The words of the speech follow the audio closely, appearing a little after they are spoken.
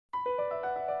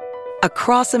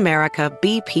Across America,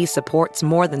 BP supports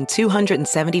more than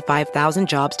 275,000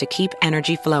 jobs to keep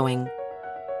energy flowing.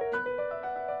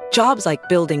 Jobs like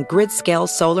building grid-scale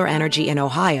solar energy in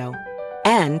Ohio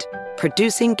and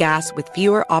producing gas with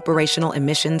fewer operational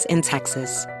emissions in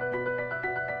Texas.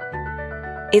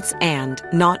 It's and,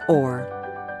 not or.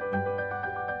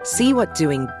 See what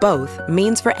doing both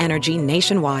means for energy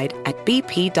nationwide at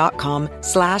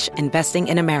bp.com/investing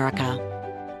in America.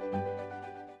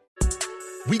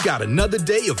 We got another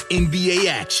day of NBA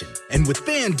action. And with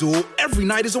FanDuel, every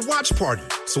night is a watch party.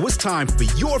 So it's time for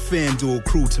your FanDuel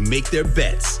crew to make their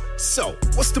bets. So,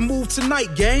 what's the move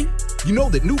tonight, gang? You know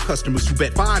that new customers who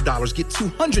bet $5 get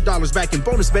 $200 back in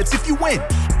bonus bets if you win.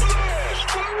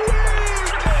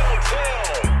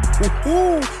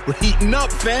 Woo-hoo, we're heating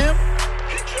up, fam.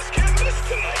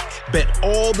 Bet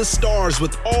all the stars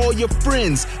with all your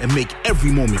friends and make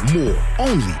every moment more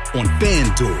only on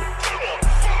FanDuel.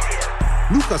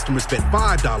 New customers bet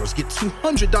 $5, get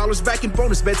 $200 back in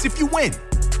bonus bets if you win.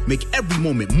 Make every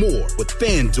moment more with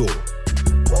FanDuel.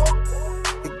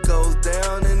 It goes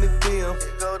down in the DM.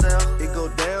 It go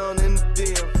down in the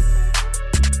DM.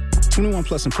 21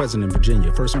 plus and present in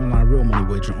Virginia. First online real money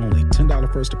wager only. $10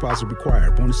 first deposit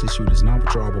required. Bonus issued is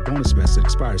non-withdrawable bonus bets that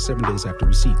expires 7 days after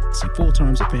receipt. See full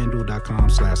terms at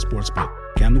FanDuel.com/sportsbook.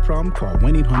 Gambling problem? Call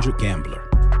 1-800-GAMBLER.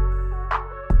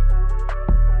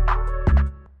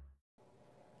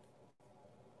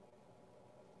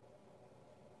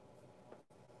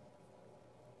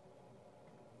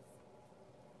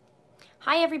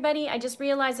 Hi everybody, I just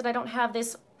realized that I don't have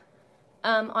this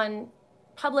on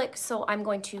public, so I'm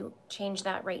going to change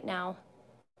that right now.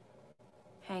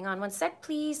 Hang on one sec,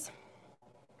 please.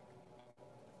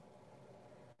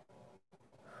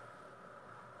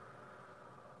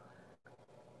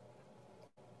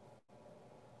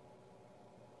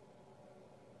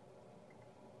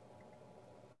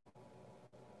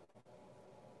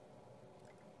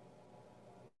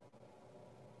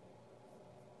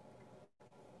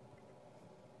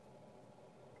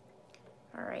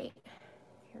 All right,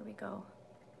 here we go.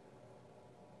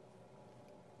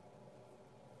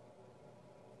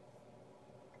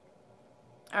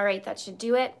 All right, that should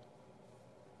do it.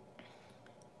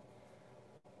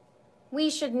 We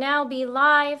should now be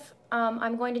live.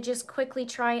 I'm going to just quickly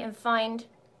try and find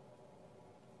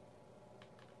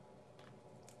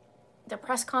the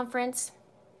press conference.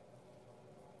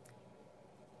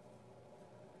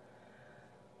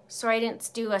 Sorry I didn't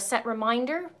do a set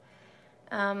reminder.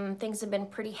 Things have been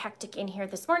pretty hectic in here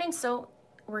this morning, so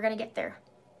we're gonna get there.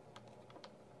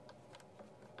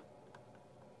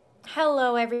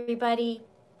 Hello, everybody.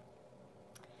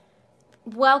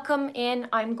 Welcome in.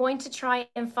 I'm going to try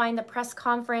and find the press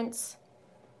conference.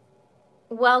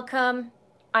 Welcome.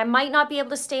 I might not be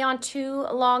able to stay on too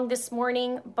long this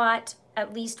morning, but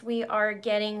at least we are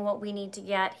getting what we need to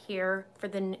get here for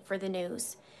the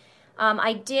news.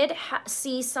 I did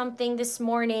see something this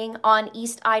morning on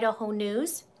East Idaho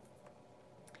News,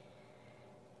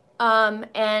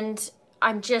 and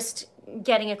I'm just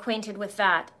getting acquainted with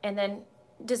that. And then,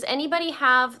 does anybody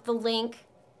have the link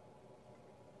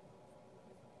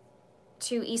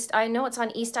to East? I know it's on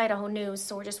East Idaho News,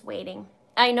 so we're just waiting.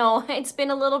 I know it's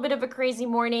been a little bit of a crazy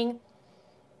morning,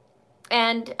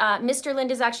 and Mr.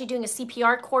 Lind is actually doing a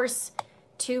CPR course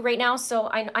too right now, so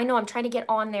I know I'm trying to get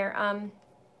on there.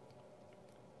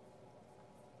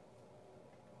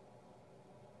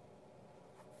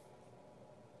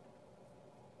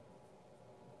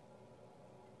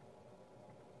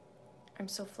 I'm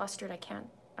so flustered I can't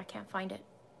find it.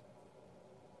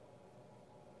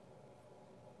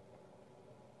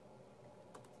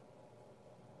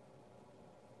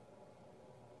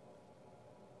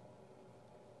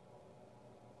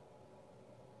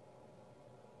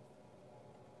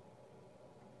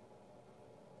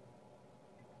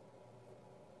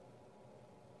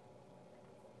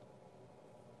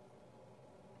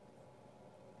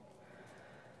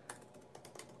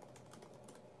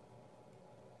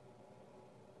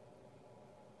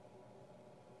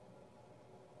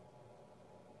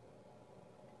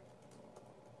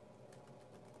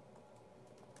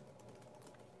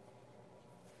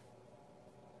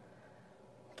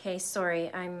 Okay,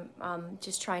 sorry, I'm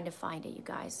just trying to find it, you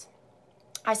guys.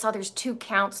 I saw there's 2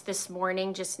 counts this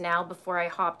morning just now before I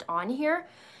hopped on here,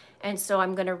 and so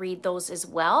I'm going to read those as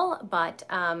well, but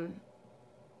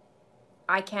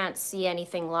I can't see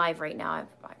anything live right now.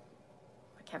 I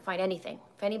can't find anything.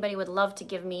 If anybody would love to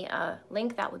give me a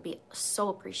link, that would be so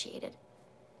appreciated.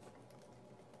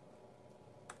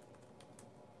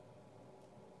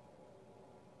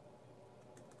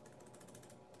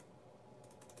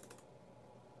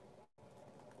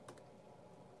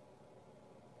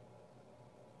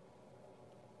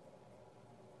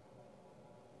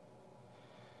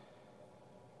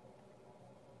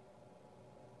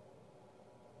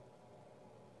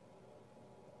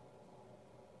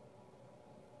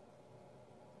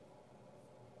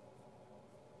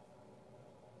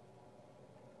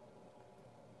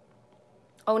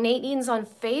 Oh, Nate Eaton's on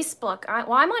Facebook.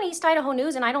 Well, I'm on East Idaho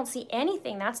News and I don't see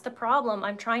anything. That's the problem.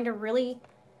 I'm trying to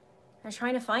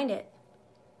find it.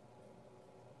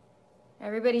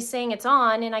 Everybody's saying it's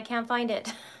on and I can't find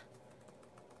it.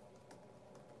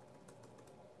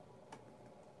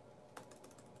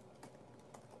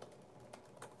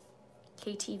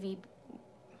 KTV.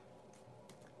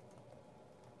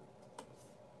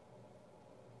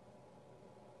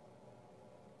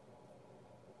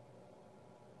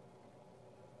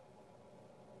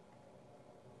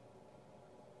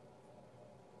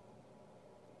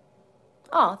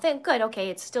 Oh, thank good. Okay,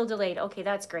 it's still delayed. Okay,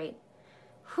 that's great.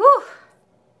 Whew.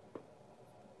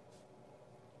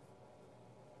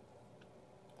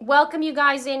 Welcome you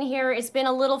guys in here. It's been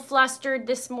a little flustered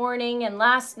this morning and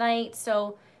last night,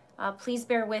 so please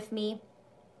bear with me.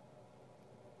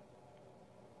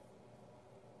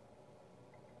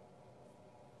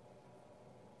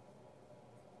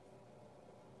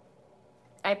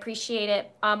 I appreciate it.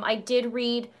 I did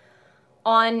read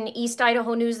on East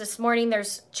Idaho News this morning,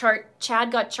 there's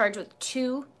Chad got charged with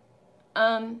two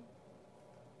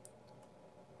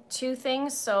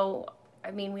things. So,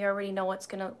 I mean, we already know what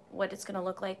it's gonna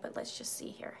look like, but let's just see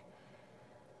here.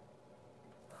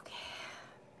 Okay.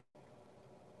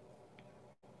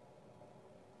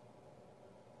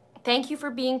 Thank you for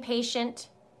being patient.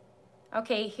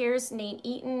 Okay, here's Nate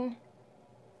Eaton.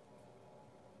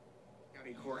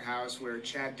 Courthouse, where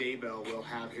Chad Daybell will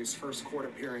have his first court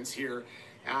appearance here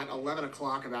at 11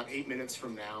 o'clock, about 8 minutes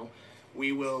from now.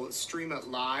 We will stream it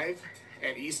live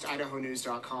at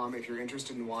eastidahonews.com if you're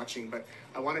interested in watching, but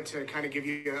I wanted to kind of give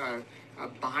you a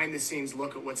behind-the-scenes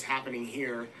look at what's happening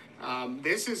here.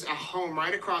 This is a home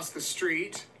right across the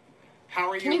street. How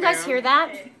are you, Can you guys hear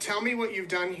that? Tell me what you've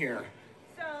done here.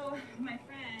 So, my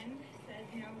friend said,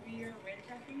 you know, we are right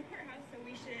across from the courthouse, so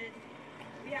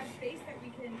we have space that we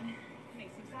can make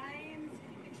some signs,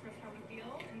 express how we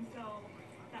feel, and so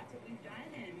that's what we've done.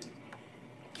 And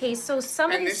okay, so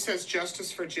somebody. And this says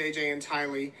justice for JJ and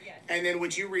Tylee. Yes. And then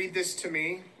would you read this to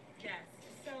me? Yes.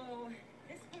 So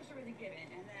this poster was a given,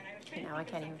 and then I was trying Now I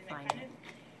to can't think even of something find that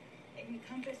kind of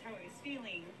encompassed how I was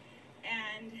feeling,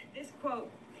 and this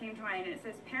quote came to mind, and it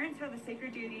says, "Parents have a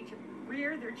sacred duty to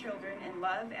rear their children in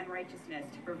love and righteousness,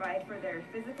 to provide for their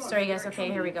physical. Sorry, and guys. spiritual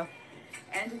Okay, here we needs, go.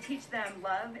 and to teach them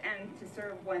love and to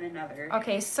serve one another."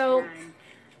 Okay, so And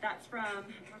that's from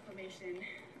a proclamation,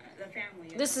 the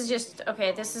family. this is just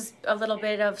okay. This is a little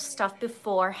bit of stuff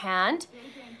beforehand.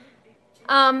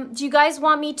 Do you guys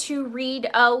want me to read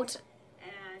out?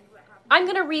 And what happened? I'm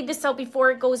gonna read this out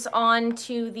before it goes on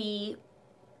to the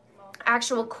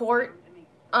actual court,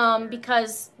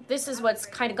 because this is what's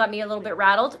kind of got me a little bit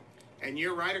rattled. And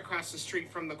you're right across the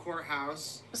street from the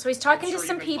courthouse. So he's talking I'm to sure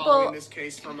some you've been people. following this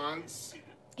case for months.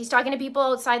 He's talking to people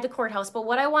outside the courthouse, but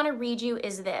what I want to read you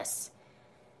is this.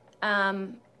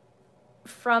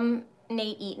 From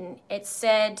Nate Eaton. It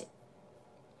said,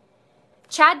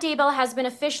 Chad Daybell has been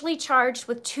officially charged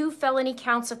with 2 felony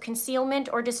counts of concealment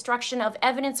or destruction of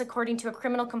evidence according to a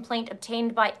criminal complaint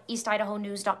obtained by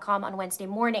eastidahonews.com on Wednesday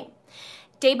morning.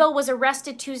 Daybell was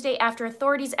arrested Tuesday after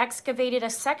authorities excavated a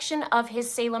section of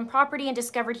his Salem property and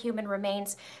discovered human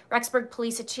remains. Rexburg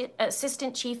Police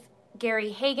Assistant Chief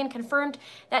Gary Hagan confirmed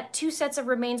that 2 sets of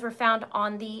remains were found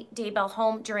on the Daybell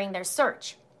home during their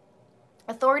search.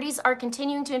 Authorities are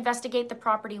continuing to investigate the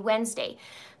property Wednesday.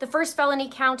 The first felony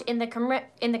count in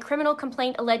the criminal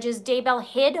complaint alleges Daybell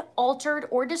hid, altered,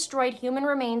 or destroyed human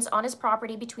remains on his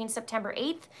property between September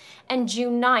 8th and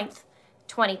June 9th,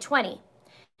 2020.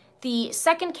 The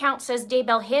second count says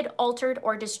Daybell hid, altered,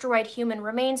 or destroyed human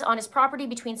remains on his property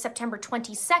between September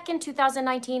 22nd,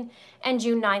 2019 and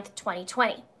June 9th,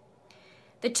 2020.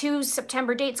 The 2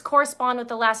 September dates correspond with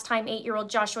the last time 8-year-old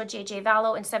Joshua J.J.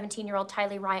 Vallow and 17-year-old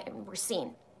Tylee Ryan were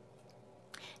seen.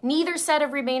 Neither set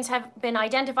of remains have been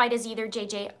identified as either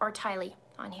J.J. or Tylee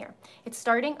on here. It's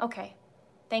starting? Okay.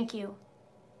 Thank you.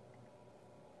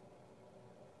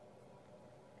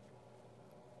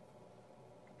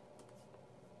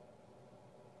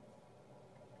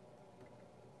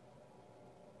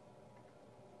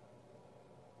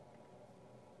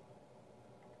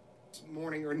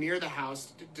 Morning or near the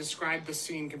house. Describe the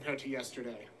scene compared to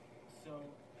yesterday. So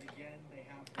again, they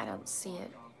have. I don't see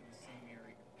it. off in the same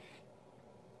area.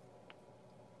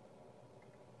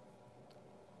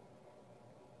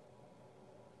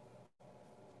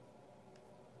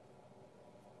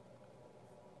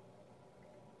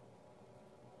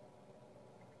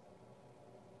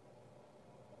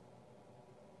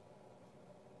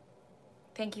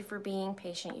 Thank you for being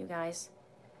patient, you guys.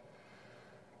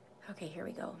 Okay, here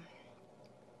we go.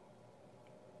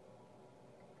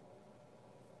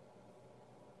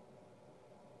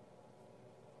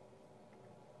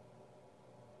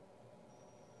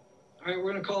 All right,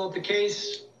 we're going to call up the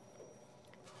case.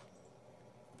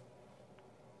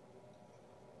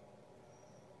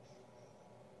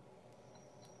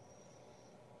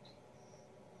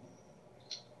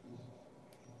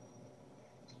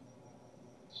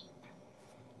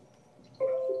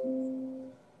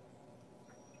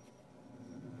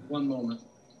 One moment.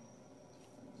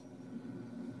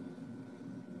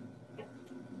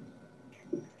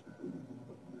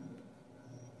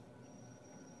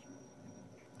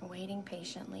 Waiting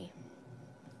patiently.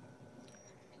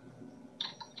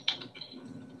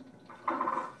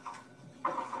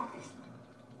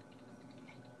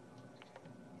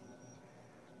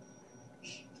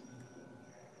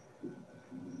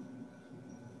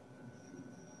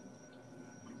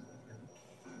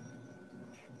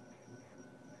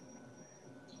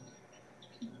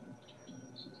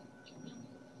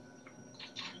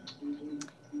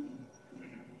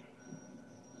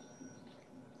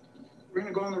 We're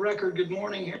going to go on the record. Good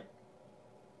morning here.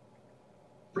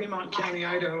 Fremont County,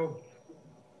 Idaho.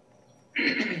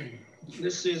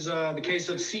 This is the case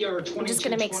of CR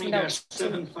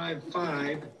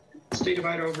 2220-755, State of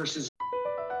Idaho versus.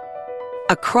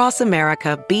 Across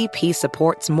America, BP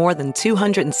supports more than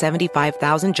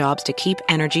 275,000 jobs to keep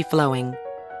energy flowing.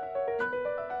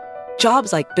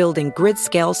 Jobs like building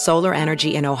grid-scale solar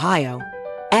energy in Ohio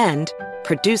and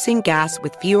producing gas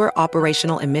with fewer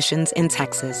operational emissions in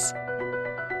Texas.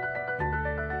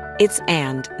 It's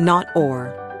and, not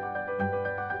or.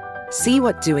 See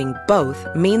what doing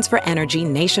both means for energy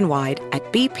nationwide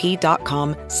at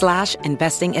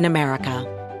bp.com/investing in America.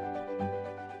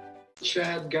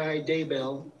 Chad Guy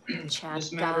Daybell.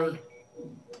 This matter Guy.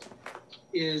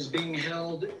 is being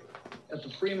held at the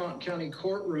Fremont County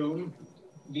Courtroom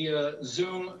via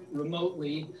Zoom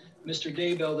remotely. Mr.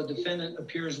 Daybell, the defendant,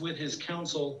 appears with his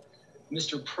counsel,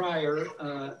 Mr. Pryor,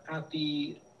 at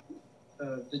the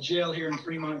jail here in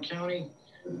Fremont County.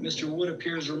 Mr. Wood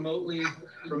appears remotely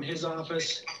from his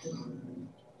office.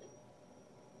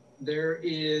 There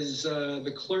is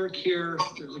the clerk here,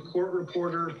 there's a court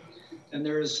reporter, and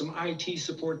there is some IT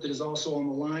support that is also on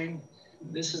the line.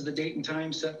 This is the date and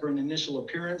time set for an initial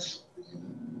appearance.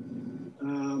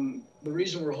 The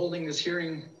reason we're holding this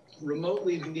hearing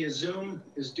remotely via Zoom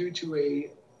is due to a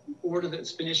order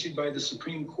that's been issued by the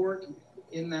Supreme Court.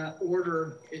 In that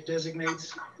order, it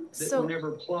designates that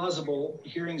whenever plausible,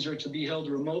 hearings are to be held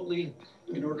remotely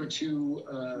in order to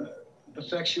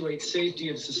effectuate safety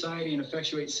of society and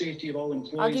effectuate safety of all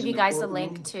employees. I'll give you guys a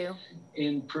link too.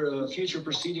 In future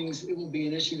proceedings, it will be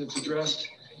an issue that's addressed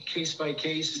case by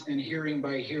case and hearing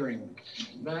by hearing.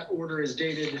 That order is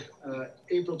dated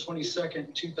April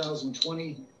 22nd,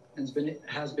 2020, and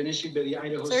has been issued by the Idaho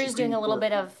Supreme Court. So we're just doing a little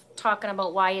bit of talking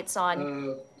about why it's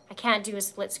on. I can't do a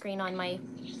split screen on my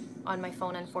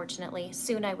phone, unfortunately.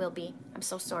 Soon I will be. I'm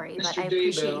so sorry, but I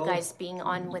appreciate you guys being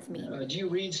on with me. Do you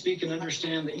read, speak, and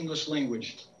understand the English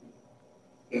language?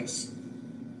 Yes.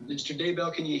 Mr.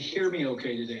 Daybell, can you hear me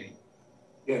okay today?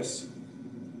 Yes.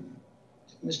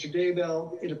 Mr.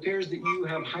 Daybell, it appears that you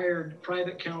have hired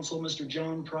private counsel, Mr.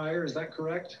 John Pryor. Is that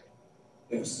correct?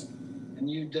 Yes.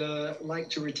 And you'd like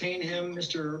to retain him.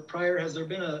 Mr. Pryor, has there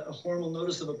been a formal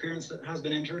notice of appearance that has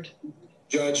been entered?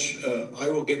 Judge, I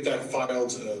will get that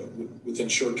filed within a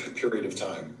short period of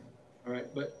time. All right,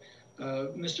 but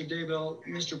Mr. Daybell,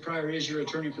 Mr. Pryor is your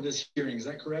attorney for this hearing. Is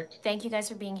that correct? Thank you guys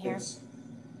for being here. Yes.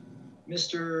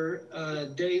 Mr.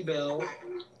 Daybell,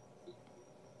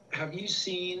 have you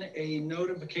seen a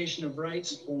notification of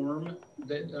rights form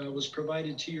that was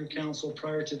provided to your counsel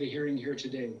prior to the hearing here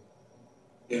today?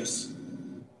 Yes.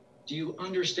 Do you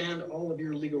understand all of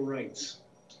your legal rights?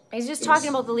 He's just talking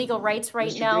about the legal rights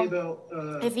right Mr. now.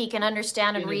 Daybell, if he can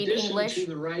understand and read English. In addition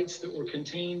to the rights that were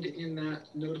contained in that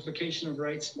notification of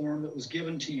rights form that was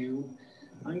given to you,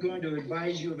 I'm going to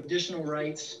advise you of additional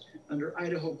rights under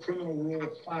Idaho Criminal Rule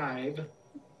 5.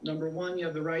 Number one, you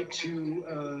have the right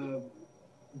to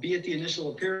be at the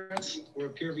initial appearance or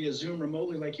appear via Zoom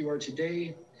remotely like you are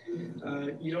today.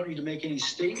 You don't need to make any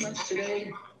statements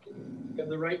today. You have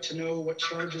the right to know what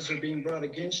charges are being brought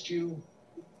against you.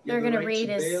 You They're have the going to right read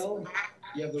his. bail.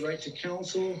 You have the right to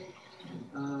counsel.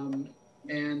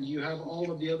 And you have all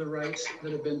of the other rights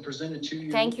that have been presented to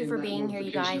you. Thank you for being here,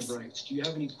 you guys. Rights. Do you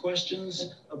have any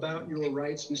questions about your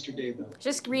rights, Mr. Daybell?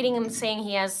 Just reading him saying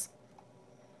he has.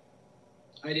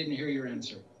 I didn't hear your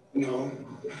answer. No.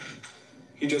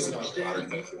 He does not.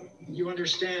 You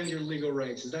understand your legal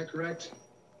rights, is that correct?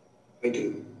 I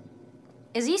do.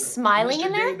 Is he smiling Mr.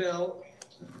 in there? Daybell,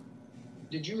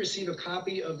 did you receive a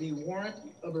copy of the warrant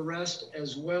of arrest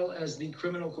as well as the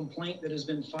criminal complaint that has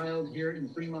been filed here in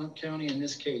Fremont County in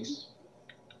this case?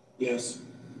 Yes.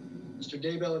 Mr.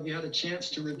 Daybell, have you had a chance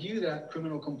to review that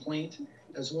criminal complaint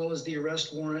as well as the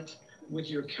arrest warrant with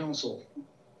your counsel?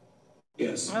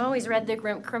 Yes. Oh, he's read the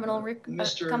criminal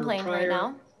complaint Pryor, right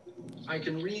now. I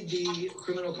can read the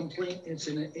criminal complaint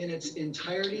in its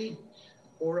entirety,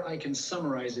 or I can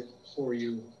summarize it for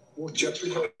you. Judge,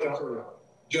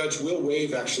 we'll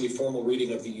waive actually formal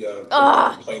reading of the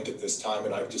complaint at this time,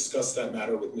 and I've discussed that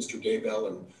matter with Mr. Daybell,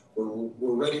 and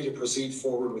we're ready to proceed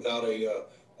forward without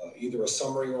either a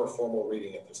summary or a formal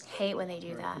reading at this time. Hate when they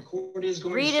do that. The court is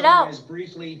going Read to it out summarize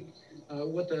briefly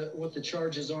what the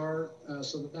charges are,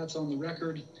 so that that's on the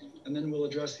record, and then we'll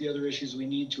address the other issues we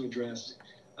need to address.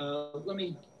 Let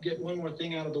me get one more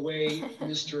thing out of the way,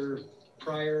 Mr.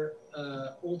 Pryor.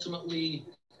 Ultimately,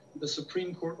 the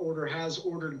Supreme Court order has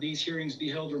ordered these hearings be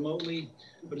held remotely,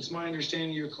 but it's my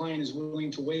understanding your client is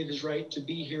willing to waive his right to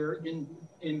be here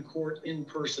in court in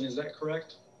person. Is that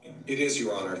correct? It is,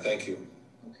 Your Honor. Thank you.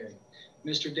 Okay.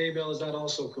 Mr. Daybell, is that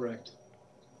also correct?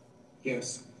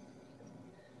 Yes.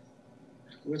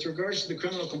 With regards to the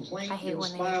criminal complaint, it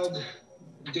was filed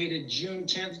dated June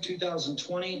 10th,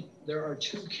 2020. There are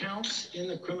 2 counts in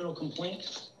the criminal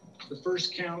complaint. The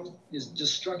first count is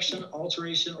destruction,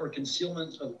 alteration, or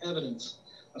concealment of evidence,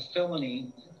 a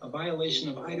felony, a violation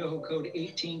of Idaho Code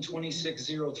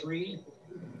 182603.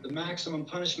 The maximum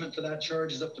punishment for that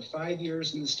charge is up to 5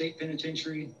 years in the state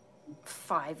penitentiary.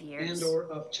 5 years. And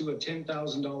or up to a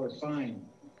 $10,000 fine.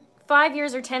 5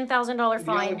 years or $10,000 fine.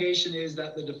 The allegation is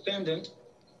that the defendant,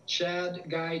 Chad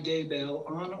Guy Daybell,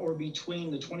 on or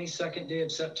between the 22nd day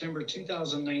of September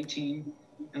 2019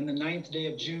 and the 9th day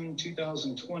of June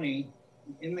 2020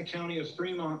 in the county of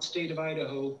Fremont, state of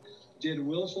Idaho, did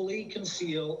willfully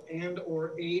conceal and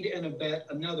or aid and abet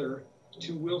another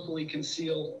to willfully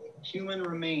conceal human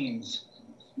remains,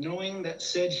 knowing that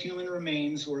said human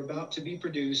remains were about to be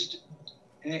produced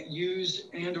and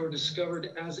used and or discovered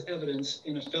as evidence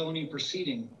in a felony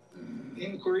proceeding,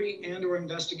 inquiry and or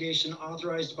investigation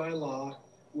authorized by law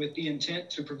with the intent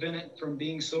to prevent it from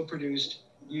being so produced,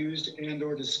 used and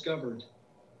or discovered.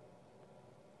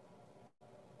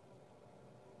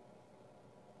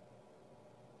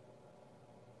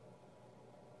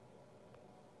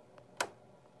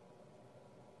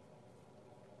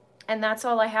 And that's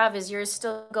all I have. Is yours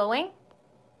still going?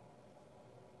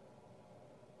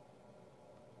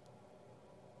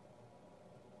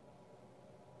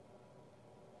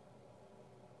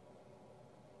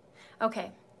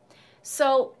 Okay.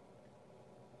 So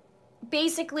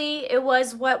basically it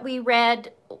was what we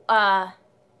read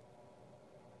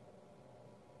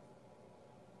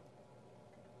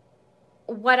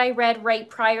what I read right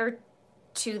prior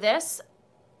to this.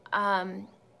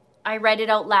 I read it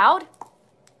out loud.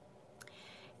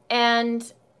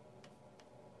 And,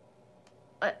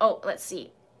 let's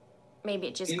see. Maybe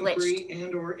it just glitched. Inquiry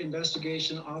and or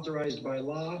investigation authorized by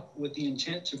law with the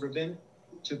intent to prevent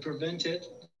it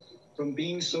from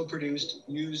being so produced,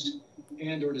 used,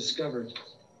 and or discovered.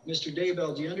 Mr.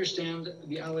 Daybell, do you understand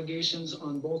the allegations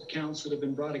on both counts that have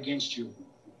been brought against you?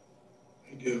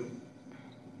 I do.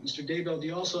 Mr. Daybell, do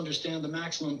you also understand the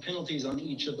maximum penalties on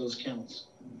each of those counts?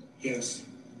 Yes.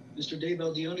 Mr.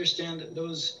 Daybell, do you understand that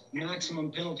those maximum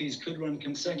penalties could run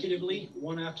consecutively,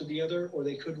 one after the other, or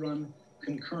they could run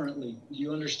concurrently? Do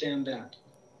you understand that?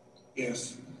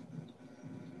 Yes.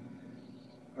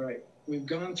 All right. We've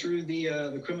gone through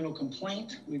the criminal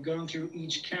complaint. We've gone through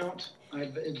each count.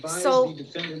 I've advised the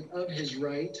defendant of his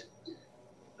right.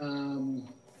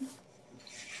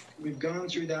 We've gone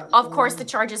through that. Of course, the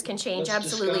charges can change.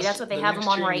 Absolutely. That's what they have them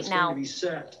on right now.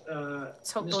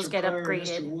 Let's hope those get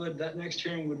upgraded. Mr. Wood, that next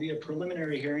hearing would be a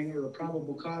preliminary hearing or a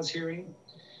probable cause hearing.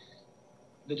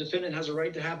 The defendant has a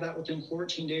right to have that within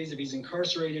 14 days if he's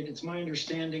incarcerated. It's my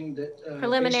understanding that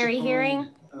preliminary hearing,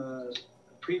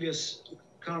 previous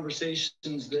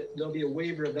conversations, that there'll be a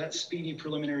waiver of that speedy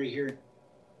preliminary hearing.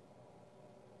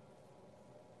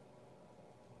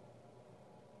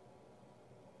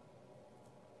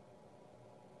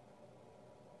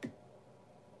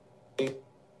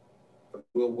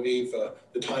 We'll waive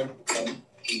the time.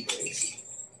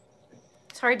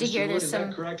 It's hard to hear. There's is some.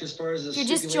 That correct as far as the you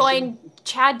just joined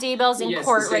Chad Daybell's in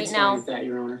court right now. With that,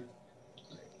 Your Honor.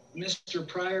 Mr.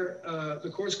 Pryor, the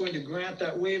court's going to grant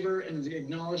that waiver and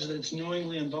acknowledge that it's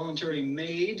knowingly and voluntarily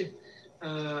made,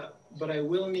 but I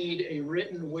will need a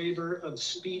written waiver of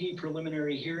speedy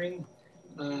preliminary hearing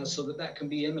so that can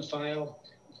be in the file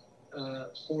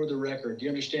for the record. Do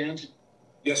you understand?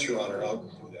 Yes, Your Honor. I'll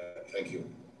do that. Thank you.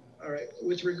 All right.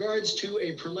 With regards to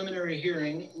a preliminary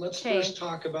hearing, let's first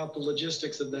talk about the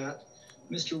logistics of that.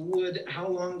 Mr. Wood, how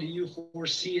long do you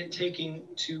foresee it taking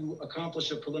to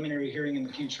accomplish a preliminary hearing in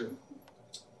the future?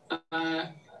 No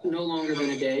longer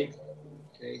than a day.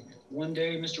 Okay. 1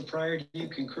 day, Mr. Pryor, do you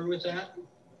concur with that?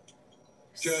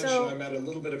 Judge, So, I'm at a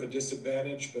little bit of a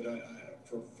disadvantage, but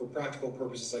for practical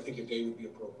purposes, I think a day would be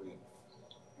appropriate.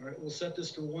 All right, we'll set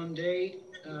this for 1 day.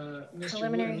 Mr. Wood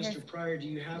Preliminary and here. Mr. Pryor, do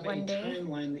you have a 1 day.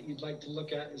 timeline that you'd like to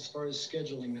look at as far as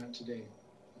scheduling that today?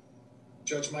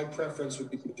 Judge, my preference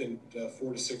would be within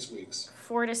 4 to 6 weeks.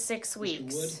 4 to 6 Mr. Wood?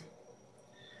 weeks.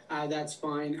 That's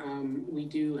fine. We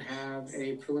do have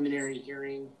a preliminary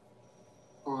hearing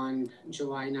on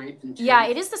July 9th and 10th. Yeah,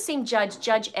 it is the same judge,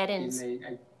 Judge Edens,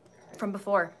 in from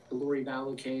before. the Lori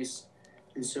Vallow case.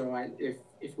 And so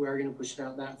if we are going to push it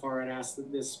out that far, I'd ask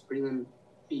that this prelim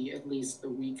be at least the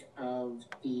week of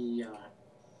the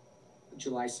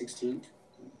July 16th.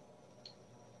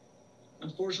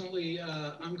 Unfortunately,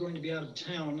 I'm going to be out of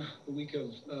town the week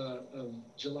of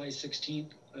July 16th.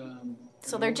 So and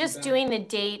they're won't be just back, doing the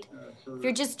date. for If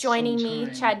you're just joining some me,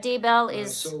 time. Chad Daybell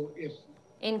is So if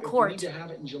in we need court. to have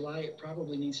it in July, it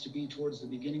probably needs to be towards the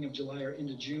beginning of July or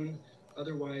into June.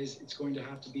 Otherwise, it's going to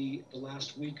have to be the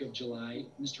last week of July.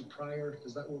 Mr. Pryor,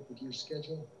 does that work with your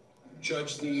schedule?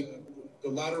 Judge, the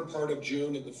latter part of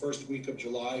June and the first week of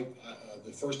July,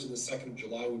 the 1st and the 2nd of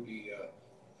July would be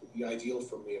ideal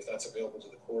for me if that's available to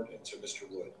the court and to Mr.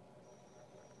 Wood.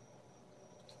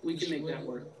 We can make that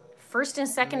work. 1st and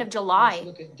 2nd of Let's July.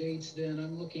 look at dates then.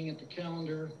 I'm looking at the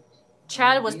calendar.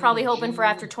 Chad was Beginning probably of hoping for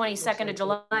June, after 22nd of looks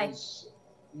July. like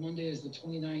Monday is the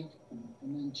 29th,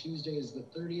 and then Tuesday is the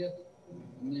 30th,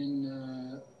 and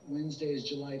then Wednesday is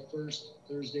July 1st,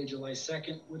 Thursday, July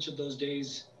 2nd. Which of those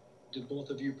days do both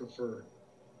of you prefer?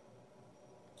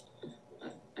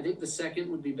 I think the 2nd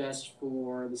would be best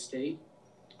for the state.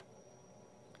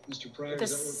 Mr. Pryor,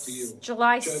 does that work for you?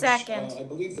 July Judge, 2nd. I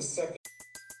believe the 2nd.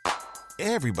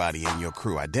 Everybody in your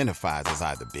crew identifies as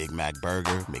either Big Mac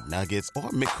Burger, McNuggets, or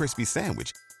McCrispy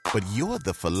Sandwich. But you're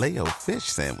the Filet-O-Fish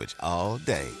Sandwich all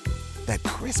day. That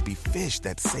crispy fish,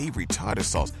 that savory tartar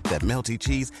sauce, that melty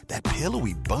cheese, that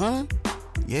pillowy bun.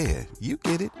 Yeah, you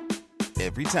get it.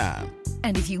 Every time.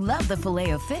 And if you love the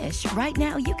Filet-O-Fish, right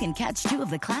now you can catch 2 of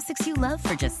the classics you love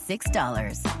for just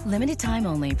 $6. Limited time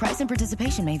only. Price and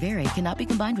participation may vary. Cannot be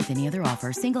combined with any other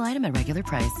offer. Single item at regular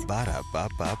price.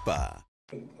 Ba-da-ba-ba-ba.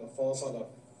 Falls on a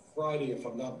Friday, if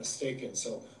I'm not mistaken.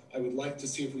 So I would like to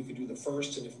see if we could do the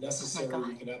 1st, and if necessary,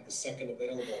 we can have the 2nd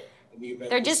available in the event.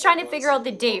 They're just trying to figure out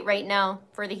the date right now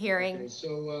for the hearing. Okay,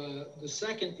 so the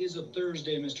 2nd is a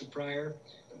Thursday, Mr. Pryor,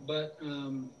 but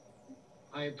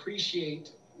I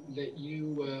appreciate that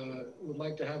you would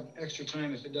like to have extra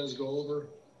time if it does go over.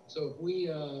 So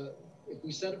if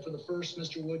we set it for the 1st,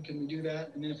 Mr. Wood, can we do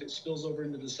that? And then if it spills over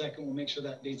into the 2nd, we'll make sure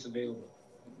that date's available.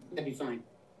 That'd be fine.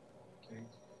 Okay.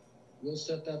 We'll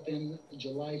set that then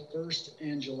July 1st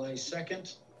and July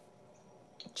 2nd.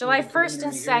 July For the 1st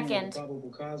and preliminary hearing, 2nd. the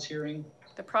probable cause hearing.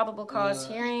 The probable cause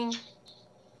hearing.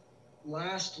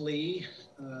 Lastly,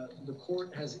 the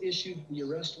court has issued the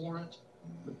arrest warrant.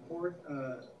 The court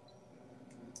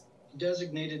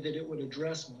designated that it would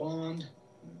address bond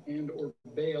and or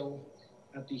bail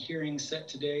at the hearing set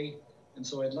today. And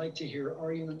so I'd like to hear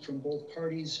argument from both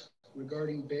parties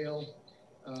regarding bail.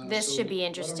 This So should be why don't I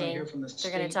interesting. hear from the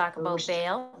They're going to state talk about first,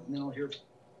 bail. and then I'll hear.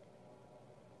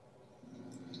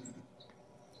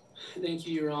 Thank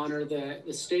you, Your Honor. The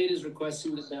state is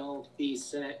requesting that bail be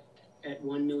set at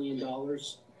 $1 million.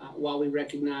 While we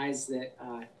recognize that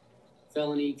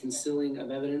felony concealing of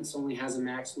evidence only has a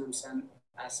maximum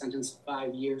sentence of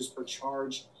 5 years per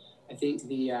charge, I think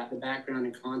the background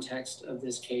and context of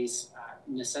this case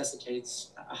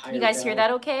necessitates a higher You guys bail. hear that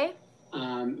okay?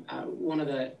 One of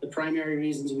the primary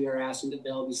reasons we are asking that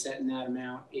bail be set in that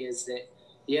amount is that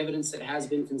the evidence that has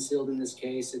been concealed in this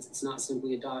case, it's not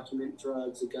simply a document,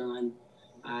 drugs, a gun.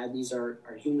 These are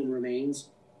human remains.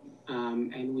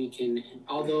 And we can,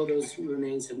 although those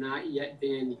remains have not yet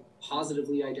been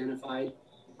positively identified,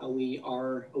 we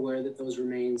are aware that those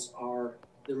remains are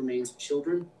the remains of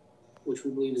children, which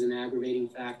we believe is an aggravating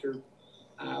factor.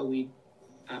 We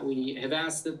have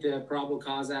asked that the probable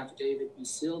cause affidavit be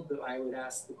sealed, but I would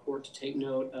ask the court to take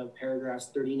note of paragraphs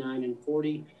 39 and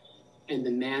 40 and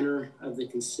the manner of the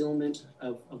concealment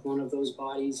of one of those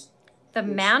bodies. The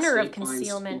which manner the of state finds to be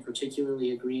concealment.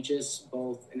 particularly egregious,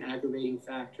 both an aggravating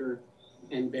factor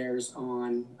and bears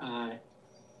on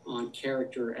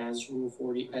character, as Rule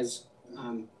 40 as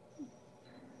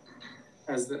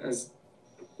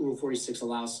Rule 46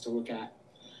 allows us to look at.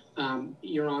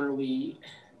 Your Honor, we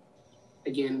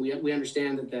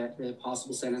understand that the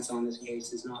possible sentence on this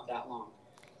case is not that long,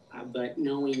 but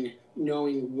knowing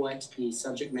what the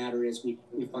subject matter is, we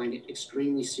find it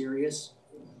extremely serious.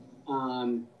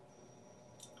 And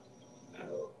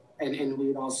we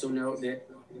would also note that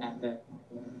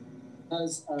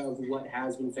because of what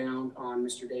has been found on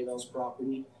Mr. Daybell's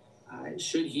property,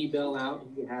 should he bail out,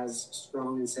 he has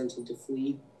strong incentive to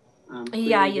flee.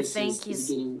 Yeah, you think he's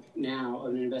the beginning now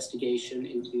of an investigation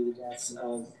into the deaths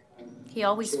of he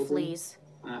always children, flees.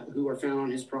 Who are found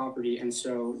on his property, and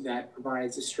so that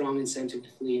provides a strong incentive to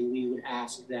flee, and we would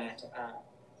ask that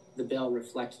the bail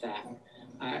reflect that.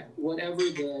 Whatever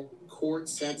the court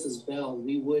sets as bail,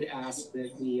 we would ask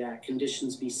that the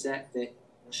conditions be set that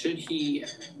should he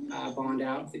bond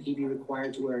out, that he be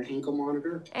required to wear an ankle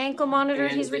monitor. Ankle monitor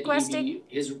he's requesting?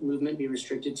 His movement be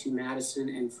restricted to Madison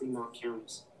and Fremont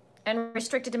counties. And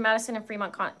restricted to Madison and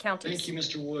Fremont counties. Thank you,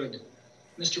 Mr. Wood.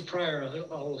 Mr. Pryor,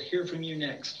 I'll hear from you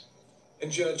next. And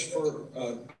Judge, for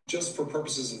just for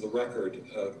purposes of the record,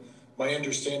 my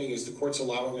understanding is the court's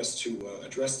allowing us to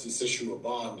address this issue of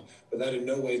bond, but that in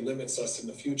no way limits us in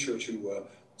the future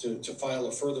to file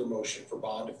a further motion for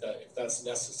bond if that's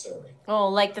necessary. Oh,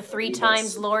 like the 3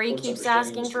 times Lori keeps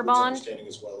asking for bond? Understanding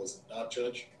as well, is it not,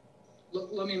 Judge?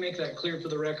 Let me make that clear for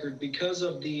the record. Because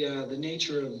of the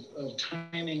nature of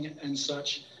timing and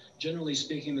such, generally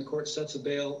speaking, the court sets a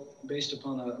bail based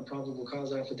upon a probable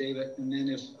cause affidavit, and then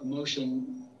if a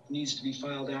motion needs to be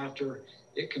filed after,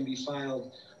 it can be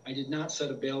filed. I did not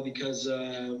set a bail because,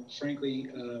 frankly,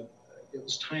 it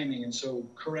was timing. And so,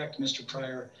 correct, Mr.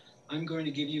 Pryor, I'm going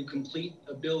to give you complete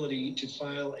ability to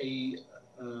file a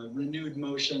renewed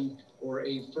motion or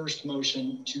a first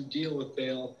motion to deal with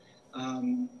bail.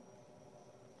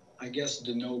 I guess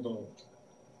de novo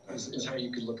is how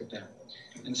you could look at that.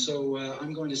 And so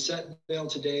I'm going to set bail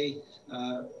today.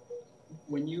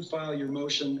 When you file your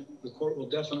motion, the court will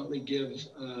definitely give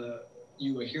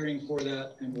you a hearing for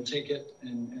that, and we'll take it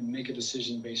and make a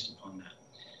decision based upon that.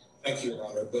 Thank you, Your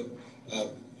Honor. But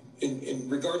in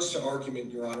regards to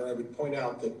argument, Your Honor, I would point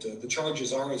out that the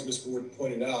charges are, as Ms. Wood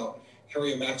pointed out,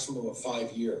 carry a maximum of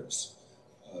 5 years.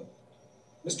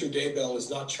 Mr. Daybell is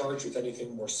not charged with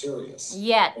anything more serious.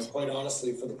 Yet. And quite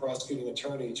honestly, for the prosecuting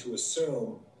attorney to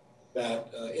assume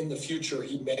that in the future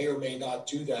he may or may not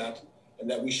do that, and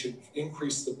that we should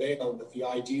increase the bail with the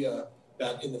idea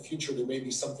that in the future there may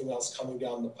be something else coming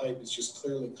down the pipe is just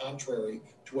clearly contrary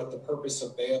to what the purpose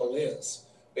of bail is.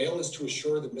 Bail is to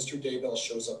assure that Mr. Daybell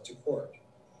shows up to court.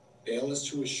 Bail is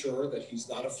to assure that he's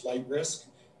not a flight risk,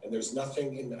 and there's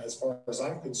nothing, as far as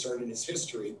I'm concerned, in his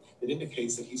history that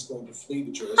indicates that he's going to flee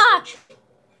the jurisdiction.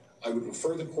 I would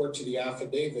refer the court to the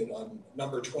affidavit on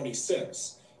number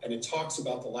 26, and it talks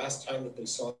about the last time that they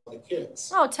saw the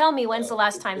kids. Oh, tell me, when's the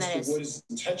last time that is? Mr. Wood's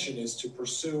intention is to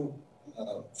pursue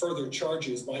further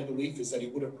charges. My belief is that he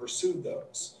would have pursued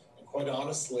those. And quite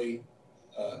honestly,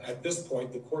 at this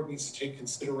point, the court needs to take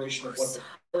consideration of what the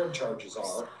current charges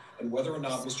are and whether or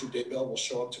not Mr. Daybell will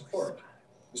show up to court.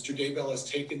 Mr. Daybell has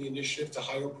taken the initiative to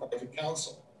hire private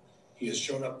counsel. He has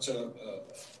shown up to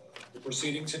the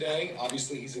proceeding today.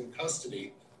 Obviously, he's in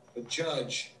custody. But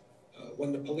Judge,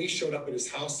 when the police showed up at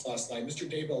his house last night, Mr.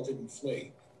 Daybell didn't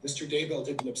flee. Mr. Daybell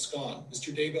didn't abscond.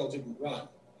 Mr. Daybell didn't run.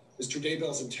 Mr.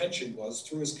 Daybell's intention was,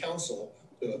 through his counsel,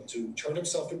 to turn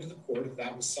himself into the court if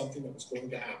that was something that was going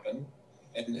to happen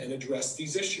and address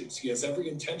these issues. He has every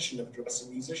intention of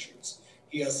addressing these issues.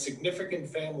 He has significant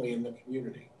family in the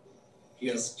community. He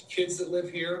has kids that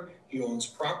live here. He owns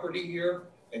property here.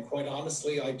 And quite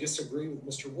honestly, I disagree with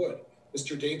Mr. Wood.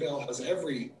 Mr. Daybell has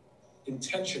every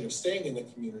intention of staying in the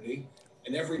community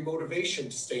and every motivation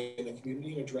to stay in the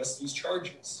community and address these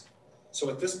charges. So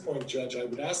at this point, Judge, I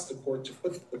would ask the court to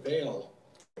put the bail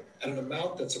at an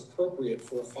amount that's appropriate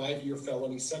for a 5-year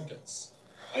felony sentence.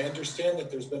 I understand that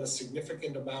there's been a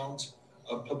significant amount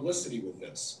of publicity with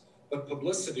this, but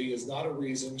publicity is not a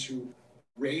reason to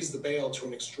raise the bail to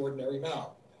an extraordinary amount.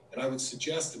 And I would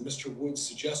suggest that Mr. Wood's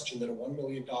suggestion that a $1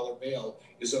 million bail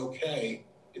is okay.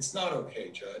 It's not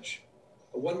okay, Judge.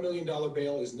 A $1 million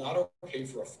bail is not okay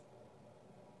for a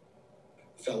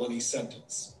felony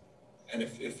sentence. And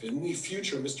if in the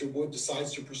future Mr. Wood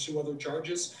decides to pursue other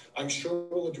charges, I'm sure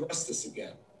we'll address this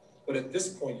again. But at this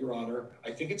point, Your Honor,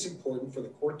 I think it's important for the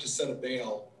court to set a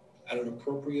bail at an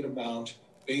appropriate amount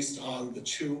based on the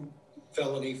 2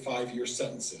 felony 5-year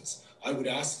sentences. I would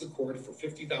ask the court for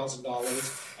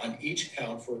 $50,000 on each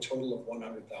count for a total of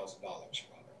 $100,000, Your Honor.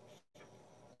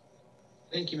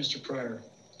 Thank you, Mr. Pryor.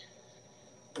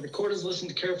 The court has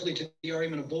listened carefully to the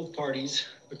argument of both parties.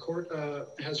 The court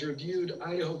has reviewed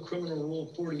Idaho Criminal Rule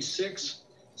 46,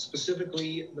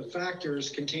 specifically the factors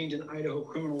contained in Idaho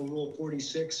Criminal Rule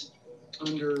 46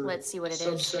 under Let's see what it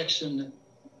subsection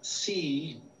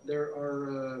C. There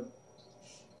are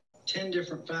 10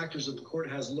 different factors that the court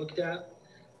has looked at.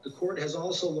 The court has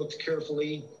also looked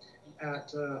carefully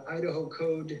at Idaho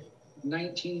Code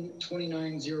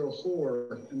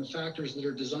 192904 and the factors that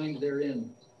are designed therein.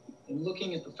 In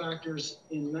looking at the factors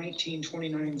in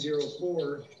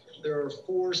 192904, there are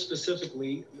four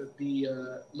specifically that the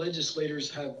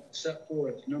legislators have set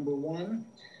forth. Number one,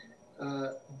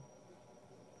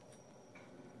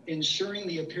 ensuring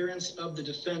the appearance of the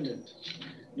defendant.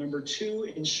 Number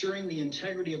two, ensuring the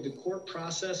integrity of the court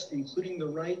process, including the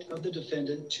right of the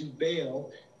defendant to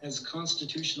bail as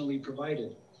constitutionally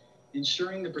provided.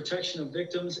 Ensuring the protection of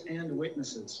victims and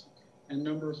witnesses. And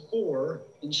number four,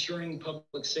 ensuring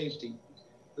public safety.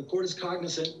 The court is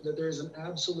cognizant that there is an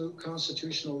absolute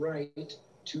constitutional right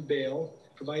to bail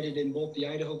provided in both the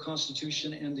Idaho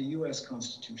Constitution and the U.S.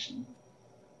 Constitution.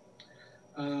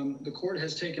 The court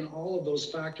has taken all of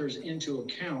those factors into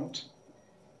account,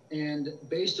 and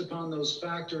based upon those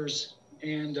factors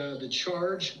and the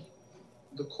charge,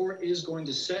 the court is going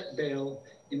to set bail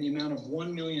in the amount of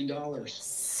 $1 million.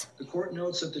 The court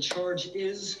notes that the charge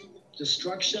is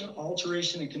destruction,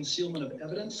 alteration, and concealment of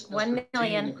evidence. $1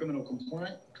 million. In the criminal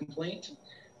complaint.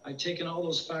 I've taken all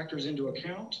those factors into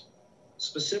account.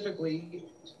 Specifically,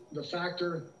 the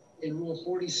factor in Rule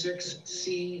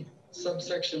 46C,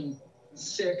 subsection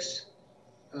 6,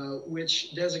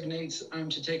 which designates I'm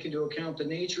to take into account the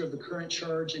nature of the current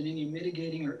charge and any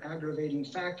mitigating or aggravating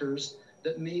factors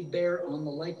that may bear on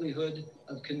the likelihood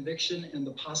of conviction and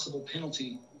the possible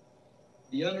penalty.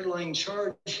 The underlying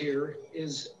charge here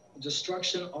is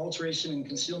destruction, alteration, and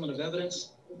concealment of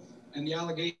evidence, and the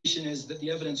allegation is that the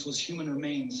evidence was human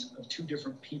remains of two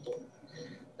different people.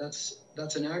 That's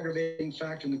an aggravating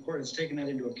factor, and the court has taken that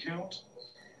into account.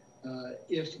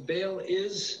 If bail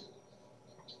is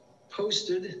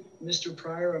posted, Mr.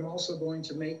 Pryor, I'm also going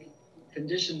to make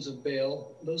conditions of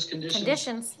bail. Those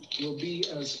conditions will be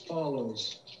as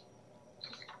follows.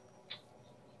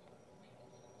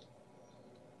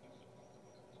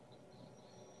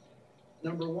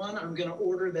 Number one, I'm going to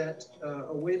order that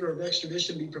a waiver of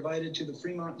extradition be provided to the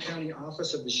Fremont County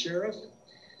Office of the Sheriff.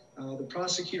 The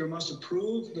prosecutor must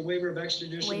approve the waiver of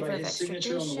extradition by his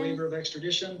signature on the waiver of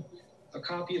extradition. A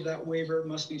copy of that waiver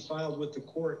must be filed with the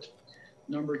court.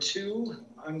 Number two,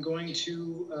 I'm going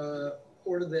to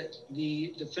order that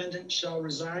the defendant shall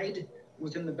reside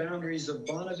within the boundaries of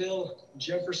Bonneville,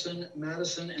 Jefferson,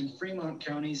 Madison, and Fremont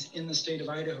counties in the state of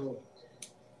Idaho.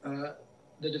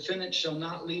 The defendant shall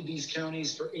not leave these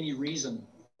counties for any reason.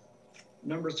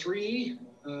 Number three,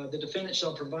 the defendant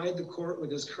shall provide the court with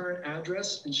his current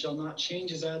address and shall not change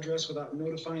his address without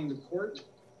notifying the court.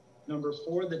 Number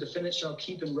four, the defendant shall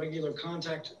keep in regular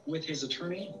contact with his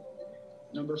attorney.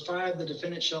 Number five, the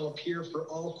defendant shall appear for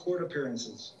all court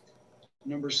appearances.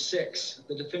 Number six,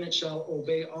 the defendant shall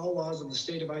obey all laws of the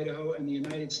state of Idaho and the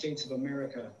United States of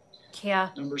America. Yeah.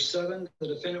 Number seven, the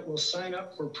defendant will sign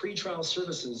up for pretrial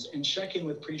services and check in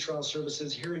with pretrial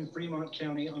services here in Fremont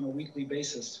County on a weekly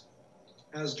basis,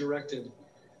 as directed.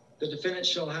 The defendant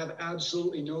shall have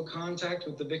absolutely no contact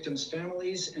with the victims'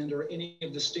 families and or any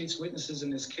of the state's witnesses in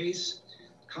this case.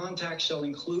 Contact shall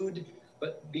include,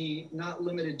 but be not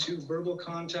limited to, verbal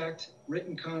contact,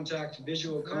 written contact,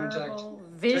 visual contact,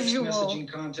 text messaging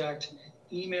contact,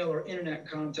 email or internet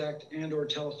contact, and or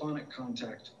telephonic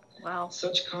contact. Wow.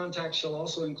 Such contact shall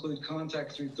also include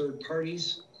contact through third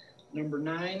parties. Number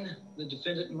nine, the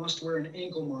defendant must wear an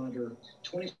ankle monitor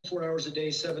 24 hours a day,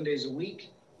 7 days a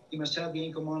week. He must have the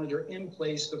ankle monitor in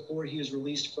place before he is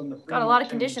released from the Fremont Got a lot of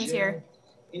County conditions jail. here.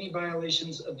 Any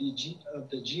violations of the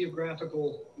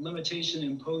geographical limitation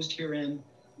imposed herein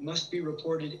must be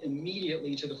reported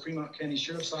immediately to the Fremont County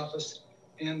Sheriff's Office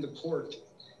and the court.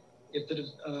 If the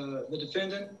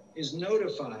defendant is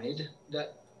notified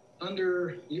that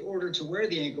under the order to wear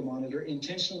the ankle monitor,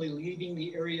 intentionally leaving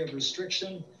the area of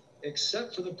restriction,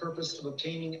 except for the purpose of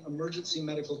obtaining emergency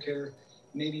medical care,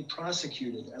 may be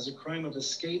prosecuted as a crime of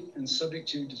escape and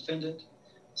subject the defendant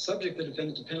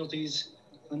to penalties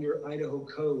under Idaho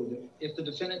Code. If the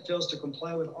defendant fails to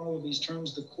comply with all of these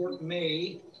terms, the court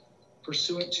may,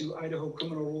 pursuant to Idaho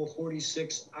Criminal Rule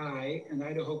 46I and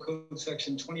Idaho Code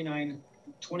Section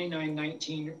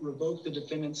 2919, revoke the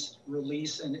defendant's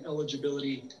release and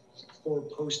eligibility for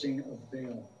posting of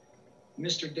bail.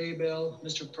 Mr. Daybell,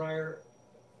 Mr. Pryor,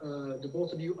 do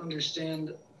both of you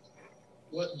understand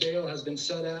what bail has been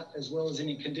set at, as well as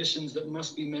any conditions that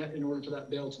must be met in order for that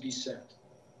bail to be set?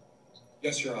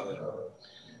 Yes, Your Honor.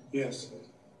 Yes.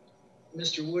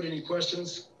 Mr. Wood, any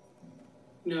questions?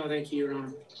 No, thank you, Your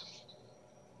Honor.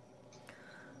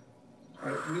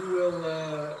 All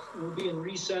right, we'll be in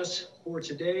recess for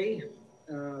today,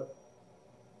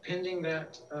 pending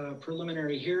that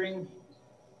preliminary hearing.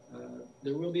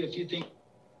 There will be a few things,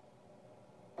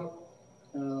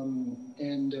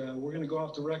 and we're going to go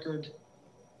off the record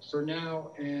for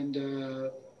now, and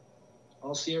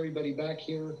I'll see everybody back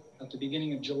here at the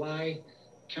beginning of July.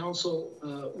 Council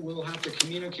will have to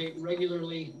communicate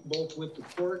regularly, both with the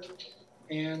court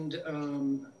and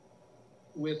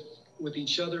with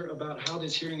each other, about how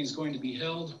this hearing is going to be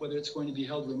held, whether it's going to be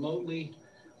held remotely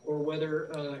or whether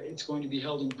it's going to be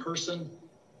held in person.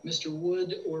 Mr.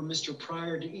 Wood or Mr.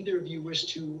 Pryor, do either of you wish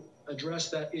to address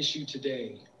that issue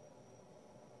today?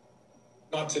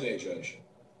 Not today, Judge.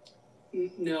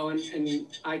 No, and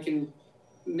I can,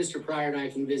 Mr. Pryor and I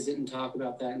can visit and talk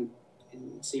about that and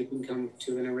see if we can come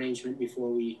to an arrangement before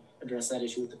we address that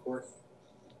issue with the court.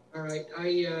 All right,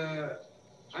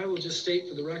 I will just state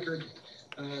for the record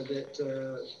that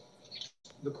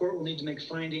the court will need to make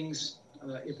findings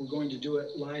if we're going to do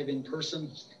it live in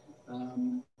person,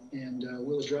 and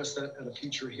we'll address that at a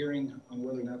future hearing on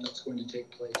whether or not that's going to take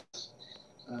place.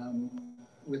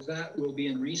 With that, we'll be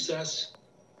in recess.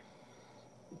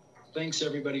 Thanks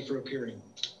everybody for appearing.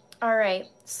 All right,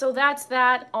 so that's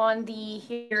that on the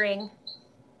hearing.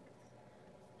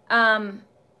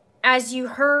 As you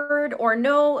heard or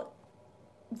know,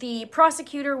 the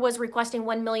prosecutor was requesting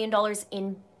 $1 million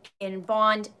in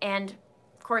bond, and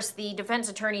of course the defense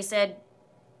attorney said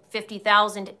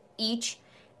 $50,000 each,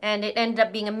 and it ended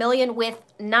up being $1 million with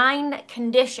 9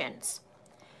 conditions.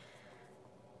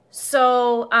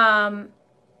 So I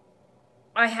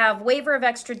have waiver of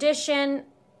extradition,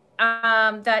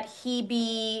 that he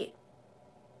be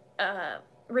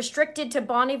restricted to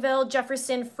Bonneville,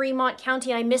 Jefferson, Fremont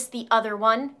County, and I missed the other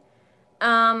one.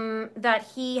 That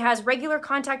he has regular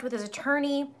contact with his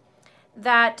attorney,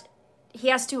 that he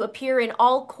has to appear in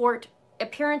all court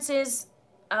appearances,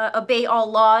 obey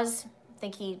all laws. I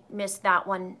think he missed that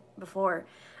one before.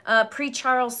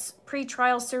 Pre-trial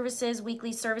services,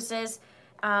 weekly services.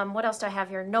 What else do I have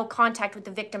here? No contact with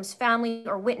the victim's family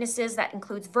or witnesses. That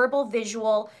includes verbal,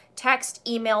 visual, text,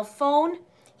 email, phone.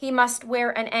 He must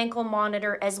wear an ankle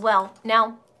monitor as well.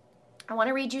 Now, I want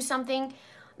to read you something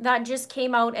that just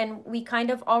came out, and we kind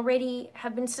of already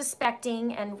have been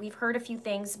suspecting, and we've heard a few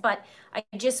things, but I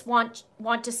just want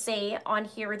to say on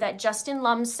here that Justin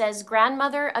Lum says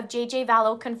grandmother of JJ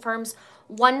Vallow confirms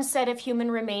one set of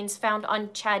human remains found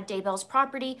on Chad Daybell's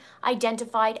property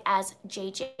identified as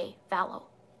JJ Vallow.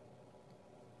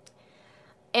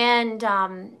 And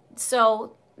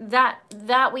so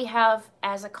that we have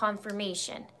as a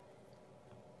confirmation.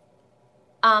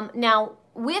 Now,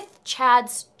 with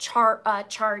Chad's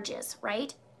charges,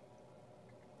 right?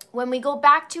 When we go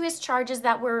back to his charges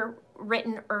that were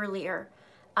written earlier,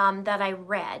 that I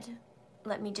read,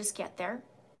 let me just get there.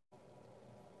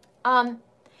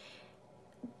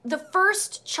 The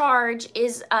first charge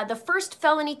is the first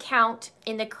felony count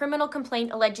in the criminal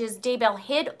complaint alleges Daybell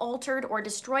hid, altered, or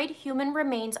destroyed human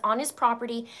remains on his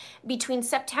property between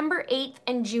September 8th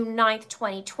and June 9th,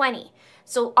 2020.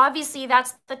 So obviously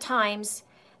that's the times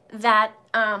that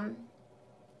that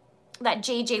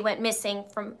JJ went missing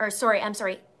from, or sorry,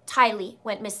 Tylee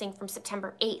went missing from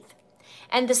September 8th.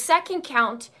 And the second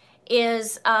count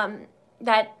is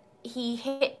that he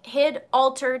hid,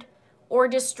 altered, or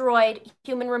destroyed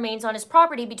human remains on his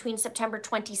property between September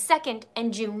 22nd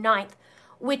and June 9th,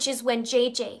 which is when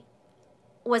JJ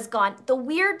was gone. The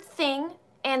weird thing,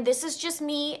 and this is just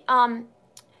me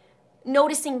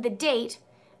noticing the date,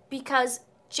 because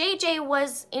JJ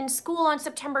was in school on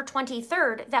September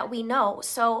 23rd, that we know.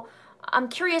 So I'm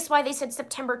curious why they said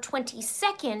September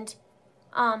 22nd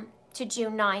to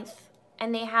June 9th.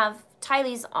 And they have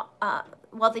Tylee's,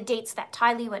 well, the dates that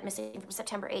Tylee went missing from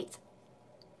September 8th.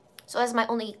 So that's my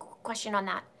only question on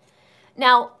that.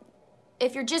 Now,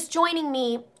 if you're just joining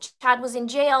me, Chad was in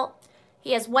jail.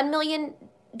 He has $1 million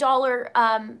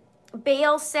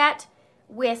bail set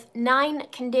with 9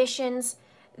 conditions.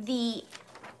 The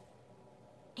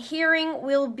hearing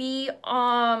will be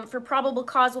for probable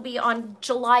cause will be on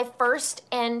July 1st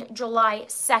and July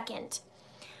 2nd.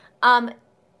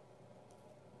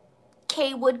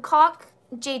 Kay Woodcock,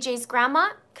 JJ's grandma,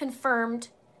 confirmed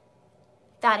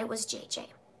that it was JJ.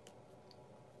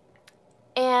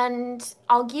 And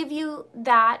I'll give you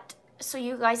that so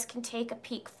you guys can take a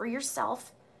peek for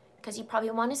yourself, because you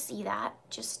probably want to see that,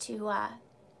 just to,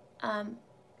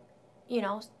 you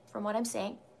know, from what I'm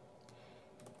saying.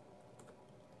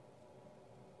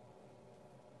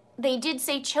 They did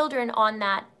say children on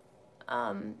that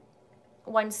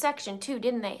one section too,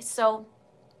 didn't they? So,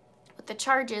 with the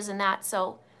charges and that,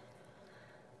 so.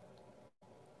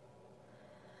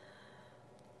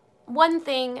 One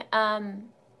thing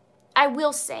I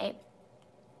will say,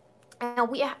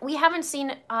 we haven't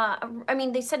seen, I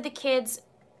mean, they said the kids,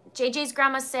 JJ's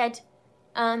grandma said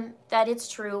that it's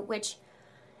true, which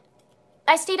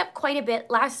I stayed up quite a bit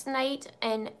last night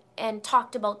and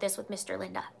talked about this with Mr.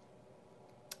 Linda.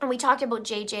 And we talked about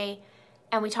JJ,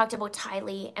 and we talked about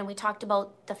Tylee, and we talked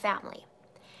about the family.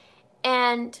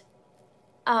 And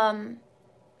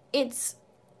it's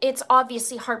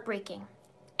obviously heartbreaking.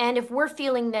 And if we're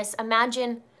feeling this,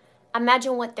 imagine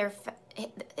what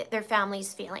their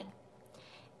family's feeling.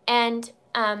 And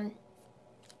I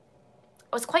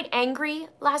was quite angry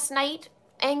last night,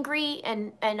 angry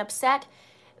and upset,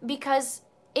 because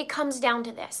it comes down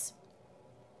to this.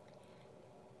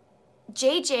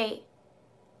 JJ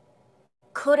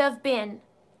could have been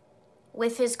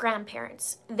with his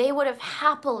grandparents. They would have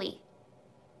happily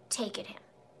taken him.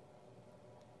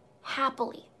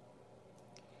 Happily.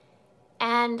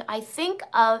 And I think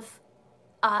of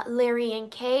Larry and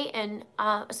Kay, and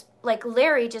like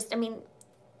Larry just, I mean,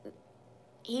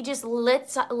 he just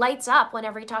lights up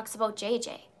whenever he talks about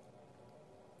JJ.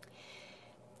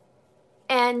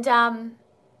 And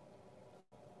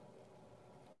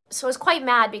so I was quite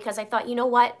mad because I thought, you know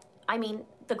what? I mean,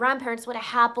 the grandparents would have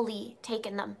happily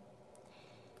taken them.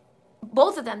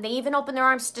 Both of them. They even opened their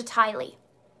arms to Tylee.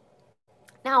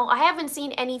 Now, I haven't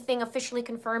seen anything officially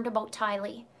confirmed about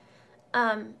Tylee,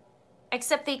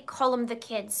 except they call them the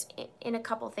kids in a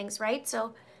couple things, right?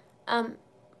 So,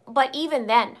 but even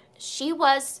then, she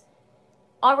was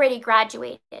already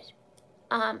graduated.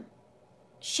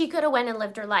 She could have went and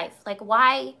lived her life. Like,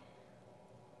 why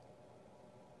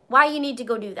you need to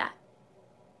go do that?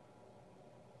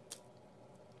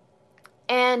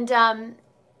 And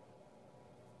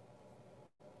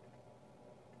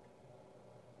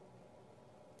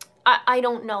I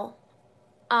don't know.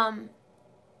 I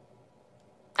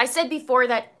said before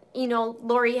that, you know,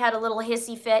 Lori had a little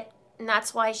hissy fit, and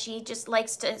that's why she just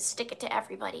likes to stick it to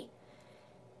everybody.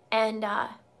 And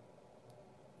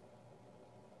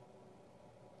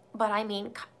but I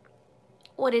mean,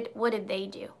 what did they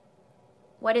do?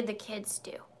 What did the kids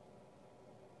do?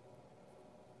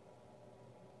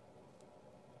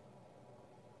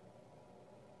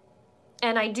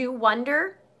 And I do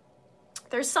wonder,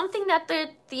 there's something that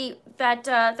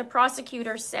the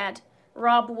prosecutor said,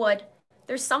 Rob Wood.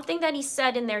 There's something that he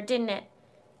said in there, didn't it?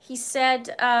 He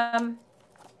said,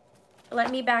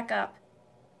 let me back up.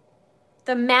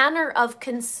 The manner of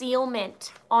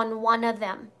concealment on one of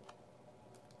them.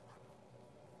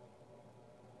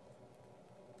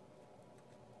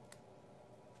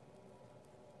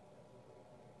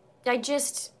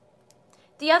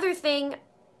 The other thing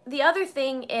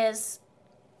is,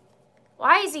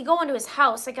 why is he going to his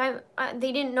house? Like,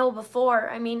 they didn't know before.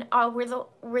 I mean,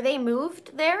 were they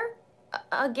moved there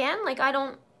again? Like, I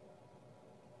don't.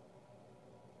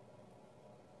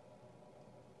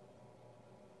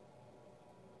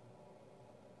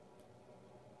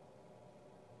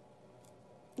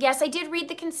 Yes, I did read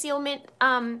the concealment,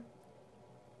 but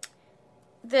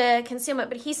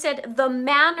he said the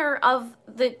manner of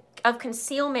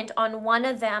concealment on one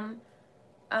of them,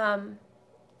 and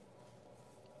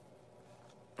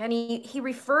he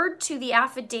referred to the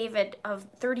affidavit of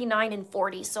 39 and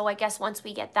 40. So I guess once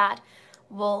we get that,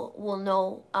 we'll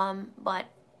know. But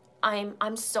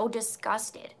I'm so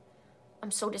disgusted. I'm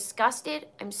so disgusted.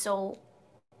 I'm so,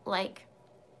 like,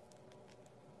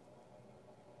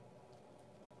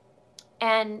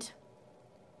 and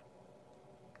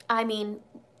I mean,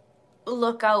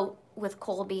 look out with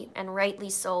Colby, and rightly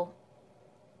so.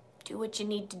 Do what you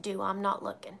need to do. I'm not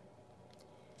looking.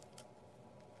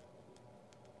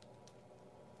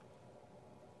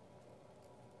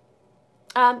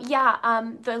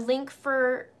 The link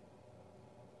for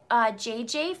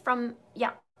JJ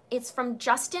it's from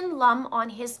Justin Lum on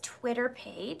his Twitter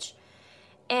page,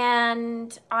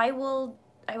 and I will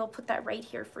put that right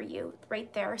here for you,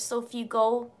 right there. So if you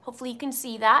go, hopefully you can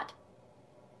see that.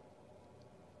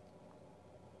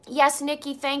 Yes,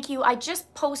 Nikki, thank you. I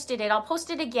just posted it. I'll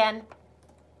post it again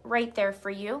right there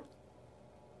for you.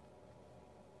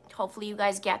 Hopefully you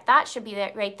guys get that. Should be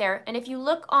that right there. And if you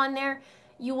look on there,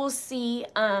 you will see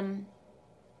that.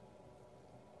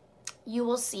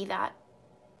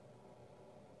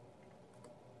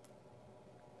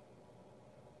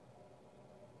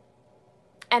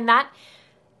 And that,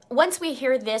 once we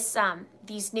hear this,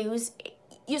 these news,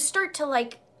 you start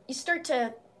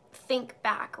to think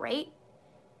back, right?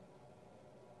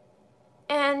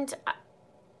 And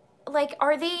like,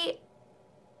 are they,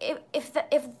 if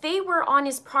they were on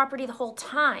his property the whole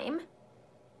time,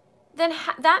 then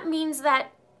that means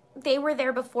that they were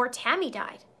there before Tammy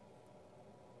died.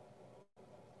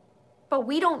 But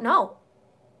we don't know.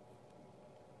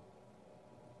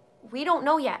 We don't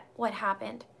know yet what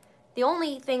happened. The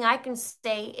only thing I can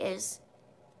say is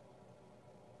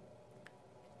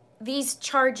these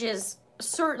charges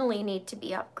certainly need to be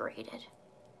upgraded.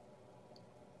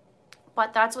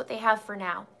 But that's what they have for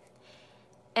now.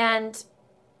 And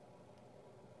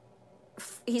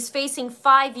he's facing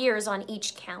 5 years on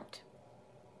each count.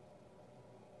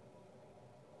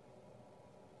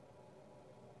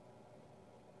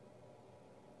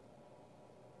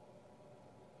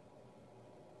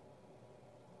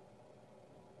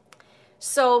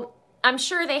 So I'm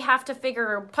sure they have to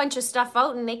figure a bunch of stuff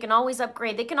out, and they can always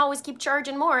upgrade. They can always keep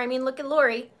charging more. I mean, look at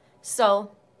Lori.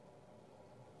 So,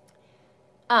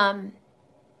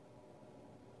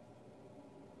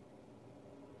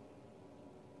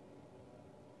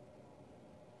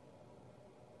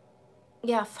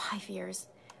 yeah, 5 years.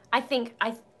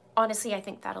 Honestly, I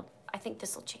think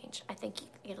this will change. I think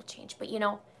it'll change. But you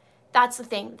know, that's the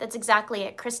thing. That's exactly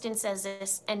it. Kristen says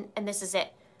this, and this is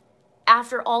it.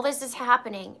 After all this is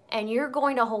happening, and you're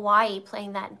going to Hawaii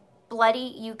playing that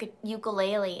bloody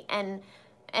ukulele and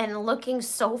looking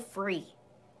so free.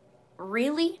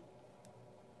 Really?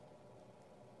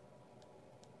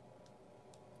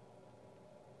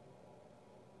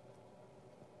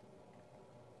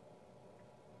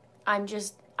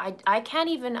 I can't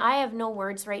even, I have no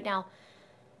words right now.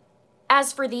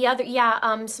 As for the other,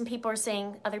 some people are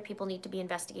saying other people need to be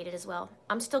investigated as well.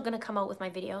 I'm still going to come out with my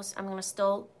videos. I'm going to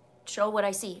still show what I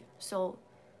see. So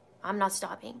I'm not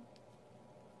stopping.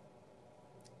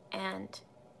 And,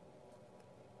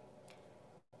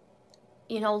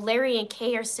 you know, Larry and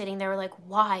Kay are sitting there like,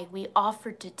 why? We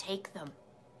offered to take them.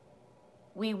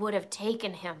 We would have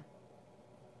taken him.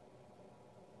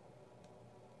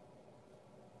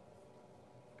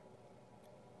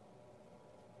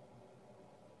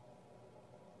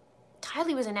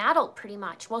 Tylee was an adult pretty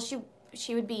much. Well,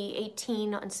 she would be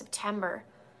 18 in September.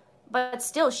 But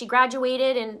still, she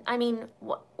graduated, and I mean,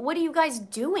 what are you guys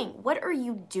doing? What are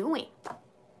you doing?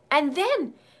 And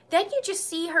then you just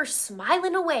see her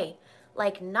smiling away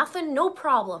like nothing, no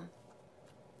problem.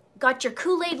 Got your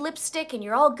Kool-Aid lipstick and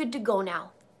you're all good to go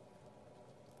now.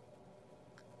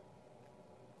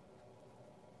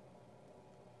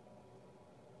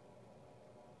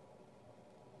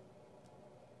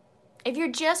 If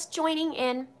you're just joining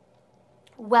in,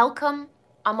 welcome.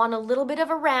 I'm on a little bit of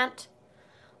a rant.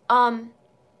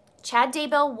 Chad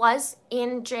Daybell was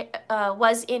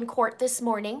in court this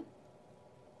morning.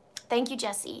 Thank you,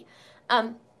 Jesse.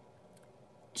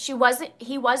 He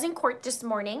was in court this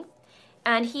morning,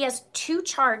 and he has 2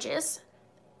 charges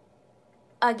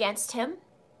against him.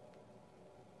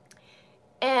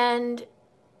 And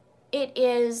it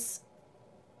is,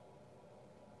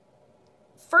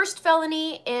 first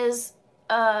felony is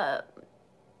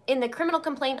in the criminal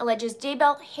complaint alleges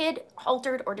Daybell hid,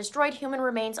 altered, or destroyed human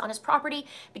remains on his property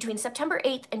between September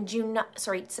 8th,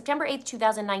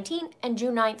 2019 and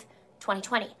June 9th,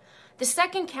 2020. The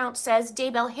second count says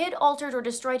Daybell hid, altered, or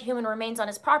destroyed human remains on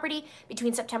his property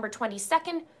between September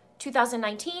 22nd,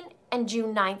 2019 and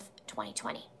June 9th,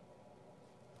 2020.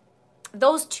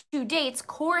 Those 2 dates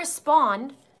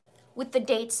correspond with the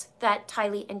dates that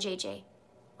Tylee and JJ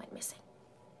went missing.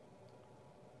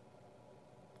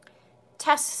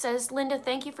 Tess says, Linda,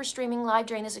 thank you for streaming live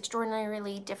during this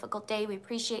extraordinarily difficult day. We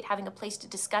appreciate having a place to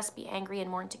discuss, be angry, and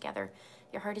mourn together.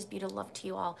 Your heart is beautiful. Love to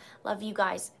you all. Love you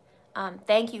guys.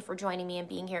 Thank you for joining me and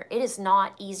being here. It is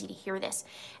not easy to hear this.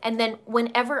 And then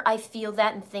whenever I feel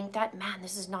that and think that, man,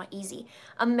 this is not easy.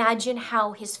 Imagine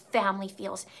how his family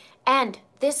feels. And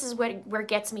this is where it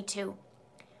gets me to.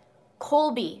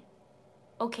 Colby,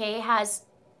 okay, he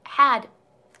had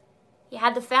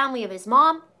the family of his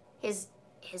mom, his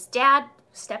dad,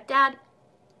 stepdad,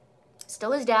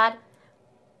 still his dad,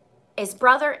 his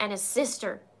brother, and his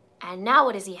sister. And now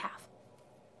what does he have?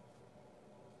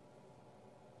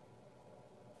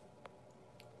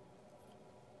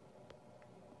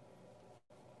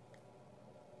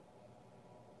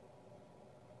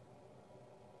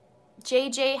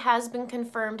 JJ has been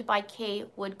confirmed by Kay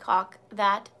Woodcock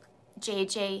that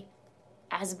JJ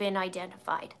has been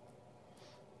identified.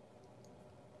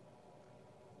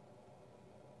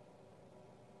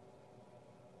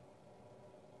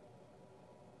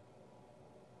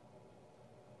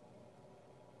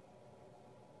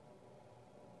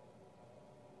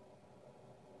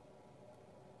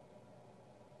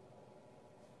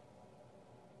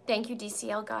 Thank you,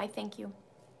 DCL guy. Thank you.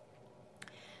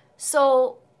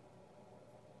 So,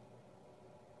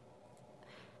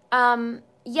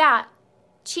 yeah,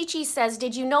 Chi-Chi says,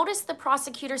 did you notice the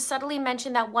prosecutor subtly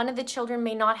mentioned that one of the children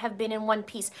may not have been in one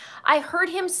piece? I heard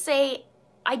him say,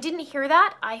 I didn't hear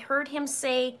that. I heard him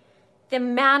say the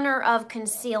manner of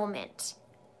concealment.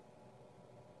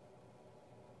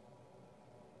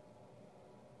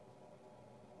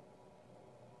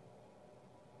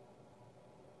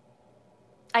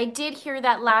 I did hear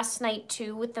that last night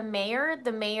too with the mayor.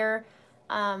 The mayor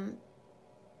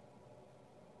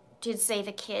did say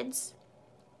the kids.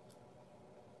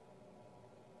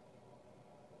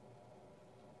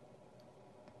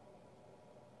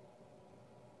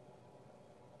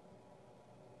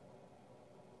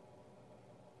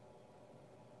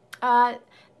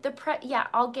 Yeah,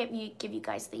 I'll give you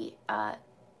guys the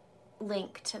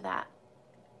link to that.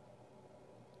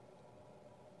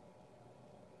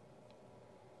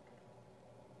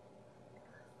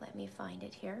 Let me find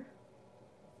it here.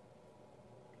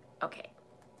 Okay,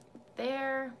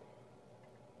 there.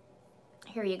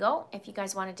 Here you go. If you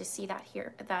guys wanted to see that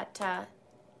here, that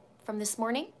from this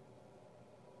morning,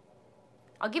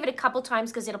 I'll give it a couple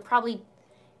times because it'll probably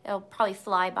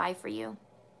fly by for you.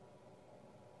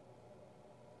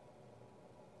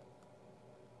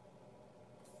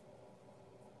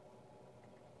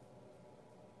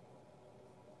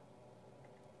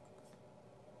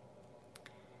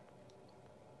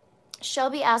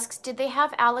 Shelby asks, did they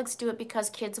have Alex do it because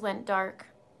kids went dark?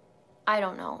 I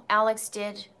don't know. Alex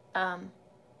did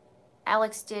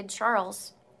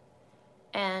Charles,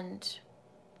 and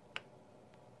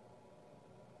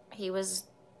he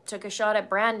took a shot at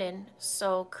Brandon,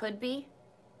 so could be,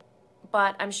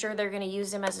 but I'm sure they're going to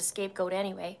use him as a scapegoat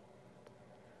anyway.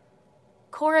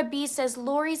 Cora B says,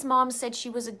 Lori's mom said she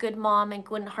was a good mom and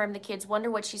wouldn't harm the kids.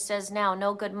 Wonder what she says now.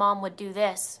 No good mom would do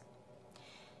this.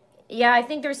 Yeah, I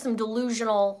think there's some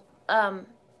delusional, I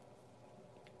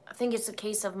think it's a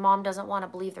case of mom doesn't want to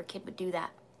believe their kid would do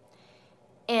that.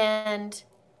 And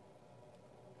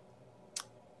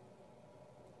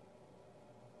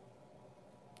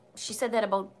she said that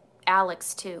about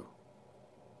Alex too.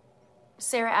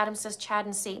 Sarah Adams says Chad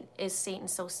and Satan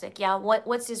so sick. Yeah,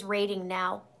 what's his rating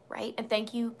now, right? And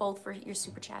thank you both for your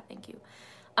super chat. Thank you.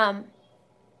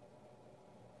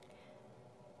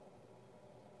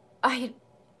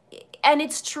 And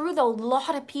it's true though, a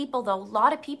lot of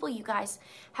people, you guys,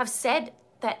 have said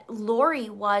that Lori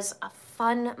was a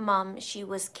fun mom. She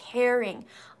was caring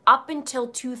up until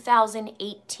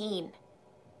 2018.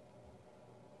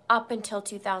 Up until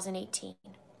 2018.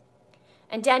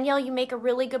 And Danielle, you make a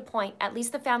really good point. At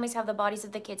least the families have the bodies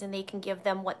of the kids and they can give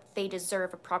them what they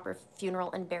deserve, a proper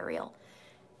funeral and burial.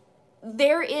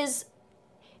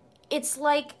 It's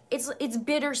like, it's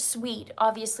bittersweet.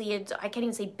 Obviously, I can't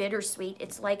even say bittersweet.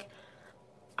 It's like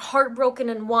heartbroken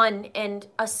in one and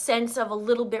a sense of a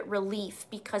little bit relief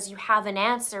because you have an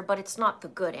answer, but it's not the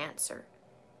good answer,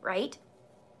 right?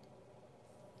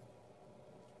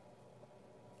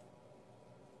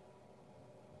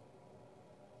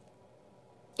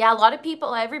 Yeah, a lot of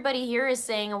people, everybody here is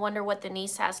saying, I wonder what the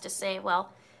niece has to say.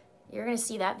 Well, you're going to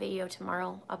see that video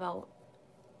tomorrow about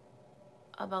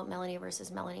Melanie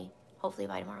versus Melanie, hopefully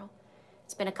by tomorrow.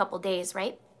 It's been a couple days,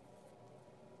 right?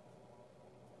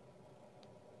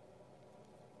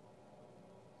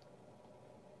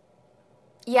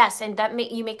 Yes, and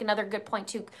you make another good point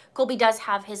too. Colby does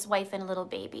have his wife and little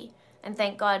baby, and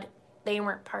thank God they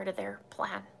weren't part of their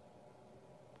plan.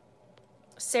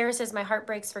 Sarah says, my heart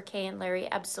breaks for Kay and Larry.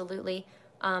 Absolutely.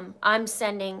 I'm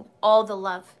sending all the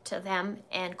love to them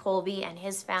and Colby and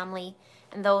his family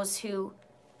and those who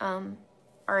are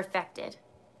affected.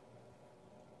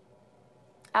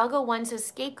 Algo 1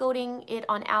 says, scapegoating it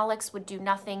on Alex would do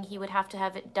nothing. He would have to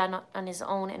have it done on his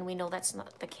own, and we know that's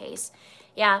not the case.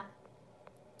 Yeah,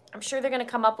 I'm sure they're going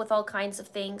to come up with all kinds of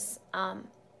things.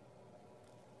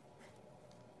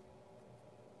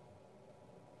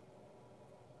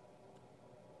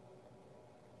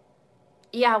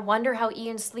 Yeah, I wonder how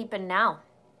Ian's sleeping now.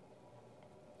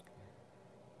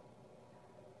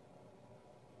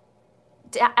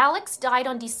 Alex died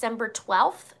on December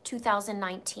 12th,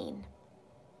 2019.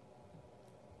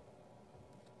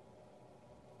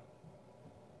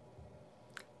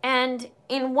 And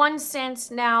in one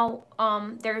sense now,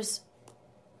 there's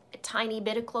a tiny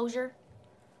bit of closure,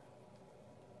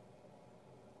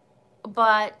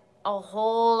 but a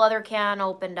whole other can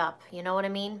opened up. You know what I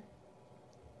mean?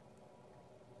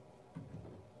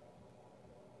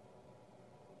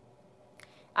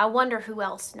 I wonder who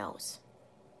else knows.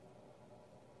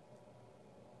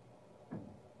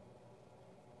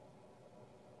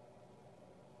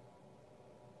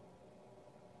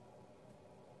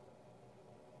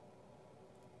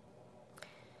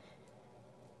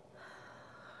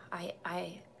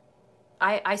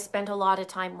 I spent a lot of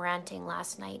time ranting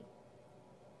last night.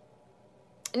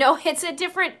 No, it's a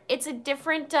different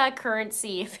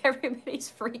currency if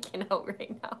everybody's freaking out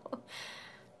right now.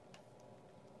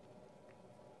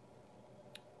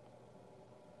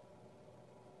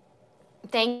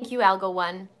 Thank you, Algo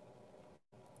 1.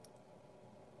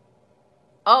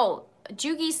 Oh,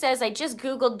 Jugi says, I just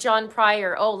Googled John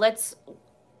Pryor. Oh,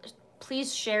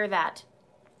 please share that.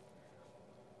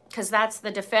 Because that's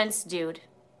the defense dude.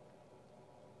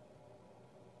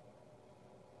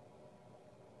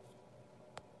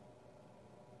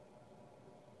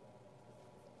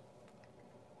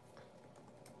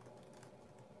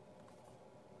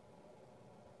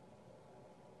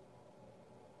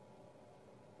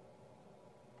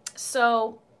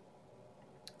 So,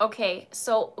 okay,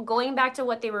 so going back to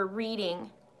what they were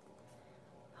reading,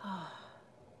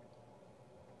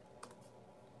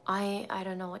 I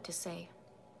don't know what to say.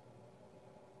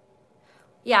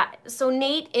 Yeah, so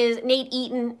Nate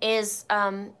Eaton is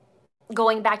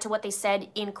going back to what they said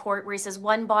in court, where he says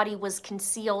one body was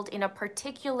concealed in a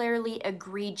particularly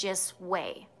egregious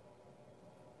way.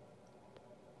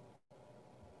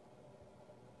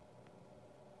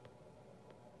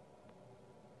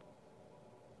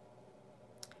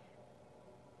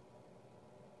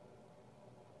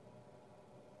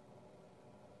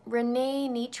 Renee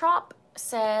Nitrop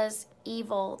says,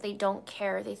 evil, they don't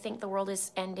care. They think the world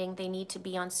is ending. They need to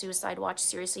be on suicide watch.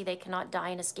 Seriously, they cannot die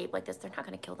and escape like this. They're not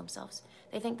going to kill themselves.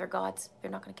 They think they're gods. They're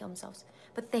not going to kill themselves.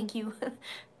 But thank you.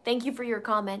 Thank you for your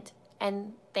comment.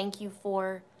 And thank you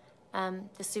for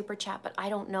the super chat. But I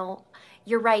don't know.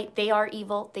 You're right. They are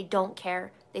evil. They don't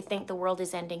care. They think the world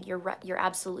is ending. You're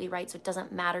absolutely right. So it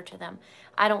doesn't matter to them.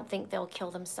 I don't think they'll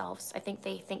kill themselves. I think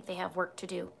they have work to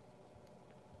do.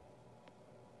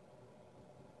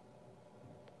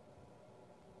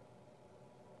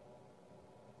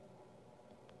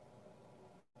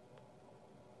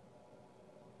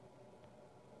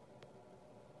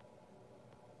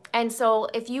 And so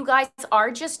if you guys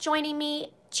are just joining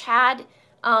me, Chad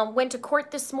went to court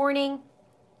this morning.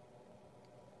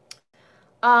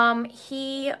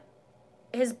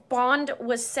 His bond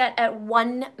was set at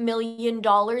 $1 million,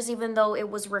 even though it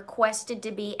was requested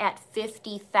to be at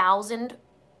 $50,000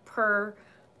 per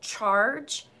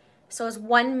charge. So it's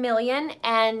 $1 million,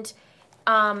 and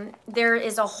there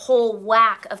is a whole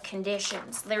whack of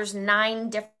conditions. There's 9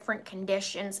 different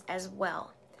conditions as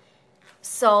well.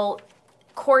 So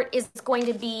court is going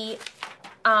to be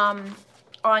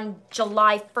on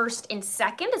July 1st and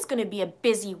 2nd. It's going to be a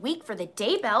busy week for the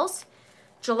Daybells.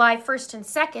 July 1st and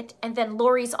 2nd, and then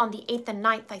Lori's on the 8th and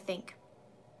 9th, I think.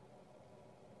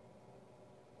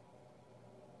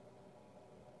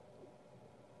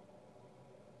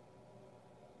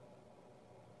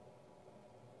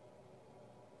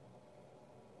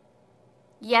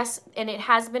 Yes, and it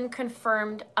has been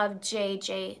confirmed of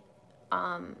JJ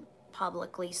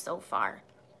publicly so far.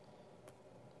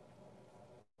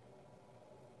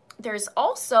 There's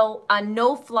also a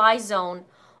no-fly zone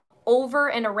over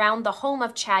and around the home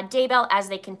of Chad Daybell as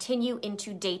they continue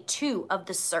into day 2 of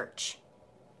the search.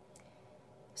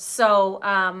 So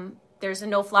there's a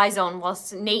no-fly zone. Well,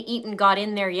 Nate Eaton got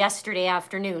in there yesterday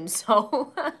afternoon,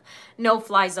 so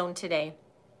no-fly zone today.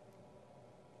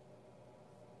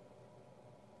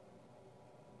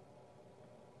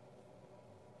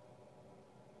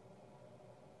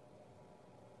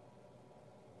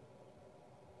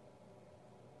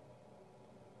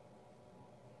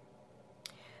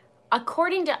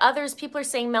 According to others, people are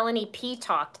saying Melanie P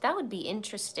talked. That would be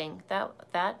interesting. That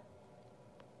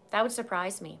would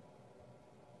surprise me.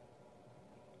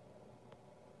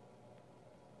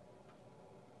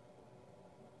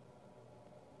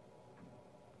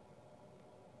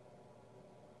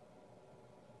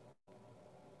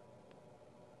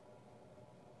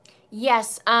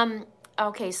 Yes,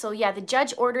 okay, so yeah, the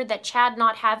judge ordered that Chad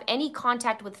not have any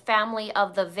contact with family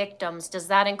of the victims. Does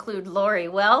that include Lori?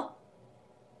 Well,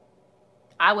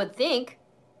 I would think.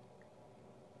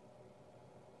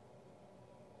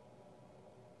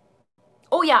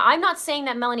 Oh yeah, I'm not saying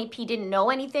that Melanie P didn't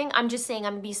know anything. I'm just saying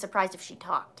I'm gonna be surprised if she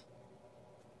talked.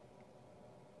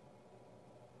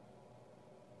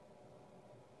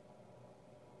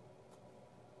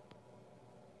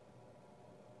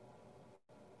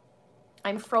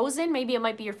 I'm frozen. Maybe it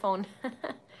might be your phone.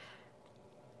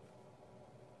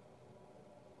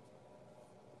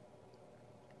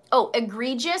 Oh,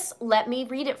 egregious. Let me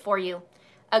read it for you.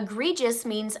 Egregious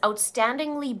means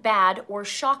outstandingly bad or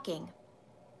shocking.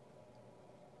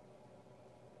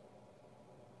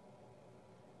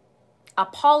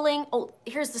 Appalling. Oh,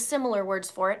 here's the similar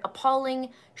words for it.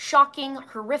 Appalling, shocking,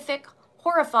 horrific,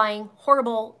 horrifying,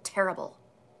 horrible, terrible.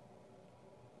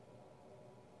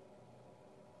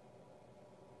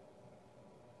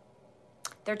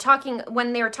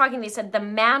 When they were talking, they said the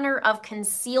manner of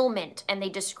concealment, and they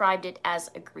described it as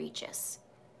egregious.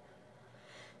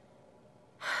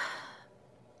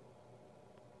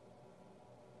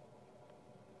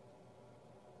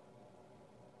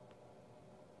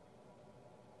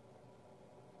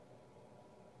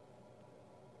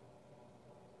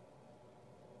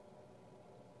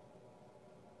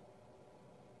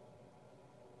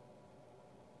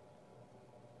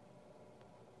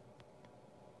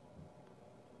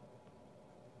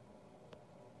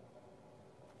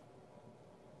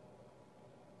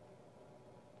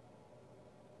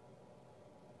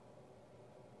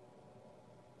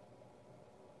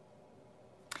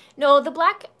 No, the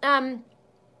black,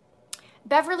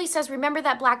 Beverly says, remember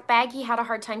that black bag he had a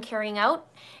hard time carrying out?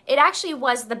 It actually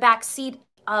was the back seat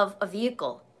of a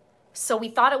vehicle. So we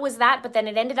thought it was that, but then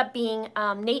it ended up being,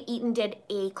 Nate Eaton did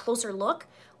a closer look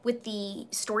with the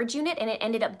storage unit, and it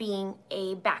ended up being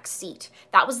a back seat.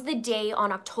 That was the day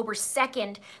on October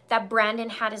 2nd that Brandon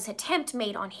had his attempt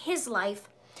made on his life,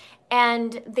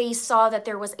 and they saw that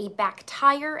there was a back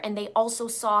tire, and they also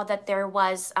saw that there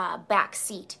was a back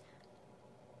seat.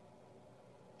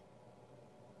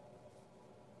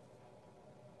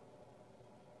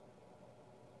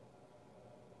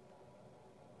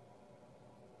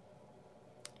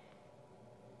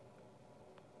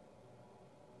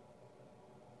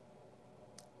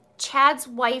 Chad's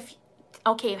wife,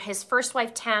 okay, his first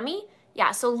wife, Tammy.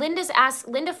 Yeah, so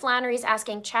Linda Flannery's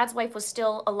asking, Chad's wife was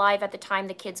still alive at the time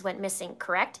the kids went missing,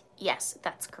 correct? Yes,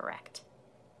 that's correct.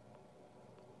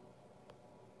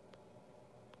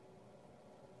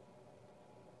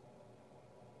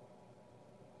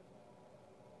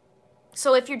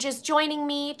 So if you're just joining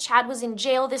me, Chad was in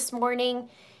jail this morning.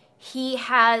 He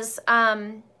has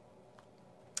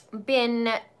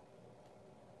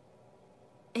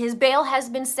his bail has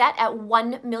been set at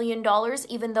 $1 million,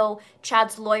 even though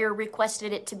Chad's lawyer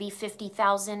requested it to be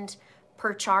 $50,000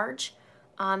 per charge.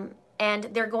 And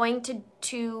they're going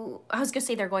to I was going to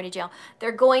say they're going to jail.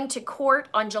 They're going to court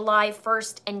on July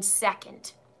 1st and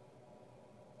 2nd.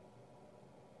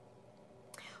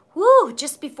 Woo,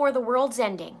 just before the world's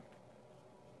ending.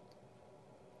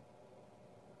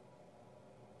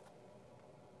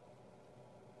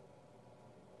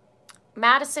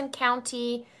 Madison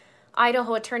County,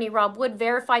 Idaho attorney Rob Wood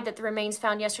verified that the remains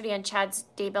found yesterday on Chad's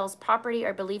Daybell's property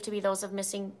are believed to be those of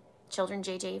missing children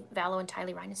JJ Vallow and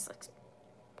Tylee Ryan.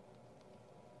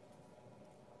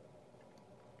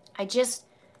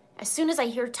 As soon as I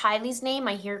hear Tylee's name,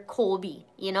 I hear Colby,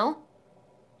 you know?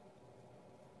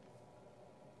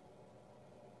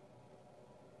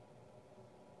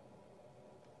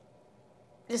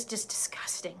 It's just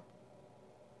disgusting.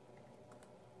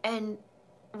 And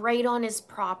right on his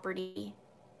property.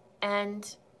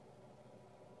 And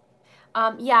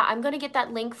yeah, I'm going to get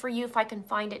that link for you if I can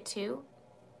find it too.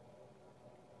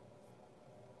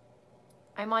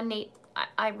 I'm on Nate.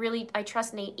 I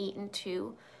trust Nate Eaton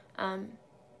too.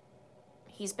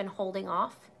 He's been holding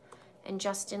off. And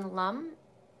Justin Lum.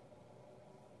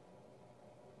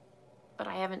 But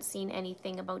I haven't seen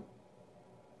anything about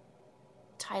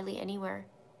Tylee anywhere.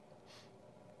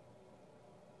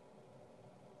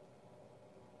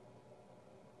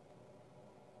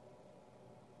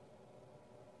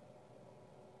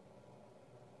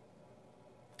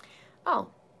 Oh.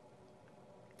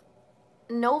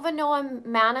 Nova Noah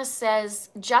Mana says,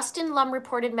 Justin Lum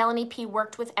reported Melanie P.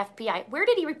 worked with FBI. Where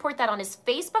did he report that? On his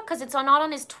Facebook? Because it's not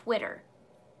on his Twitter.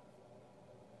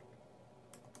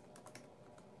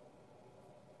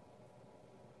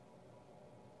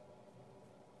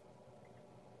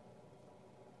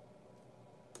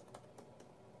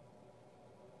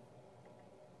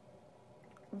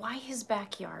 Why his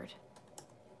backyard?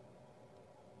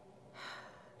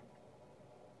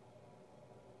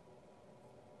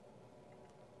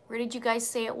 Where did you guys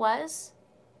say it was?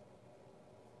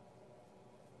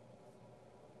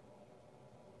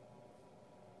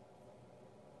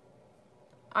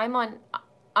 I'm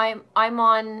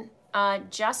on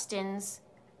Justin's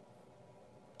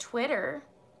Twitter.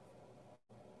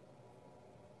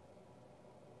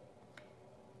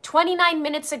 29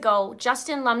 minutes ago,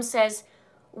 Justin Lum says,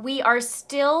 we are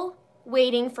still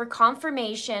waiting for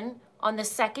confirmation on the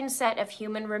second set of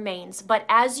human remains. But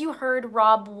as you heard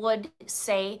Rob Wood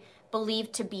say,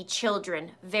 believed to be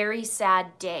children. Very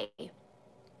sad day.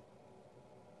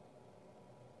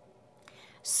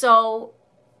 So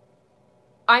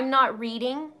I'm not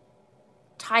reading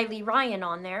Tylee Ryan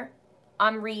on there.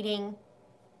 I'm reading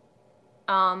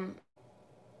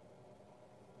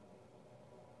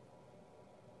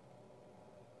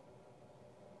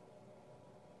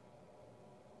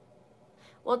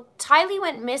well, Tylee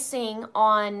went missing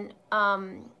on,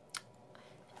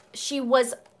 she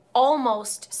was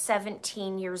almost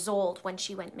 17 years old when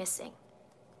she went missing.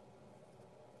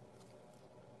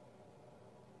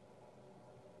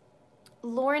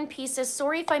 Lauren P. says,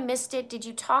 sorry if I missed it. Did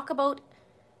you talk about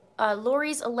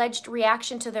Lori's alleged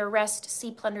reaction to the arrest?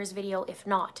 See Plunder's video if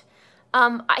not.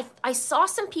 I saw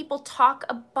some people talk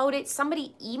about it.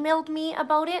 Somebody emailed me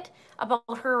about it, about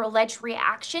her alleged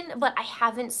reaction, but I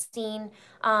haven't seen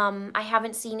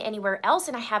anywhere else,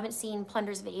 and I haven't seen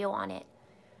Plunder's video on it.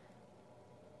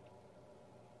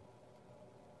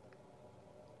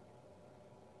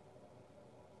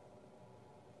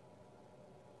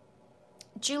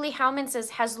 Julie Howman says,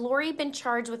 has Lori been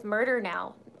charged with murder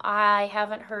now? I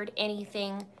haven't heard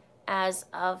anything as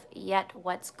of yet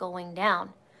what's going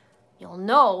down. You'll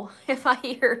know if I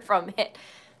hear from it.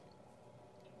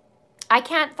 I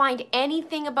can't find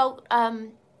anything about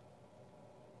Tylee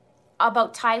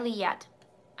yet.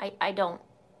 I don't.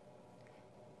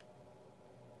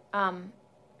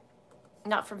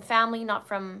 Not from family, not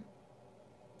from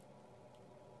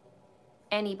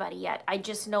anybody yet. I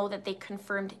just know that they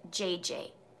confirmed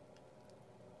JJ.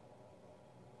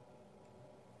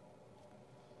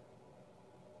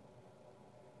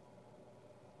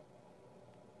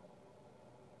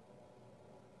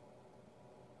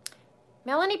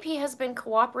 Melanie P has been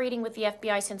cooperating with the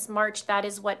FBI since March. That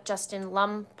is what Justin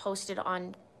Lum posted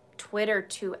on Twitter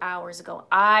 2 hours ago.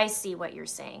 I see what you're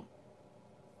saying.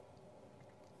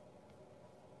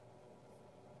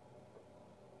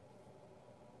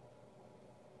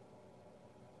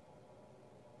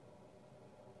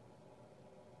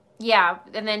 Yeah,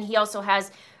 and then he also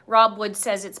has, Rob Wood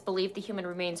says it's believed the human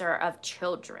remains are of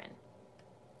children.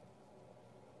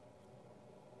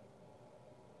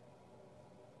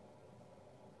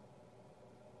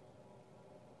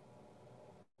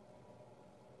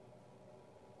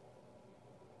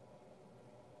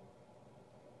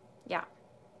 Yeah.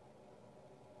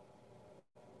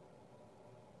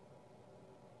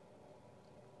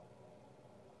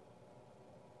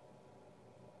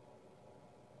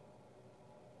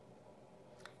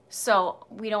 So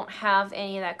we don't have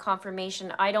any of that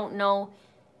confirmation. I don't know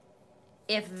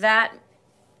if that,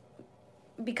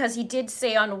 because he did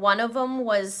say on one of them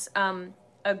was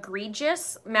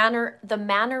egregious, the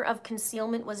manner of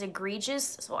concealment was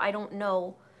egregious. So I don't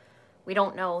know. We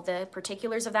don't know the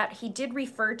particulars of that. He did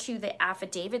refer to the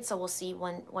affidavit, so we'll see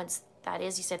once that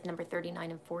is. He said number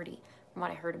 39 and 40, from what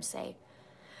I heard him say.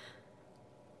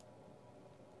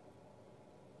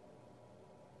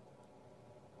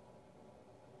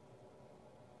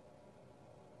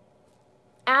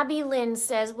 Abby Lynn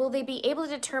says, will they be able to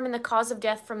determine the cause of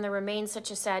death from the remains such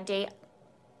a sad day?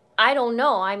 I don't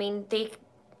know. I mean,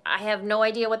 I have no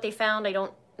idea what they found. I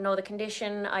don't know the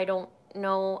condition. I don't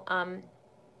know,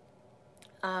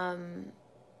 I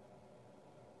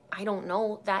don't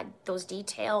know those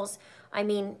details. I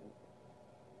mean,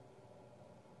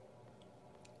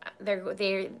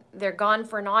 they're gone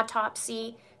for an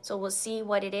autopsy, so we'll see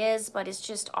what it is, but it's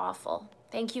just awful.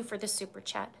 Thank you for the super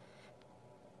chat.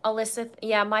 Alyssa,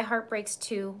 yeah, my heart breaks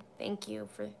too. Thank you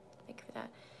for that.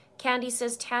 Candy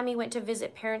says Tammy went to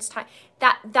visit parents.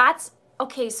 That's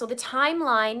okay. So the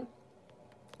timeline.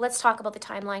 Let's talk about the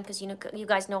timeline because you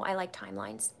guys know I like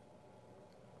timelines.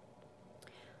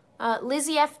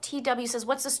 Lizzie FTW says,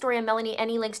 what's the story of Melanie?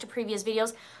 Any links to previous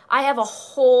videos? I have a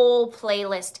whole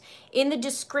playlist in the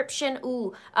description.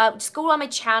 Just go on my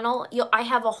channel. I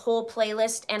have a whole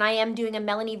playlist, and I am doing a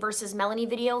Melanie versus Melanie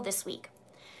video this week.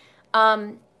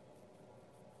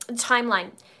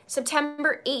 Timeline.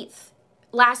 September 8th,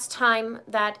 last time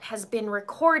that has been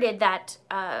recorded that,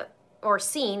 or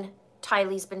seen,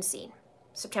 Tylee's been seen.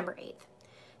 September 8th.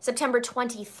 September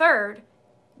 23rd,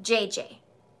 JJ.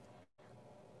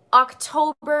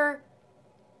 October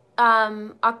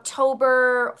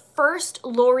 1st,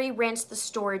 Lori rents the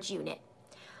storage unit.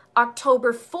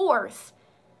 October 4th,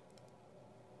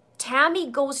 Tammy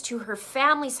goes to her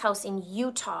family's house in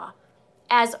Utah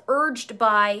as urged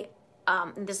by,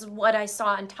 and this is what I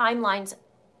saw in timelines,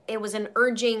 it was an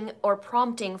urging or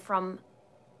prompting from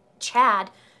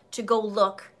Chad to go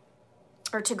look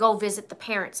or to go visit the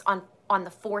parents on the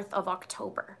 4th of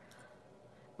October.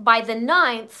 By the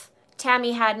 9th,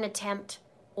 Tammy had an attempt,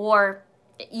 or,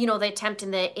 the attempt in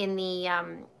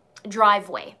the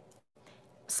driveway.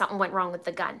 Something went wrong with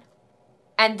the gun.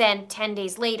 And then 10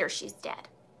 days later, she's dead.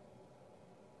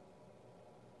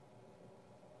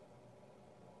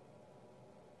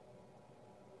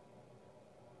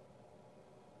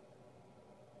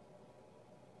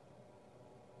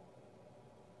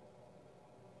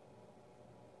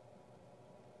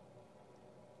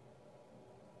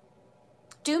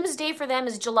 Doomsday for them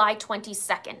is July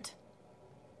 22nd.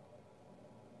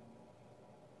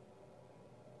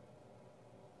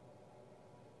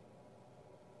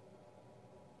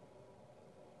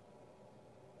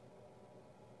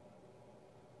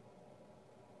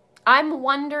 I am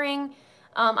wondering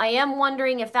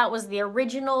if that was the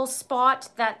original spot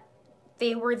that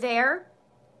they were there,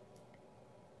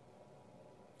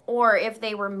 or if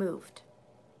they were moved.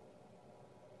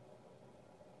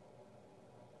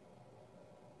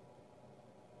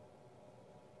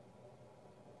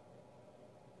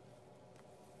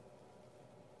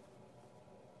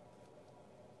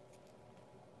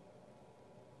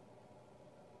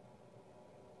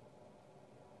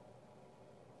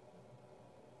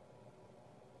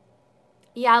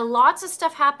 Yeah, lots of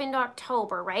stuff happened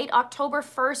October, right? October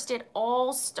 1st, it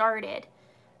all started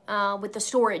with the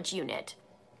storage unit.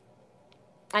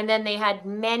 And then they had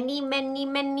many, many,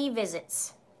 many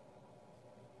visits.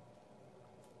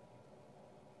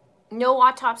 No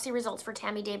autopsy results for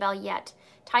Tammy Daybell yet.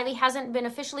 Tylee hasn't been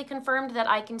officially confirmed that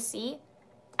I can see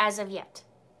as of yet.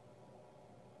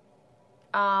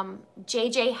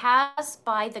 JJ has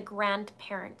by the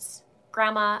grandparents.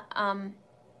 Grandma,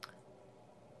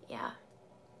 yeah.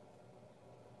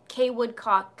 Kay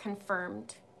Woodcock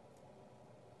confirmed.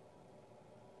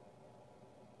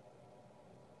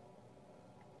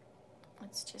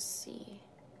 Let's just see.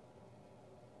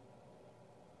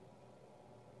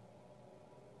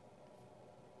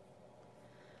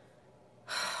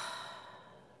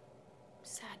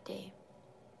 Sad day.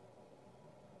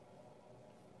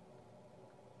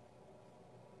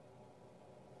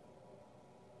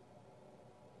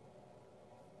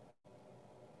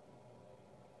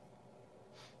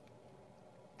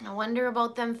 I wonder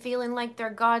about them feeling like they're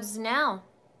gods now.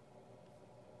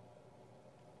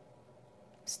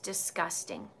 It's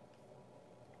disgusting.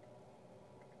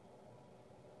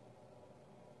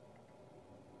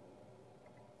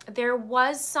 There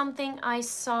was something I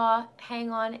saw, hang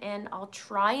on, and I'll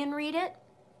try and read it.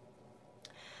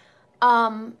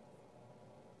 I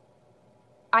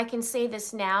can say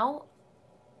this now.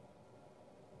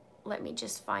 Let me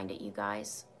just find it, you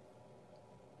guys.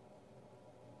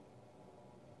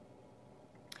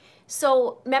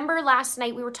 So, remember last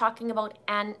night we were talking about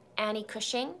Annie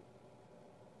Cushing?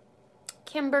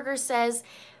 Kim Berger says,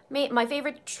 my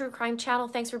favorite true crime channel.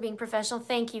 Thanks for being professional.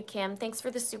 Thank you, Kim. Thanks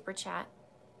for the super chat.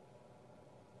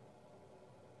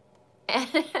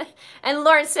 And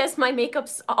Lauren says, my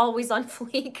makeup's always on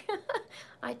fleek.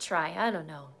 I try. I don't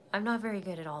know. I'm not very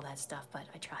good at all that stuff, but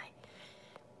I try.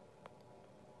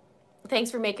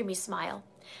 Thanks for making me smile.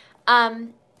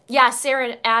 Yeah,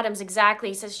 Sarah Adams,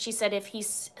 exactly. She said if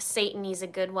he's Satan, he's a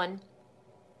good one.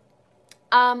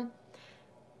 I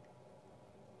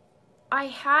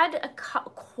had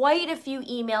quite a few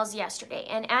emails yesterday,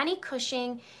 and Annie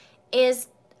Cushing is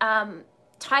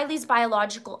Tylee's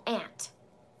biological aunt.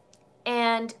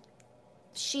 And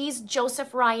she's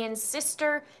Joseph Ryan's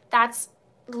sister. That's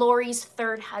Lori's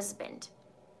third husband.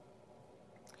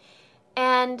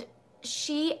 And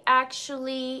she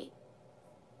actually,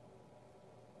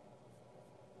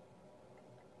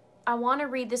 I want to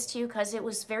read this to you because it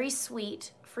was very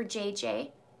sweet for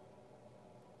JJ.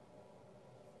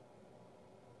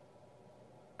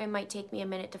 It might take me a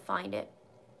minute to find it.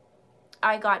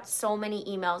 I got so many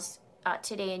emails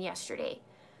today and yesterday.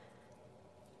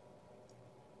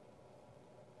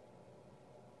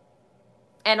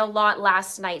 And a lot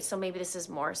last night, so maybe this is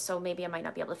more, so maybe I might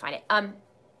not be able to find it.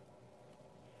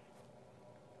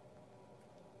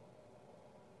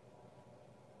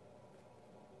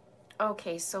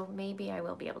 Okay, so maybe I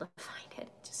will be able to find it.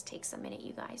 It just takes a minute,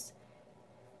 you guys.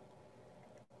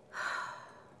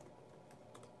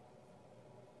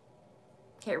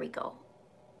 Here we go.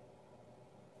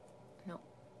 No.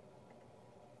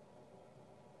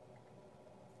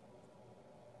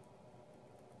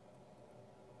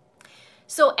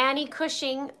 So Annie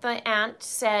Cushing, the aunt,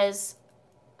 says,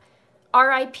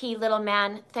 R.I.P. little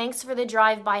man, thanks for the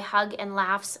drive-by hug and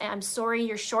laughs. I'm sorry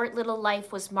your short little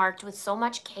life was marked with so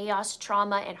much chaos,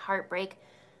 trauma, and heartbreak.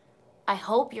 I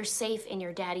hope you're safe in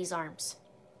your daddy's arms.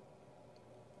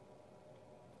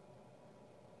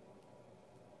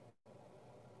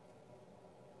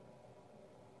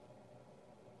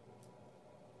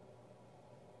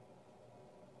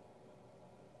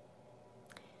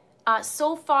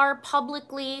 So far,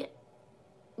 publicly,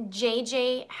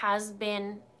 JJ has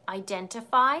been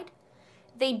identified.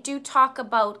 They do talk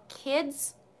about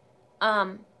kids,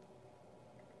 and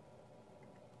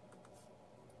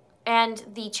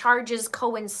the charges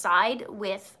coincide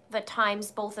with the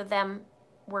times both of them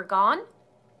were gone.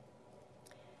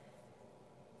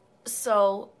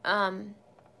 So,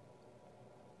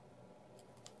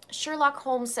 Sherlock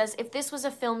Holmes says, if this was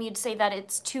a film, you'd say that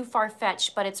it's too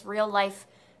far-fetched, but it's real life,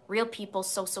 real people,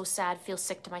 so sad, feel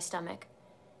sick to my stomach.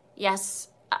 Yes,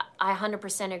 I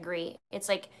 100% agree. It's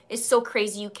like, it's so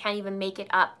crazy you can't even make it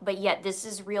up, but yet this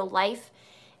is real life.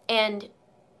 And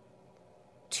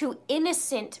to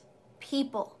innocent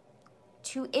people,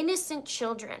 to innocent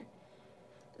children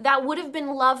that would have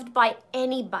been loved by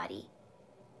anybody,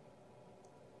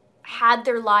 had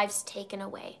their lives taken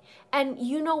away. And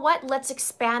you know what? Let's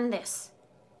expand this.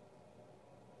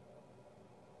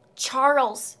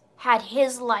 Charles had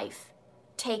his life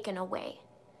taken away.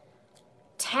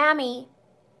 Tammy,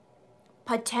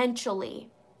 potentially,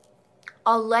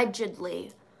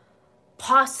 allegedly,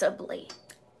 possibly,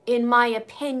 in my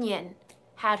opinion,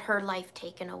 had her life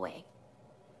taken away.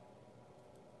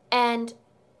 And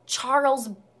Charles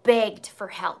begged for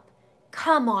help.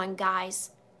 Come on,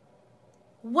 guys.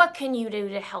 What can you do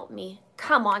to help me?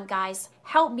 Come on, guys.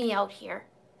 Help me out here.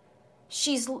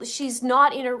 She's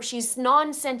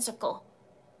nonsensical.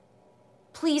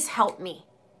 Please help me.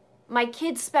 My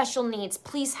kid's special needs.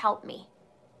 Please help me.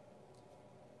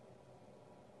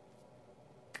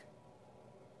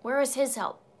 Where is his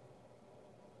help?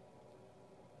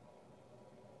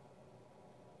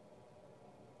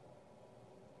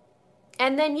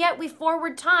 And then yet we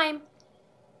forward time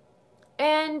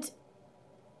and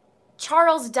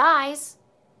Charles dies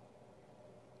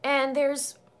and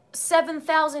there's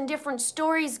 7,000 different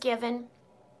stories given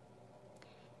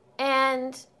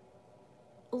and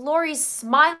Lori's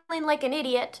smiling like an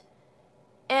idiot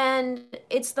and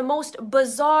it's the most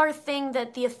bizarre thing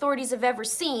that the authorities have ever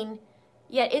seen,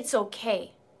 yet it's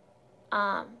okay.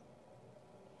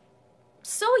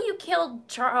 So you killed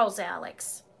Charles,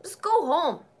 Alex. Just go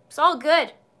home. It's all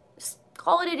good. Just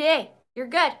call it a day. You're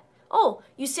good. Oh,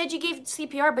 you said you gave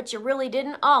CPR, but you really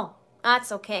didn't? Oh, that's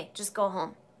okay. Just go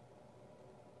home.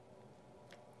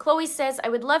 Chloe says, I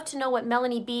would love to know what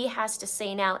Melanie B has to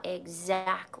say now.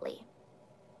 Exactly.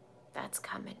 That's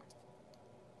coming.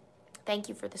 Thank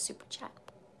you for the super chat.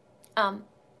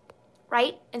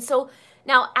 Right? And so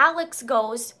now Alex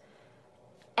goes,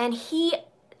 and he,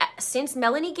 since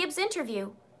Melanie Gibbs'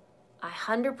 interview, I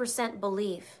 100%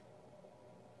 believe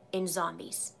in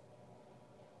zombies.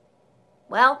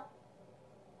 Well,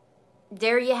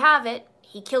 there you have it.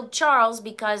 He killed Charles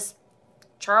because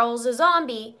Charles is a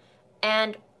zombie,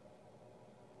 and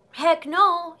heck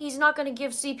no, he's not going to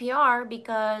give CPR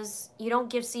because you don't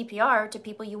give CPR to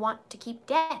people you want to keep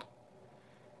dead.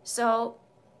 So,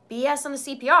 BS on the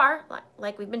CPR,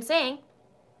 like we've been saying.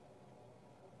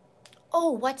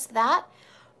 Oh, what's that?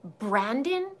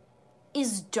 Brandon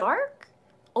is dark?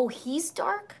 Oh, he's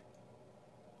dark?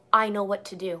 I know what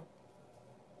to do.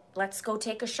 Let's go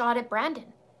take a shot at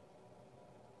Brandon.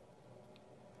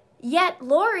 Yet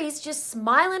Lori's just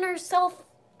smiling herself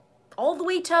all the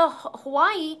way to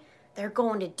Hawaii. They're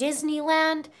going to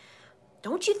Disneyland.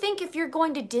 Don't you think if you're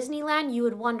going to Disneyland, you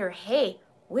would wonder, hey,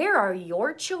 where are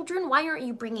your children? Why aren't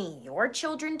you bringing your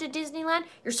children to Disneyland?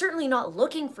 You're certainly not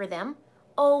looking for them.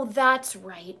 Oh, that's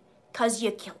right, 'cause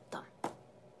you killed them.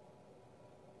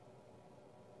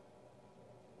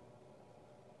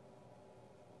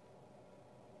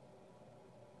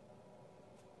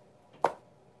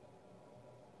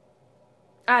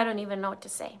 I don't even know what to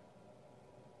say.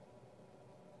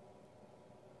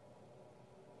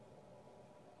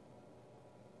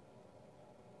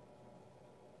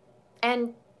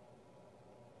 And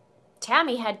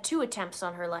Tammy had 2 attempts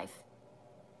on her life,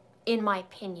 in my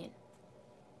opinion.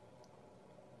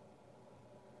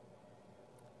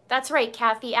 That's right,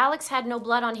 Kathy. Alex had no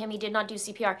blood on him. He did not do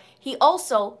CPR. He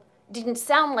also didn't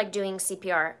sound like doing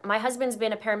CPR. My husband's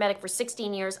been a paramedic for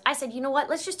 16 years. I said, you know what?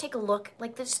 Let's just take a look.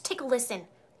 Like, let's just take a listen.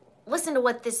 Listen to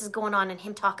what this is going on and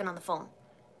him talking on the phone.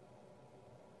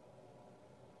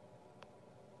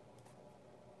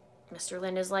 Mr.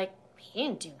 Linda's like, he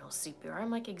didn't do no CPR.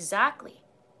 I'm like, exactly.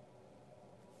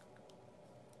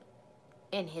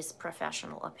 In his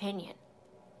professional opinion.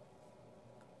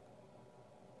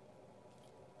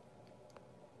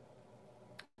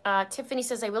 Tiffany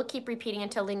says, I will keep repeating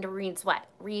until Linda reads what?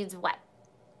 Reads what?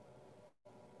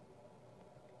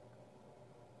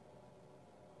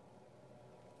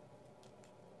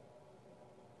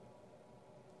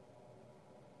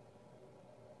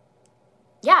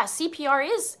 Yeah, CPR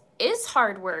is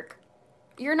hard work.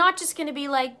 You're not just going to be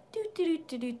like, do.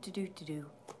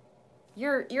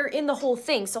 You're in the whole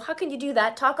thing. So how can you do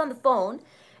that? Talk on the phone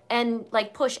and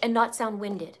like push and not sound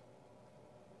winded.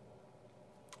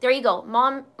 There you go.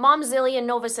 Mom Zillion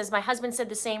Nova says, my husband said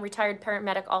the same, retired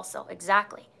paramedic also.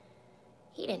 Exactly.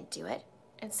 He didn't do it.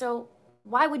 And so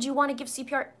why would you want to give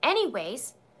CPR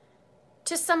anyways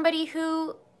to somebody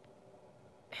who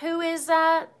is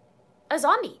a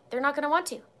zombie? They're not going to want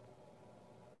to.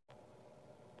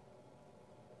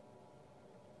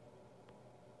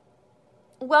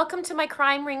 Welcome to my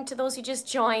crime ring to those who just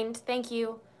joined. Thank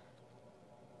you.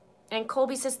 And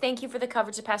Colby says, thank you for the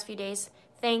coverage the past few days.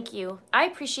 Thank you. I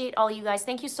appreciate all you guys.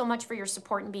 Thank you so much for your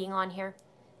support and being on here.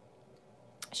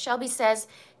 Shelby says,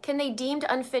 can they deemed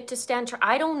unfit to stand trial?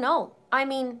 I don't know. I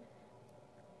mean,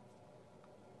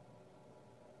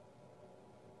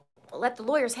 let the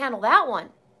lawyers handle that one.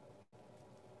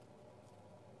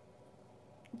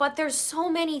 But there's so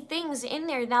many things in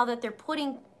there now that they're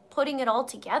putting it all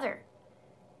together.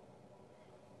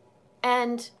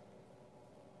 And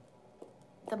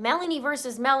the Melanie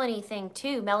versus Melanie thing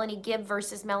too. Melanie Gibb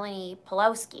versus Melanie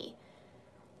Pulowski.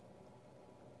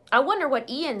 I wonder what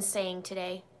Ian's saying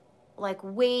today. Like,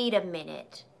 wait a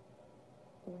minute.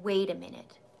 Wait a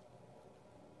minute.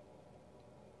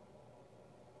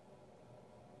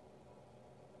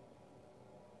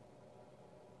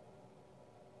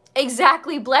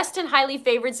 Exactly. Blessed and highly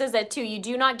favored says that too. You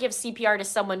do not give CPR to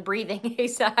someone breathing.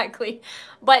 Exactly.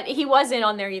 But he wasn't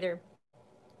on there either.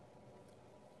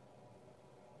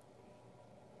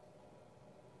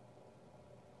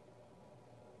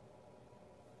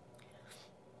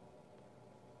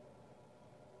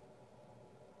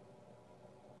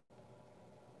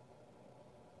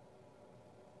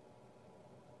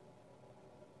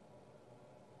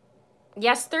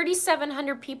 Yes,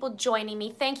 3,700 people joining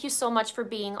me. Thank you so much for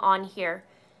being on here.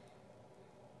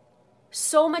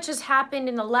 So much has happened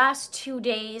in the last 2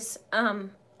 days.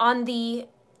 On the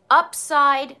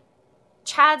upside,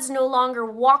 Chad's no longer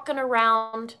walking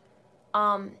around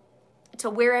to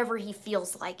wherever he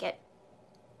feels like it.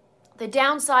 The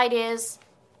downside is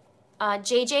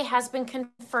JJ has been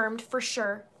confirmed for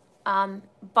sure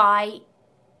by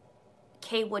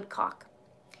Kay Woodcock.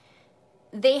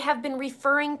 They have been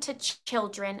referring to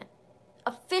children.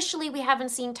 Officially, we haven't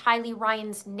seen Tylee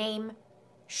Ryan's name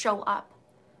show up.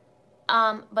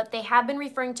 But they have been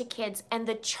referring to kids, and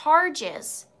the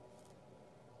charges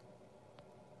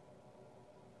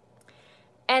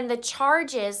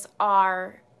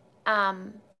are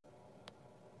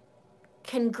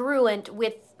congruent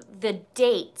with the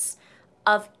dates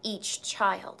of each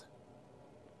child.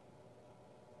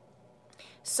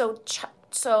 So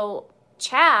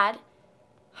Chad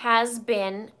has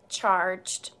been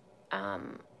charged.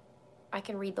 I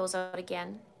can read those out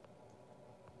again.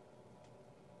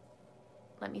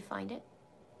 Let me find it.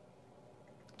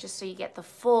 Just so you get the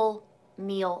full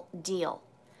meal deal.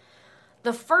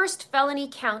 The first felony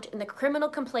count in the criminal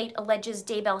complaint alleges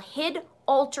Daybell hid,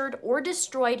 altered, or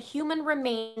destroyed human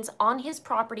remains on his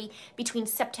property between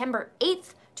September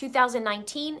 8th,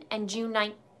 2019 and June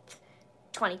 9th,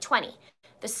 2020.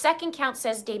 The second count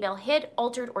says Daybell hid,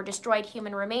 altered, or destroyed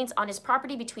human remains on his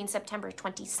property between September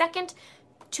 22nd,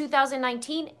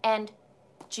 2019 and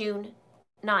June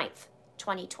 9th,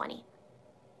 2020.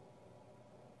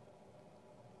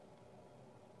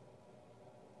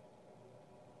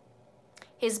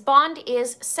 His bond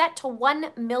is set to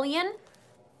 $1 million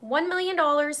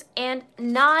and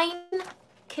 9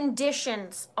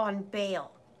 conditions on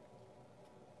bail.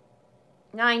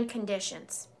 9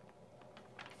 conditions.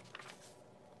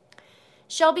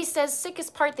 Shelby says,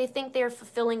 sickest part, they think they are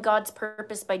fulfilling God's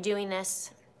purpose by doing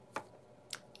this.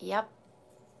 Yep.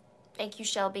 Thank you,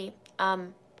 Shelby. Yeah,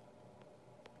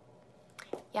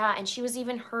 and she was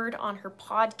even heard on her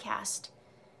podcast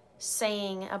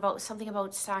saying about something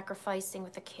about sacrificing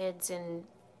with the kids, and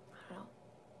I don't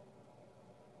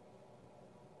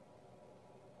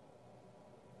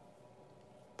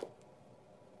know.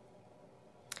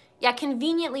 Yeah,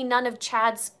 conveniently, none of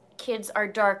Chad's kids are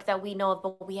dark that we know of,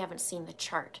 but we haven't seen the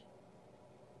chart.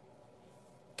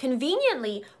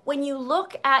 Conveniently, when you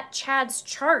look at Chad's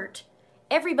chart,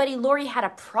 everybody Lori had a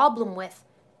problem with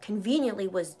conveniently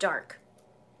was dark.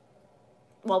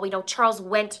 Well, we know Charles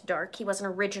went dark. He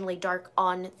wasn't originally dark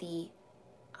on the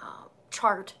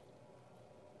chart.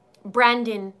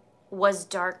 Brandon was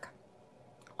dark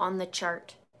on the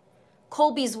chart.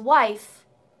 Colby's wife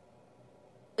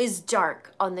is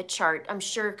dark on the chart, I'm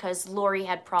sure, because Lori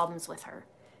had problems with her.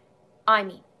 I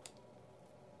mean,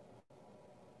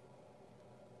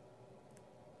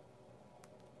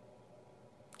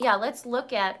 yeah, let's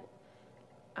look at,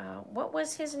 what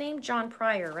was his name? John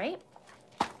Pryor, right?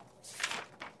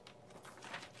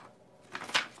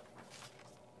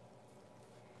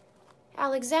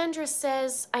 Alexandra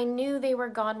says, I knew they were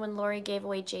gone when Lori gave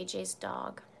away JJ's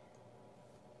dog.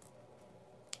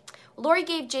 Lori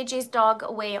gave JJ's dog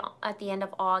away at the end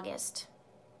of August.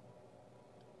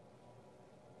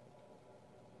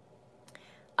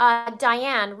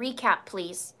 Diane, recap,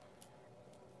 please.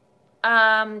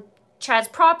 Chad's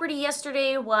property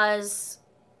yesterday was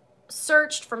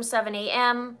searched from 7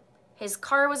 a.m. His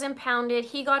car was impounded.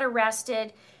 He got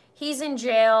arrested. He's in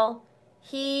jail.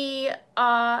 He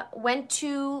went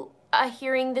to a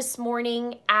hearing this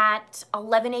morning at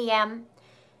 11 a.m.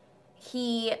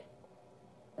 He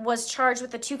was charged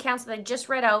with the 2 counts that I just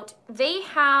read out. They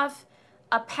have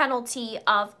a penalty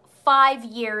of 5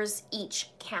 years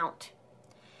each count.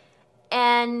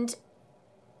 And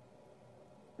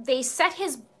they set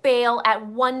his bail at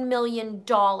 $1 million.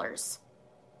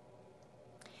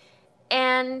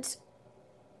 And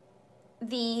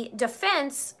the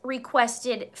defense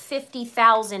requested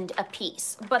 50,000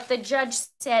 apiece, but the judge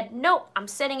said, nope, I'm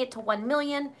setting it to 1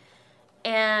 million,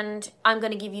 and I'm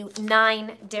going to give you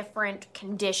 9 different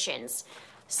conditions.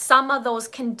 Some of those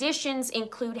conditions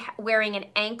include wearing an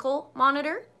ankle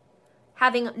monitor,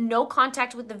 having no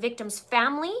contact with the victim's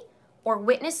family or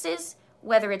witnesses,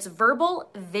 whether it's verbal,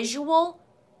 visual,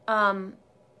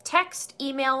 text,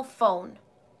 email, phone.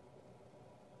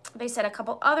 They said a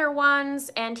couple other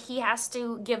ones, and he has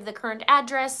to give the current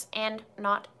address and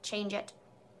not change it.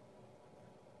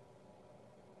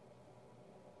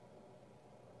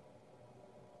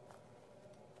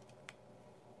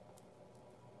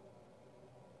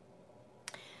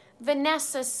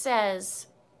 Vanessa says,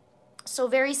 so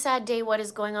very sad day, what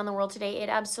is going on in the world today? It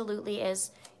absolutely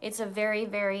is. It's a very,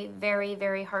 very, very,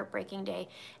 very heartbreaking day.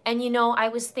 And you know, I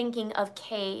was thinking of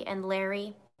Kay and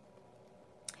Larry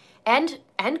and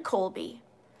Colby,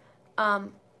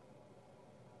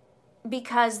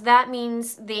 because that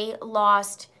means they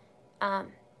lost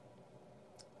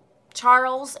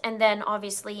Charles, and then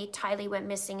obviously Tylee went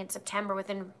missing in September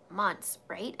within months,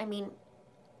 right? I mean,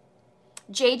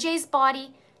 JJ's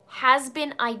body has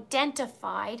been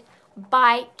identified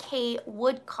by Kay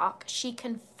Woodcock. She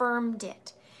confirmed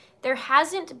it. There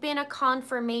hasn't been a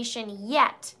confirmation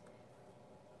yet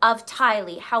of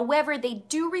Tylee. However, they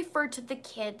do refer to the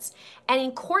kids. And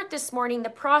in court this morning, the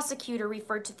prosecutor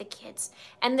referred to the kids.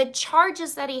 And the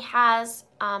charges that he has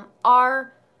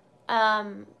are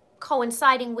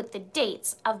coinciding with the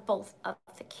dates of both of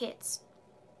the kids.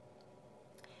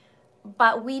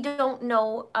 But we don't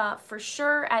know for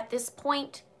sure at this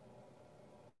point.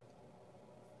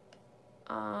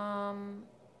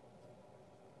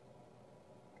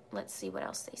 Let's see what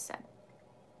else they said.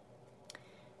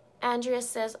 Andrea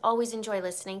says, always enjoy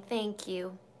listening. Thank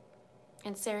you.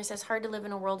 And Sarah says, hard to live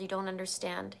in a world you don't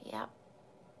understand. Yeah.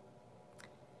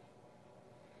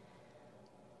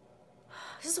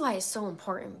 This is why it's so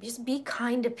important. Just be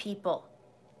kind to people.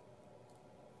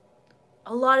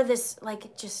 A lot of this,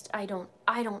 like, just, I don't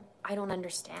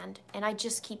understand. And I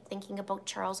just keep thinking about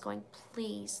Charles going,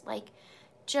 please, like,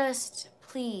 just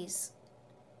please.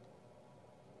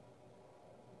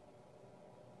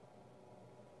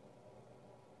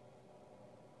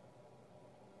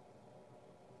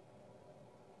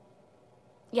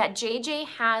 Yeah, JJ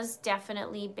has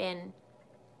definitely been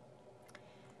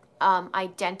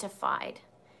identified.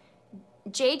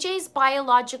 JJ's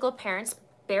biological parents,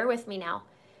 bear with me now,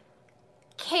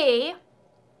 Kay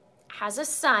has a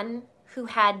son who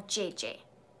had JJ.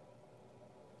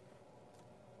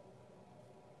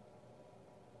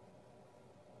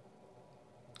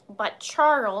 But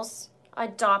Charles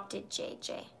adopted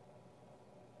JJ.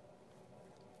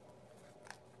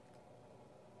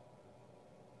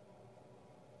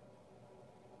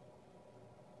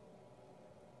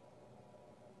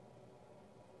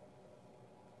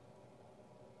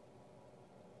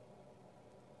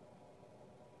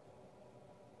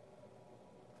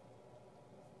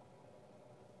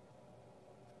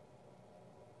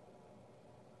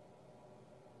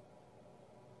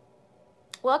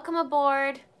 Welcome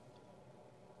aboard,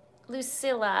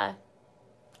 Lucilla.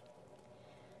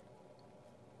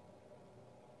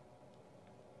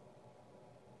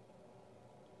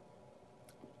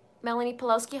 Melanie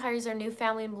Pulowski hires her new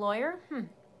family lawyer.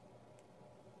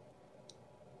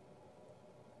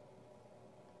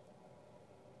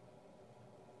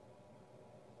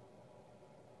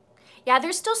 Yeah,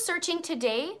 they're still searching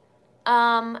today,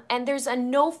 and there's a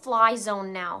no-fly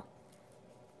zone now.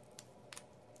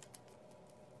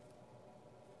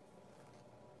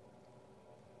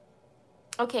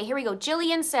 Okay, here we go.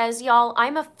 Jillian says, y'all,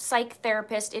 I'm a psych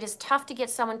therapist. It is tough to get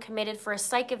someone committed for a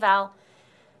psych eval.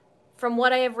 From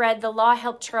what I have read, the law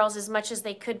helped Charles as much as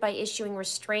they could by issuing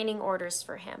restraining orders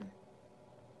for him.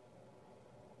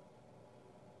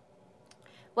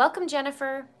 Welcome,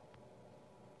 Jennifer.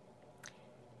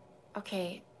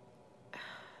 Okay.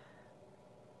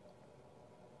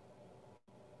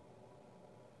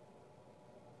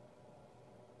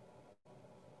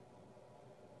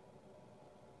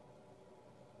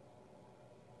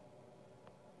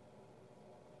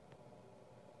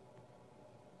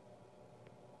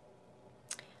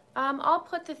 I'll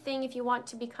put the thing, if you want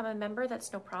to become a member,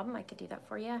 that's no problem. I could do that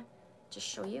for you. Just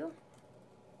show you.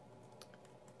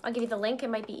 I'll give you the link. It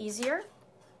might be easier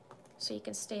so you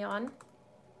can stay on.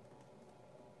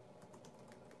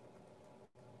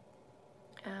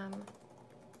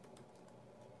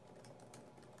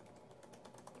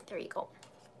 There you go.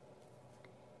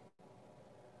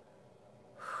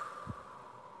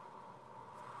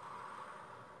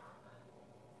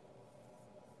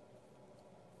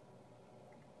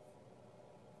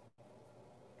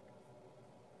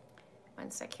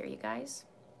 One sec here, you guys.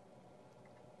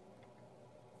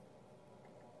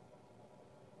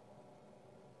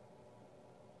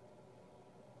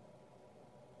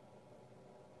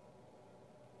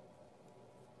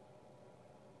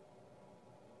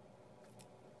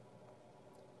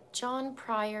 John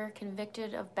Pryor,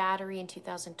 convicted of battery in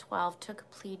 2012, took a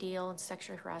plea deal and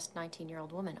sexually harassed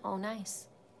 19-year-old woman. Oh, nice.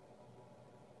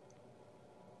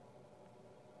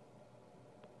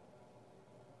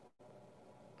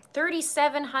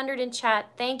 $3,700 in chat.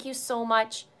 Thank you so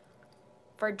much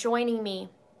for joining me.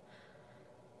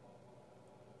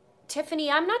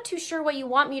 Tiffany, I'm not too sure what you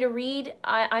want me to read.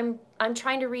 I'm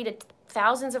trying to read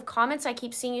thousands of comments. I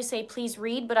keep seeing you say, please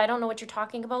read, but I don't know what you're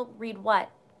talking about. Read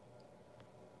what?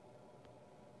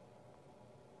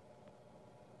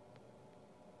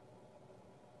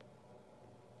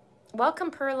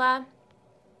 Welcome, Perla.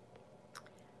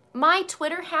 My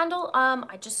Twitter handle,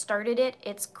 I just started it.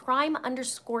 It's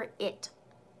crime_it,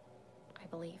 I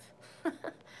believe.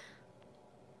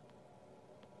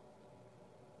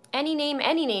 Any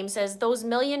name says, those $1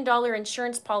 million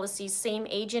insurance policies, same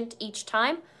agent each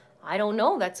time? I don't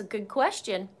know. That's a good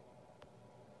question.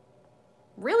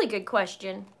 Really good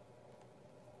question.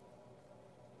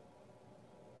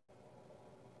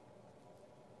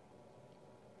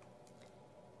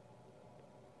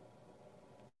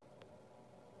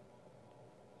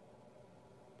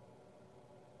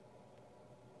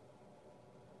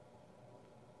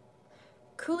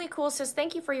 Cooley Cool says,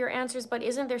 thank you for your answers, but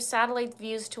isn't there satellite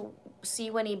views to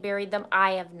see when he buried them?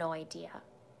 I have no idea.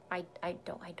 I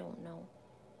don't know.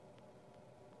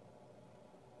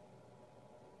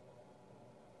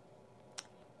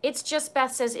 It's just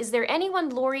Beth says, is there anyone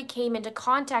Lori came into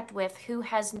contact with who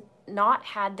has not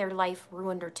had their life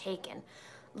ruined or taken?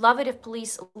 Love it if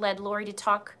police led Lori to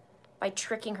talk by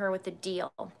tricking her with a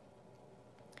deal.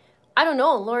 I don't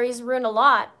know. Lori's ruined a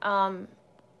lot.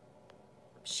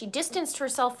 She distanced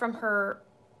herself from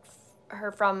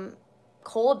from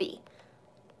Colby.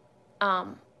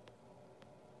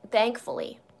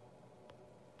 Thankfully.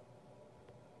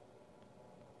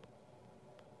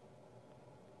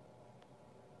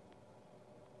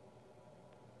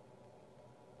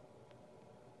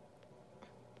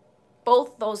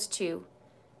 Both those two.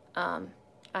 I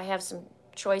have some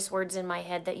choice words in my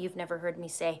head that you've never heard me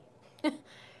say.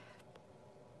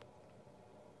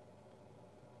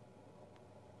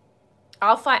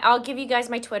 I'll give you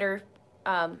guys my Twitter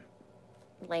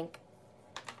link.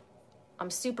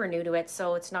 I'm super new to it,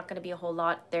 so it's not going to be a whole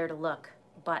lot there to look,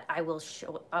 but I will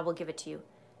give it to you.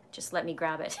 Just let me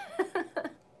grab it.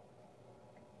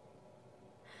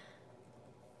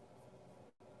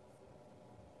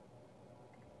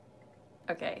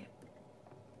 Okay.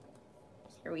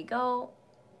 Here we go.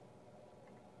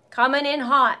 Coming in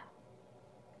hot.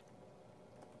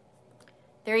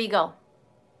 There you go.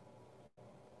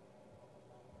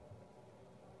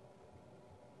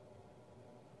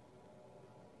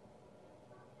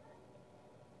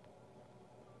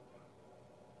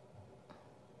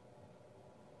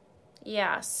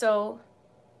 Yeah, so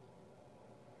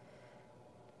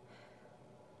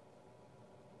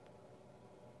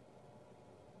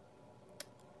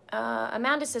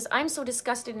Amanda says, I'm so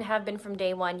disgusted and have been from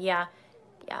day one. Yeah.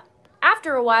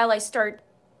 After a while,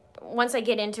 once I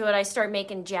get into it, I start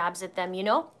making jabs at them, you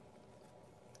know?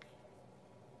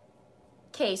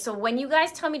 Okay, so when you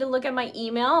guys tell me to look at my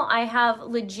email, I have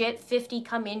legit 50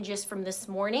 come in just from this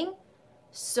morning.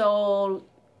 So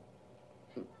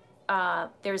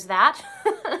there's that.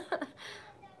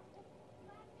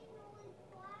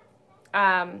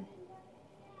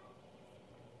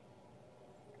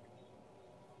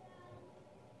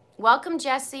 Welcome,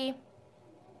 Jesse.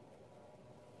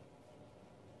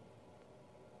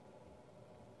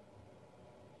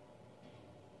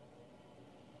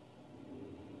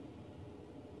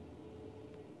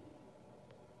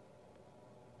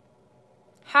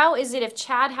 How is it if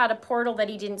Chad had a portal that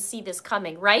he didn't see this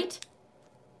coming, right?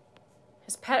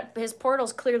 His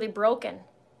portal's clearly broken.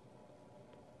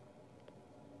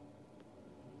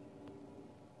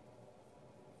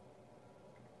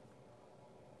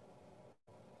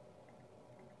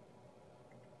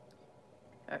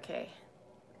 Okay,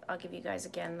 I'll give you guys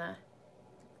again the...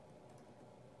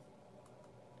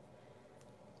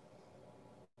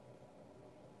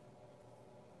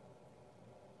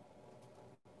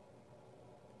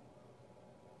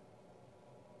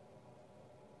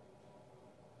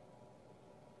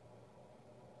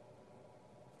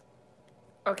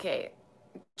 Okay,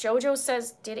 Jojo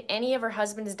says, did any of her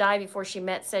husbands die before she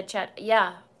met said Chad?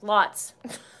 Yeah, lots.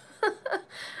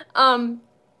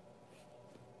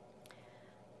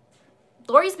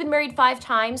 Lori's been married 5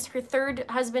 times. Her 3rd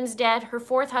husband's dead. Her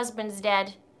 4th husband's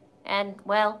dead. And,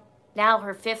 well, now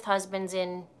her 5th husband's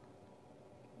in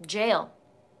jail.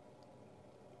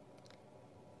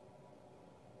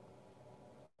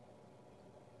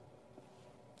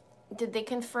 Did they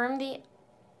confirm the...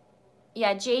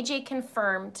 Yeah, JJ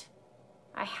confirmed.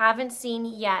 I haven't seen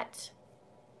yet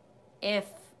if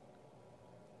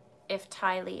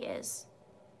Tylee is.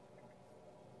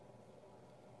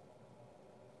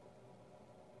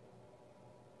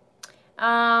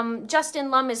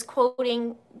 Justin Lum is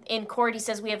quoting in court. He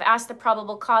says, "We have asked the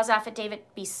probable cause affidavit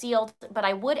be sealed, but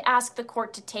I would ask the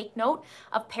court to take note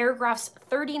of paragraphs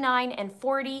 39 and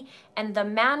 40 and the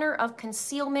manner of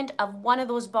concealment of one of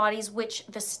those bodies, which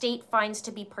the state finds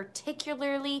to be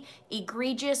particularly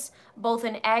egregious, both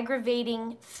an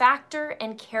aggravating factor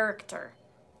and character."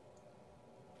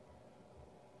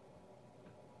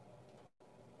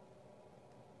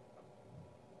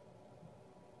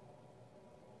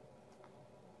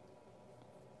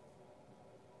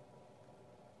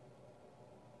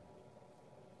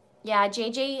 Yeah,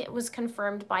 JJ was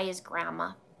confirmed by his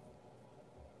grandma.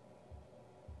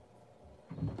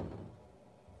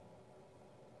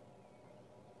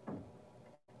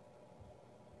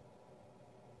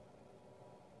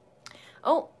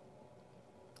 Oh,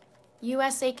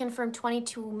 USA confirmed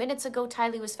 22 minutes ago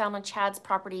Tylee was found on Chad's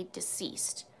property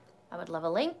deceased. I would love a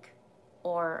link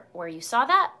or where you saw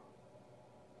that.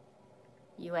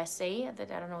 USA, I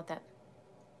don't know what that...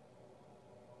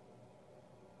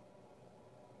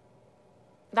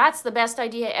 That's the best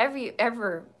idea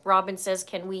ever. Robin says,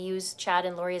 can we use Chad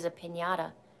and Lori as a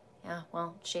piñata? Yeah,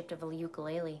 well, shaped of a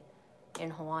ukulele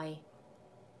in Hawaii.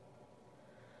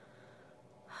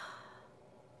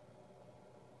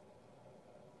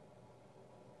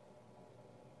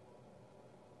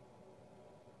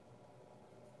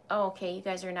 Oh, okay, you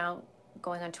guys are now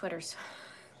going on Twitter.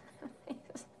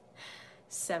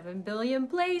 7 billion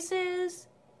places.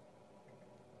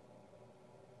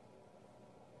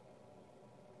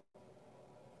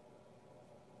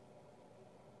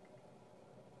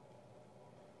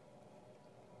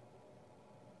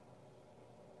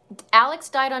 Alex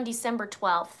died on December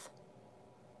 12th.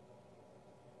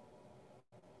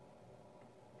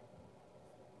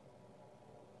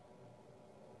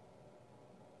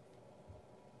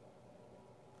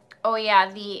 Oh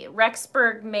yeah, the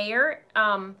Rexburg mayor,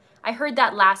 I heard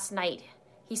that last night.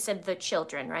 He said the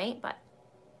children, right? But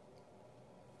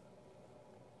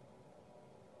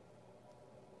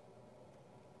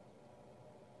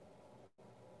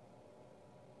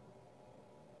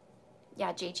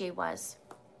yeah, JJ was.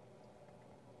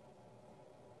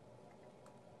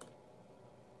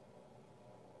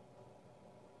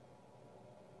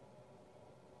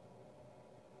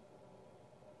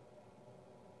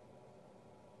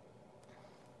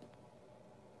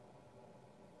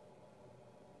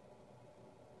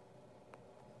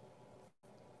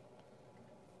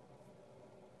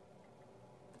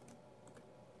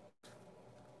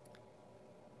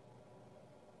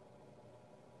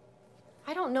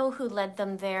 I don't know who led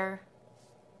them there.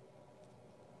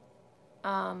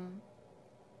 I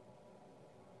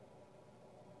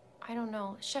don't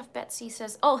know. Chef Betsy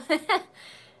says, oh,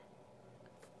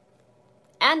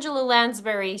 Angela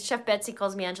Lansbury. Chef Betsy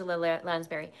calls me Angela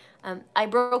Lansbury. I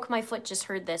broke my foot, just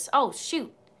heard this. Oh,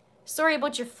 shoot. Sorry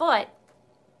about your foot.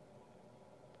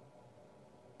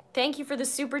 Thank you for the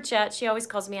super chat. She always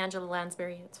calls me Angela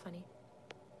Lansbury. It's funny.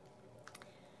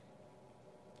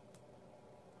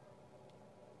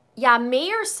 Yeah,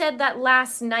 Mayor said that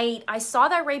last night. I saw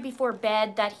that right before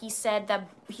bed that he said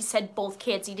both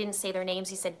kids. He didn't say their names.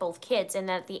 He said both kids.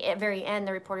 And at the very end,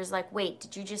 the reporter's like, wait,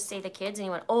 did you just say the kids? And he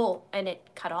went, oh, and it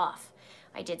cut off.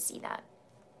 I did see that.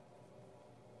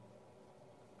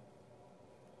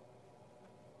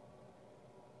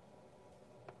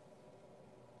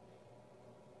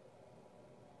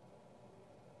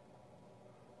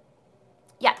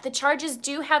 Yeah, the charges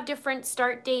do have different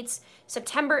start dates.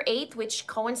 September 8th, which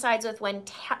coincides with when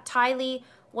Tylee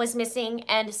was missing,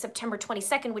 and September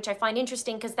 22nd, which I find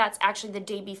interesting because that's actually the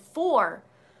day before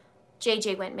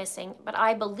JJ went missing. But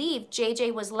I believe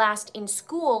JJ was last in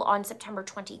school on September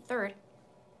 23rd.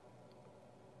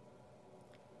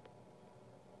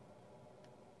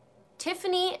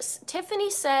 Tiffany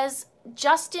says,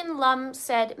 Justin Lum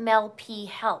said Mel P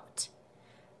helped.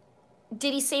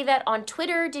 Did he say that on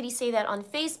Twitter? Did he say that on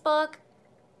Facebook?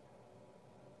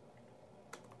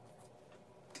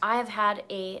 I have had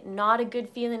not a good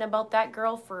feeling about that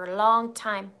girl for a long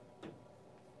time.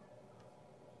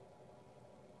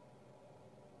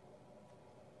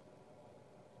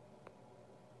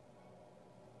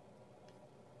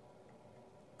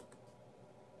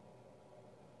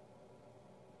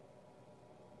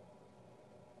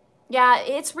 Yeah,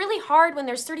 it's really hard when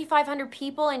there's 3,500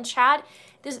 people in chat.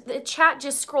 The chat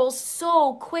just scrolls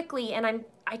so quickly, and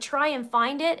I try and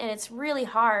find it, and it's really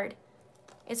hard.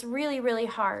 It's really, really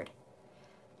hard.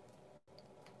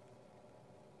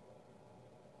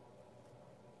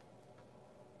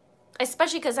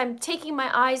 Especially because I'm taking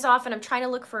my eyes off and I'm trying to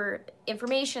look for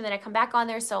information, then I come back on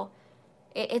there, so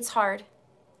it's hard.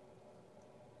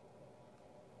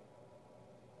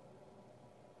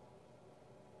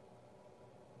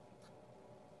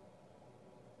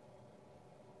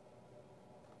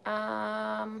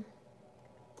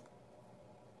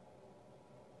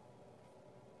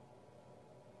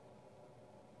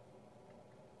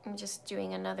 I'm just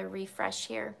doing another refresh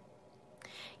here.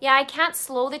 Yeah, I can't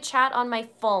slow the chat on my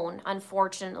phone,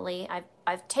 unfortunately.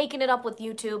 I've taken it up with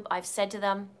YouTube. I've said to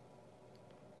them.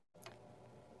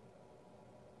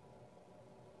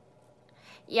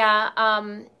 Yeah,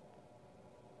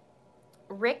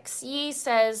 Rixie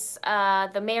says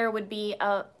the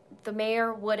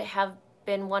mayor would have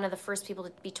been one of the first people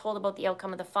to be told about the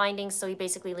outcome of the findings, so he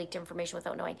basically leaked information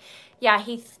without knowing. Yeah,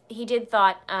 he did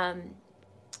thought,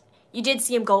 you did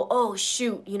see him go, oh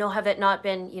shoot, you know, have it not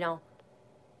been, you know.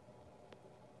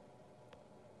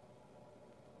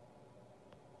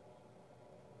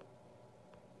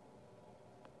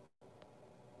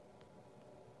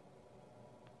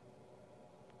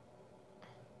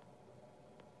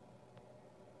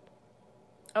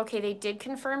 Okay, they did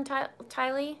confirm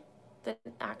Tylee, the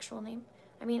actual name.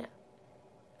 I mean,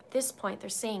 at this point, they're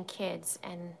saying kids,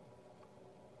 and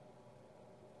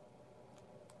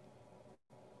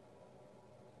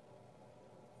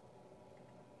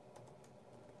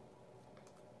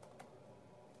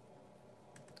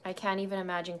I can't even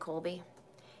imagine Colby.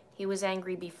 He was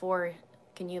angry before.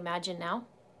 Can you imagine now?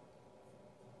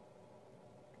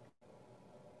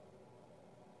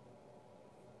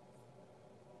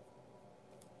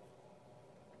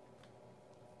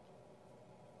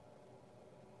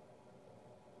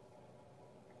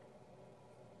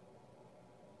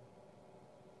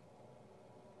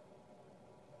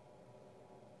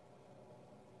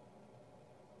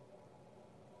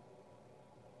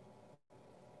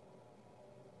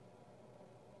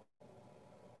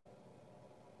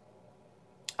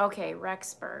 Okay,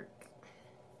 Rexburg.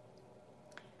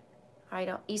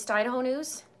 East Idaho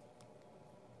News.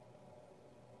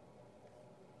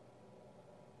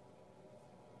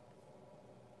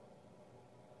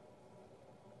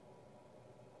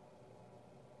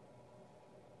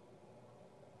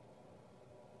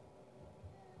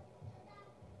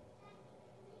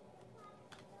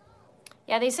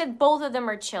 Yeah, they said both of them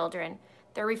are children.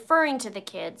 They're referring to the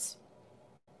kids.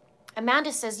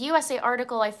 Amanda says, USA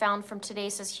article I found from today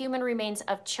says human remains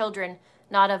of children,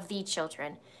 not of the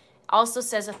children. Also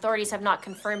says authorities have not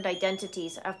confirmed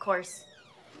identities, of course.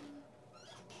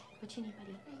 What do you need,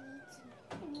 buddy?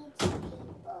 I need some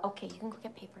paper. Okay, you can go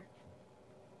get paper.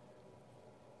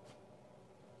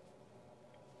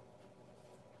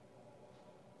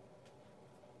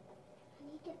 I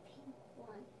need a pink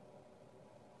one.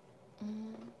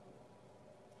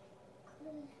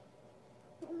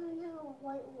 No,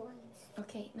 white ones.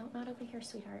 Okay, no, not over here,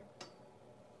 sweetheart.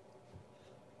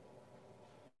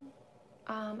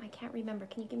 I can't remember.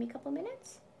 Can you give me a couple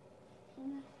minutes?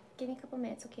 Give me a couple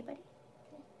minutes, okay, buddy?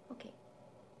 Okay.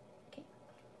 Okay.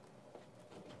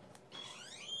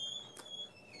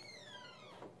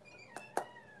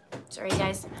 Sorry,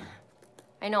 guys.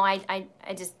 I know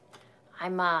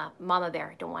I'm a mama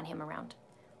bear. I don't want him around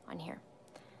on here.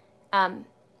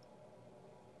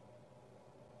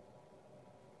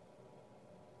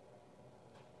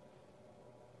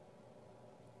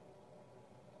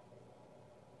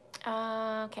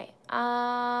 Okay.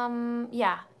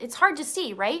 Yeah, it's hard to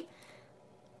see, right?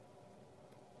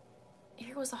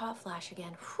 Here goes the hot flash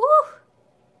again. Whew!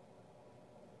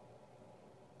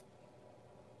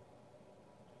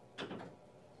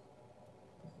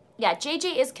 Yeah,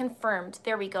 JJ is confirmed.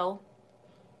 There we go.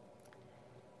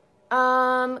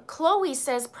 Chloe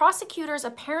says prosecutors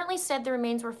apparently said the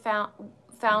remains were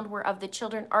found were of the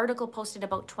children. Article posted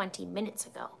about 20 minutes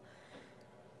ago.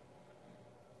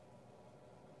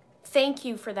 Thank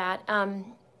you for that.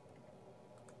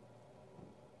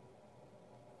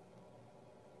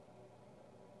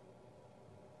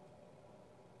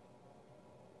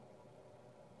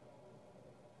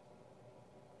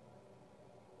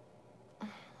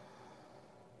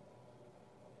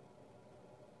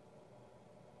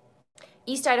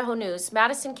 East Idaho News.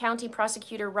 Madison County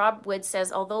Prosecutor Rob Wood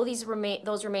says, although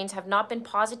those remains have not been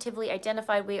positively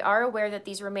identified, we are aware that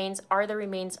these remains are the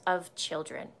remains of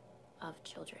children.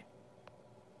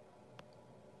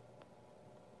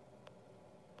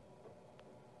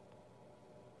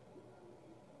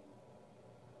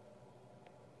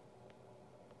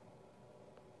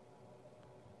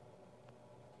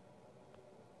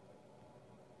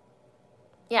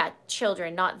 Yeah,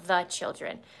 children, not the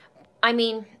children. I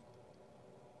mean,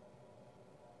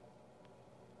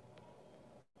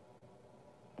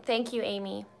 thank you,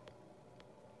 Amy.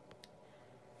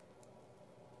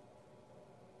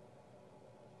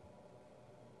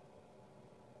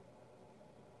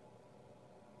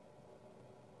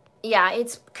 Yeah,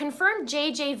 it's confirmed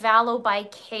JJ Vallow by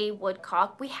Kay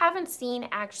Woodcock. We haven't seen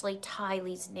actually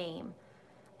Tylee's name.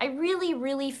 I really,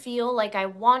 really feel like I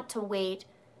want to wait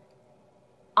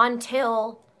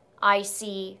until I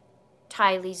see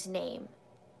Tylee's name.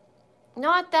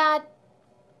 Not that,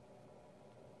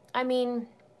 I mean,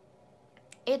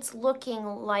 it's looking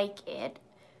like it,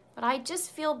 but I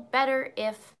just feel better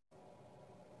if,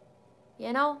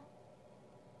 you know?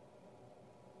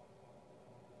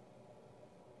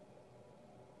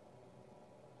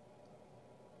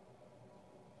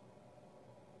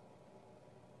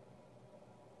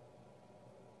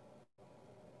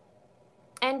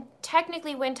 And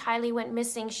technically when Tylee went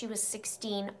missing, she was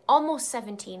 16, almost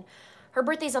 17. Her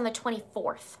birthday's on the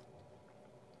 24th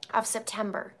of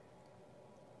September.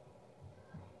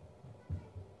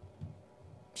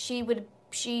 She would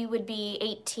be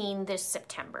 18 this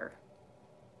September.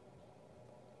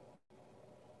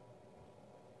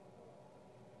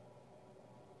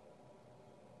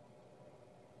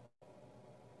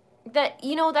 That,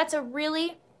 you know, that's a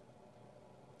really,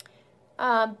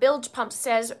 Bilge Pump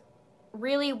says,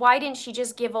 really, why didn't she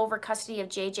just give over custody of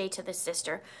JJ to the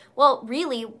sister? Well,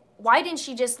 really, why didn't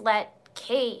she just let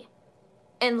Kay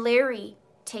and Larry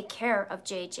take care of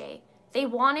JJ? They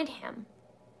wanted him.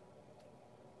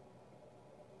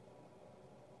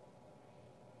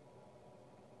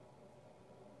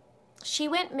 She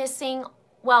went missing,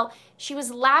 well, she was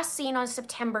last seen on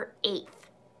September 8th.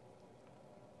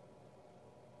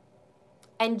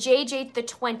 And JJ the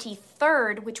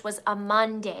 23rd, which was a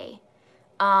Monday,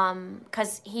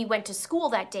 because he went to school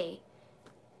that day,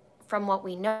 from what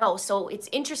we know. So it's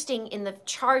interesting, in the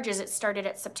charges, it started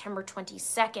at September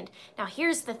 22nd. Now,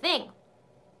 here's the thing.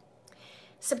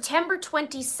 September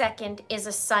 22nd is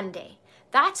a Sunday.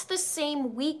 That's the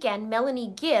same weekend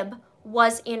Melanie Gibb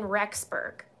was in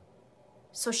Rexburg.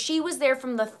 So she was there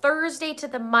from the Thursday to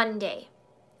the Monday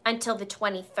until the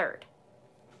 23rd.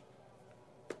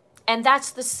 And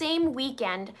that's the same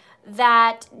weekend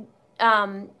that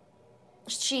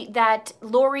that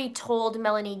Lori told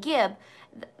Melanie Gibb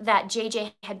that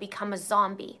JJ had become a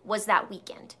zombie, was that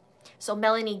weekend. So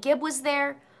Melanie Gibb was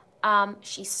there.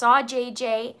 She saw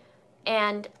JJ,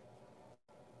 and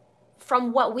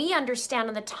from what we understand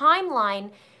on the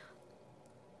timeline,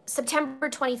 September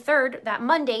 23rd, that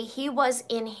Monday, he was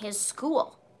in his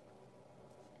school.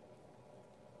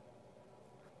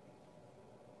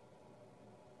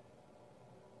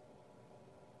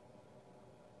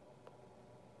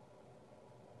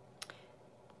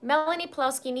 Melanie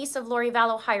Pulowski, niece of Lori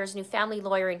Vallow, hires new family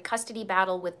lawyer in custody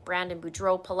battle with Brandon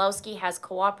Boudreau. Pulowski has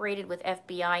cooperated with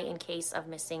FBI in case of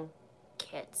missing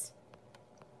kids.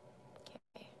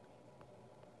 Okay.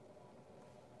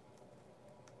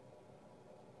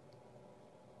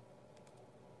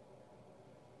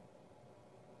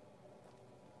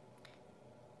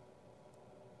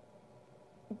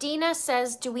 Dina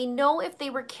says, do we know if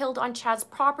they were killed on Chad's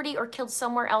property or killed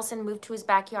somewhere else and moved to his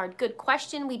backyard? Good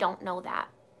question. We don't know that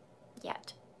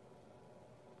yet.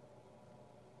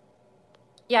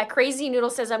 Yeah, Crazy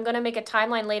Noodle says, I'm going to make a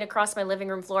timeline laid across my living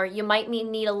room floor. You might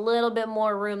need a little bit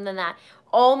more room than that.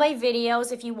 All my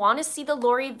videos, if you want to see the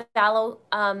Lori Vallow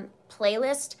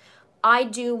playlist, I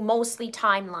do mostly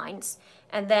timelines.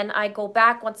 And then I go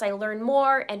back once I learn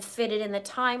more and fit it in the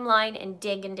timeline and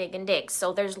dig and dig and dig.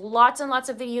 So there's lots and lots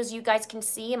of videos you guys can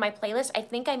see in my playlist. I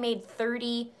think I made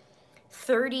 30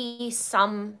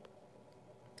 some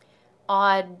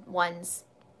odd ones.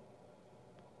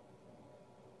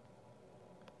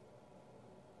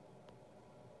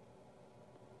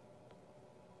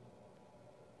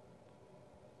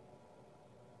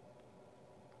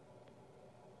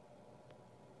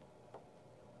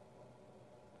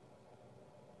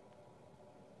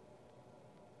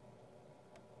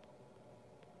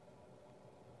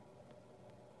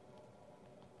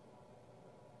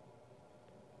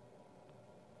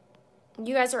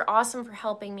 You guys are awesome for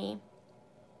helping me.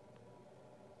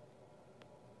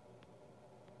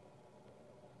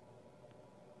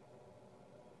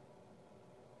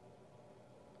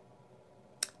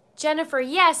 Jennifer,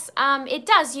 yes, it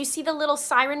does. You see the little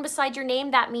siren beside your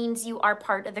name? That means you are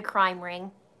part of the crime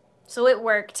ring. So it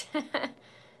worked.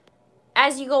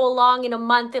 As you go along, in a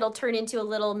month, it'll turn into a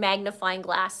little magnifying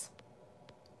glass.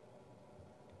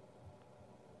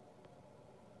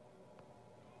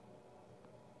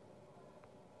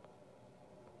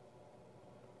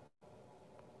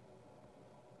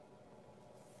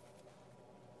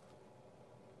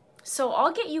 So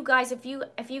I'll get you guys, if you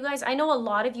guys, I know a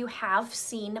lot of you have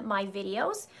seen my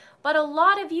videos, but a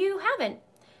lot of you haven't.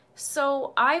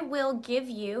 So I will give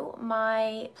you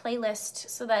my playlist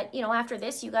so that, you know, after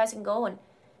this, you guys can go and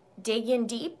dig in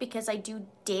deep, because I do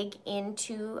dig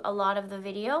into a lot of the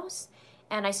videos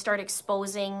and I start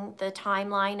exposing the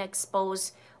timeline,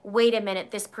 expose, wait a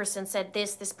minute, this person said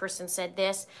this person said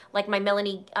this, like my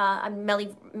Melanie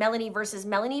versus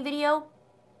Melanie video.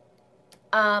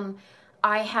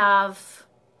 I have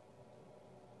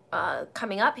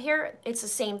coming up here, it's the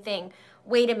same thing.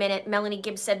 Wait a minute, Melanie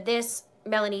Gibbs said this,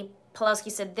 Melanie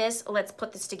Pulowski said this, let's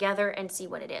put this together and see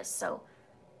what it is. So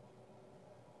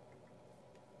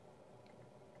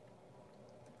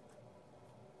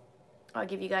I'll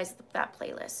give you guys that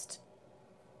playlist.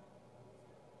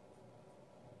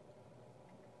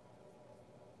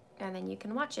 And then you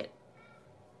can watch it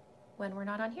when we're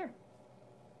not on here.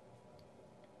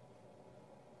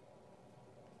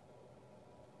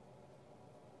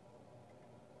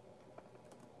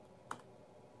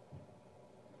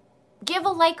 Give a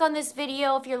like on this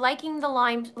video if you're liking the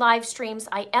live streams.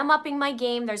 I am upping my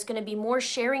game. There's going to be more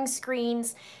sharing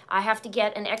screens. I have to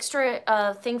get an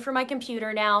extra thing for my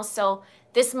computer now. So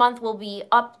this month will be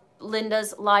up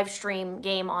Linda's live stream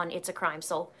game on It's a Crime.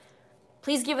 So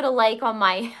please give it a like on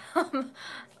my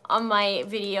on my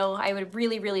video. I would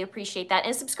really, really appreciate that.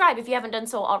 And subscribe if you haven't done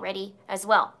so already as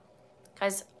well,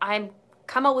 because I'm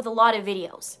come out with a lot of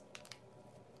videos.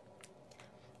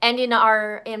 And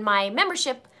in my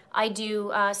membership, I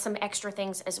do some extra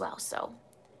things as well. So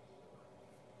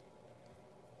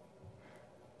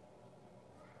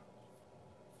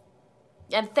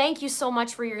and thank you so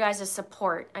much for your guys'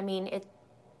 support. I mean,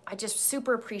 I just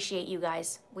super appreciate you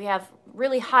guys. We have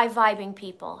really high vibing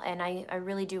people, and I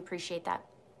really do appreciate that.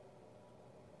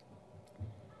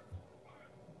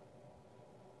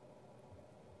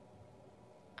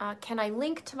 Can I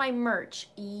link to my merch?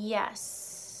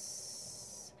 Yes.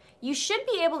 You should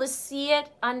be able to see it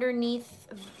underneath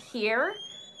here.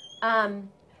 Let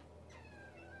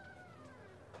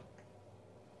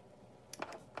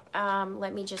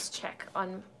me just check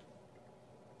on.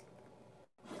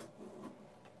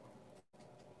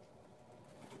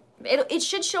 It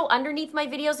should show underneath my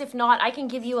videos. If not, I can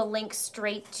give you a link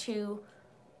straight to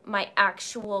my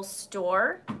actual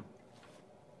store.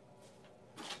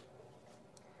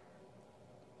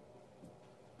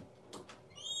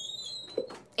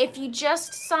 If you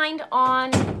just signed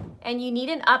on and you need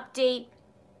an update,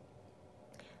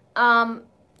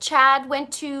 Chad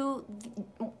went to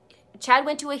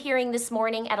a hearing this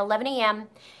morning at 11 a.m.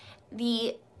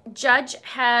 The judge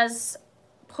has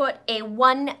put a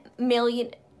 $1 million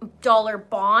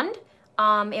bond.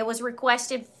 It was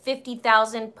requested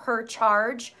 $50,000 per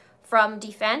charge from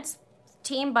defense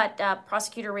team, but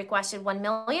prosecutor requested $1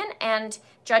 million, and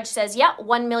judge says, yeah,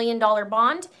 $1 million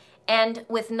bond, and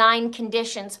with 9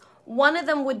 conditions. One of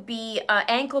them would be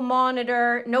ankle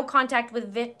monitor, no contact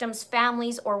with victims'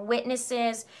 families or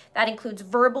witnesses. That includes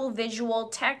verbal, visual,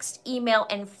 text, email,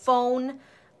 and phone.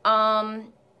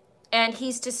 And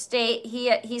he's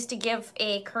to give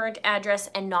a current address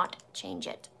and not change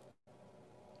it.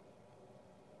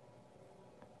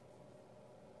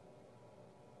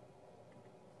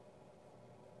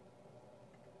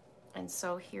 And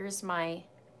so here's my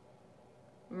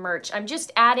merch. I'm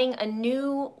just adding a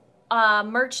new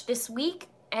merch this week,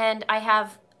 and I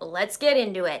have, let's get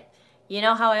into it. You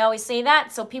know how I always say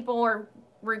that? So people were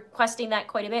requesting that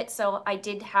quite a bit, so I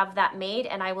did have that made,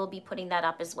 and I will be putting that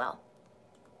up as well.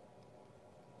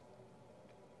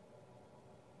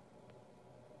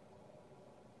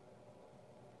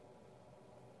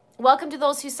 Welcome to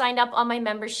those who signed up on my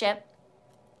membership.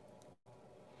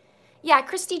 Yeah,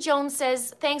 Christy Jones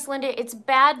says, thanks, Linda. It's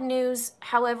bad news.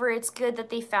 However, it's good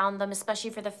that they found them, especially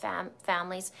for the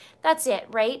families. That's it,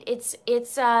 right?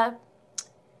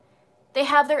 They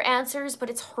have their answers, but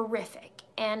it's horrific.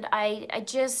 And I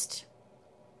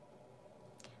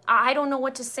don't know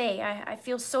what to say. I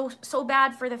feel so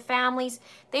bad for the families.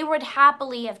 They would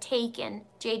happily have taken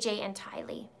JJ and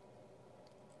Tylee.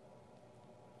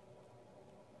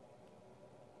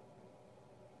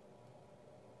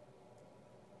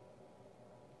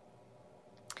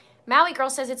 Maui Girl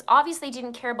says it's obvious they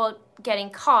didn't care about getting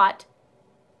caught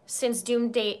since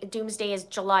doomsday is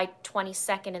July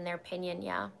 22nd in their opinion,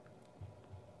 yeah.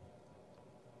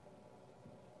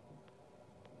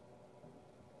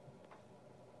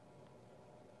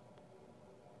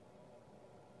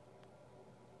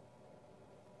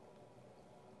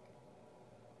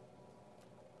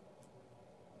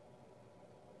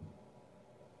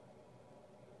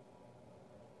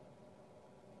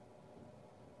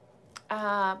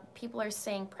 People are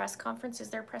saying press conference. Is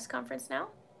there a press conference now?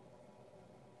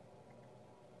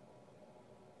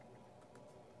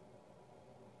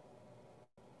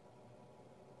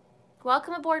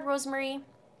 Welcome aboard, Rosemary.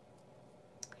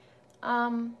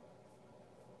 Wow,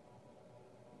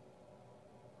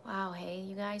 hey,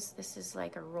 you guys, this is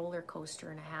like a roller coaster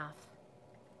and a half.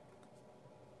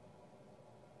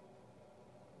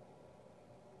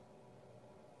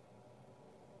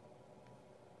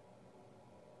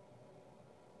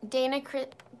 Dana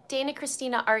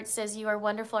Christina Art says, you are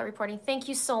wonderful at reporting. Thank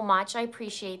you so much. I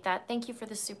appreciate that. Thank you for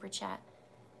the super chat.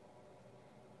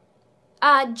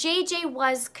 JJ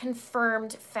was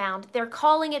confirmed found. They're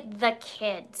calling it the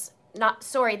kids.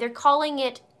 They're calling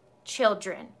it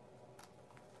children.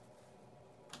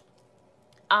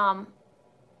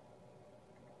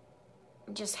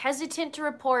 Just hesitant to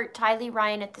report Tylee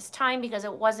Ryan at this time because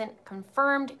it wasn't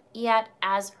confirmed yet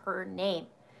as her name.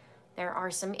 There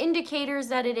are some indicators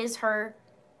that it is her,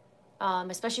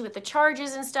 especially with the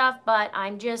charges and stuff, but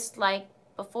I'm just like,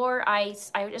 before I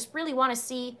just really want to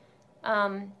see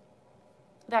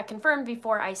that confirmed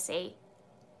before I say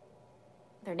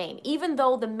their name. Even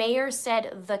though the mayor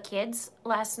said the kids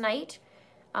last night,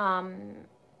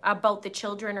 about the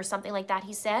children or something like that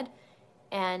he said,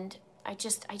 and I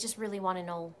just really want to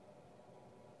know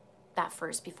that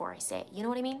first before I say it. You know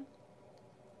what I mean?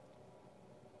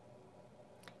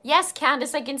 Yes,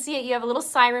 Candace, I can see it. You have a little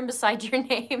siren beside your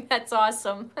name. That's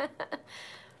awesome.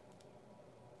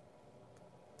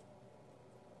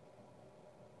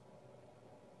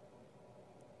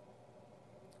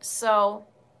 So,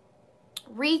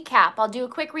 recap. I'll do a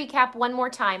quick recap one more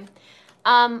time.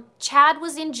 Chad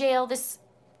was in jail.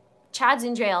 Chad's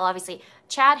in jail, obviously.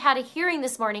 Chad had a hearing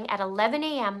this morning at 11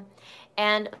 a.m.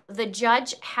 and the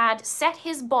judge had set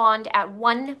his bond at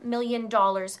 $1 million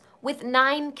with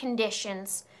 9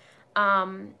 conditions,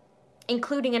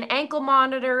 including an ankle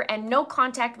monitor and no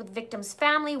contact with victim's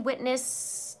family,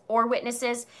 witnesses.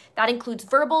 That includes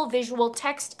verbal, visual,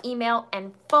 text, email,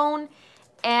 and phone.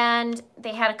 And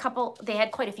they had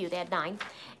quite a few. They had 9.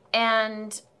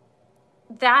 And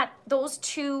those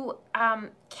 2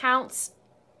 counts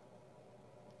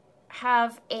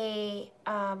have a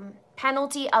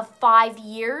penalty of 5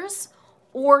 years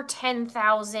or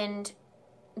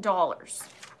 $10,000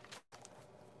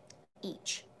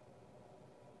 each.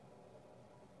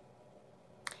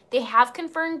 They have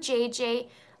confirmed JJ.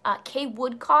 Kay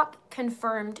Woodcock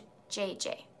confirmed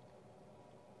JJ.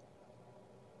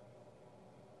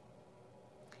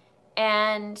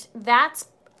 And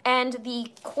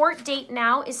the court date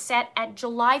now is set at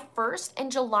July 1st and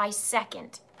July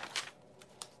 2nd.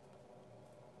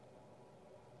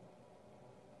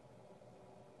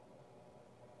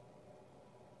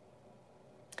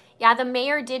 Yeah, the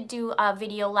mayor did do a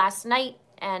video last night,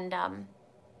 and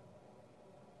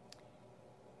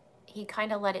he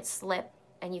kind of let it slip,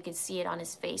 and you can see it on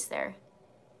his face there.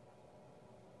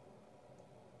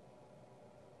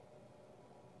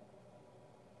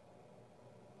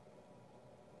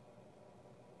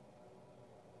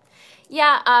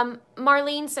 Yeah,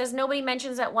 Marlene says nobody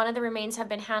mentions that one of the remains have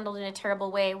been handled in a terrible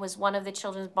way. Was one of the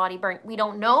children's body burnt? We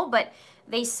don't know, but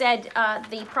they said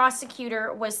the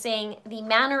prosecutor was saying the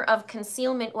manner of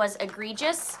concealment was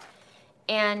egregious,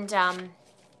 and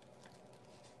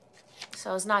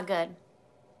so it's not good.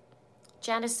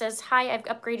 Janice says, hi, I've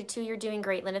upgraded too. You're doing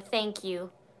great, Linda. Thank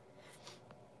you.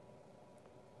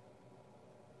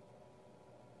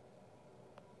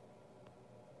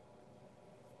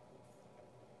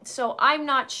 So I'm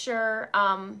not sure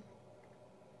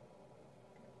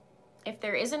if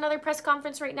there is another press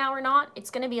conference right now or not. It's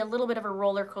going to be a little bit of a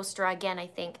roller coaster again, I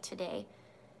think, today.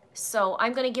 So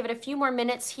I'm going to give it a few more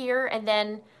minutes here, and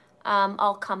then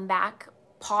I'll come back.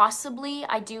 Possibly,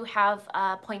 I do have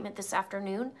an appointment this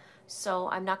afternoon, so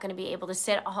I'm not going to be able to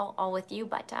sit all with you,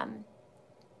 but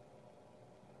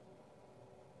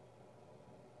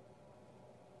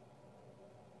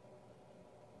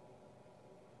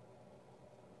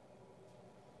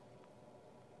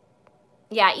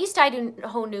yeah, East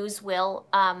Idaho News will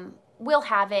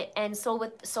have it, and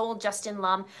so will Justin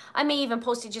Lum. I may even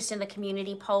post it just in the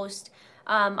community post.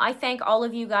 I thank all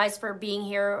of you guys for being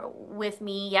here with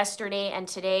me yesterday and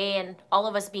today, and all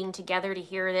of us being together to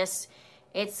hear this.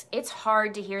 It's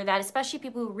hard to hear that, especially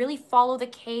people who really follow the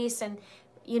case, and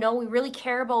we really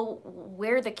care about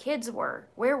where the kids were.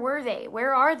 Where were they?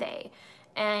 Where are they?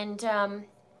 And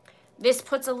this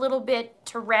puts a little bit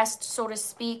to rest, so to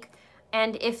speak.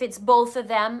 And if it's both of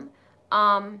them,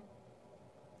 as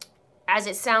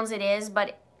it sounds it is,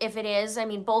 but if it is, I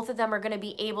mean, both of them are going to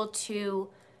be able to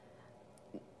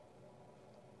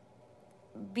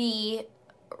be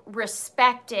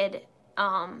respected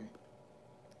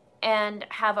and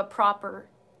have a proper,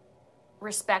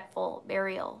 respectful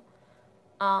burial.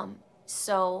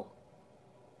 So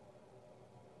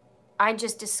I'm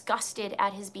just disgusted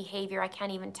at his behavior. I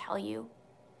can't even tell you.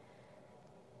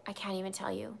 I can't even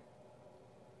tell you.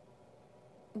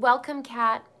 Welcome,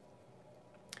 Kat.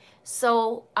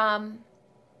 So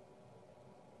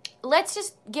let's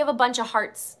just give a bunch of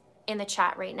hearts in the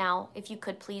chat right now, if you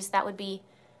could, please. That would be...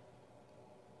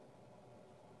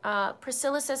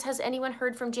 Priscilla says, has anyone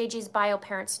heard from JJ's bio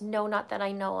parents? No, not that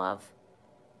I know of.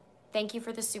 Thank you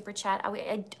for the super chat.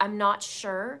 I'm not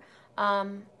sure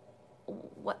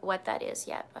what that is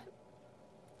yet. But.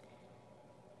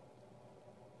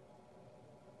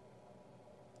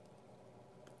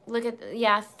 Look at,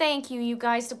 yeah, thank you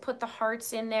guys to put the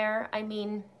hearts in there. I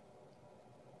mean,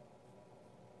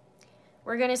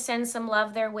 we're going to send some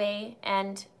love their way.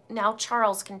 And now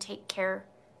Charles can take care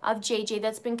of JJ.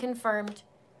 That's been confirmed.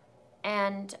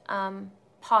 And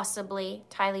possibly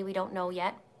Tylee, we don't know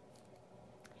yet.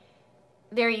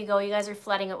 There you go. You guys are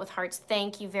flooding it with hearts.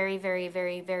 Thank you very, very,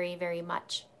 very, very, very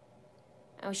much.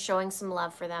 I was showing some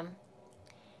love for them.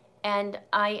 And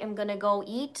I am going to go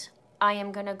eat. I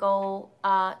am going to go,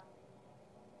 well,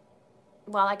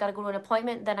 I got to go to an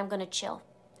appointment. Then I'm going to chill.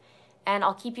 And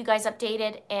I'll keep you guys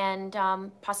updated and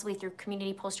possibly through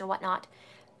community post or whatnot.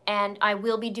 And I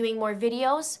will be doing more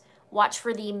videos. Watch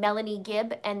for the Melanie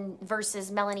Gibb and versus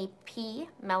Melanie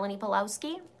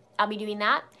Pulowski. I'll be doing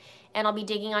that. And I'll be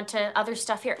digging onto other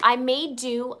stuff here. I may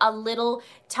do a little,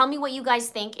 tell me what you guys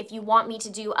think, if you want me to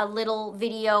do a little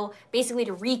video, basically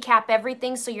to recap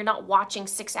everything so you're not watching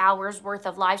 6 hours worth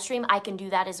of live stream. I can do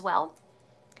that as well.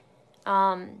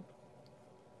 And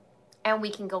we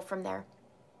can go from there.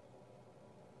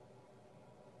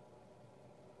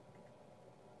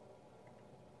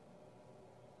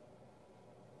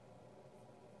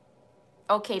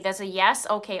 Okay, that's a yes.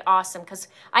 Okay, awesome. Because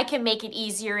I can make it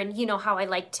easier, and you know how I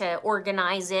like to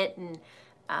organize it and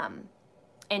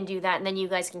do that. And then you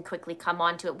guys can quickly come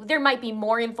on to it. There might be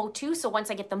more info too. So once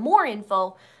I get the more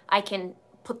info, I can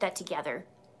put that together.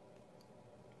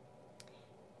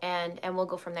 And we'll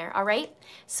go from there. All right.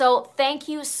 So thank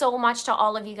you so much to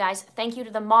all of you guys. Thank you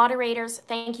to the moderators.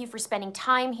 Thank you for spending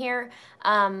time here.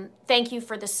 Thank you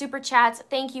for the super chats.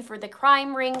 Thank you for the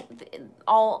crime ring,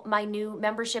 all my new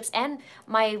memberships and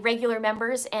my regular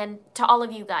members, and to all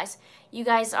of you guys. You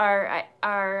guys are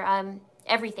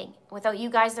everything. Without you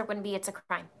guys, there wouldn't be It's a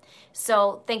Crime.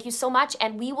 So thank you so much,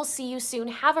 and we will see you soon.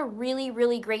 Have a really,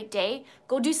 really great day.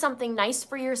 Go do something nice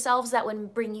for yourselves that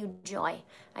would bring you joy.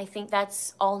 I think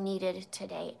that's all needed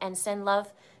today. And send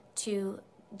love to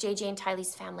JJ and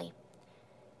Tylee's family.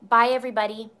 Bye,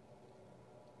 everybody.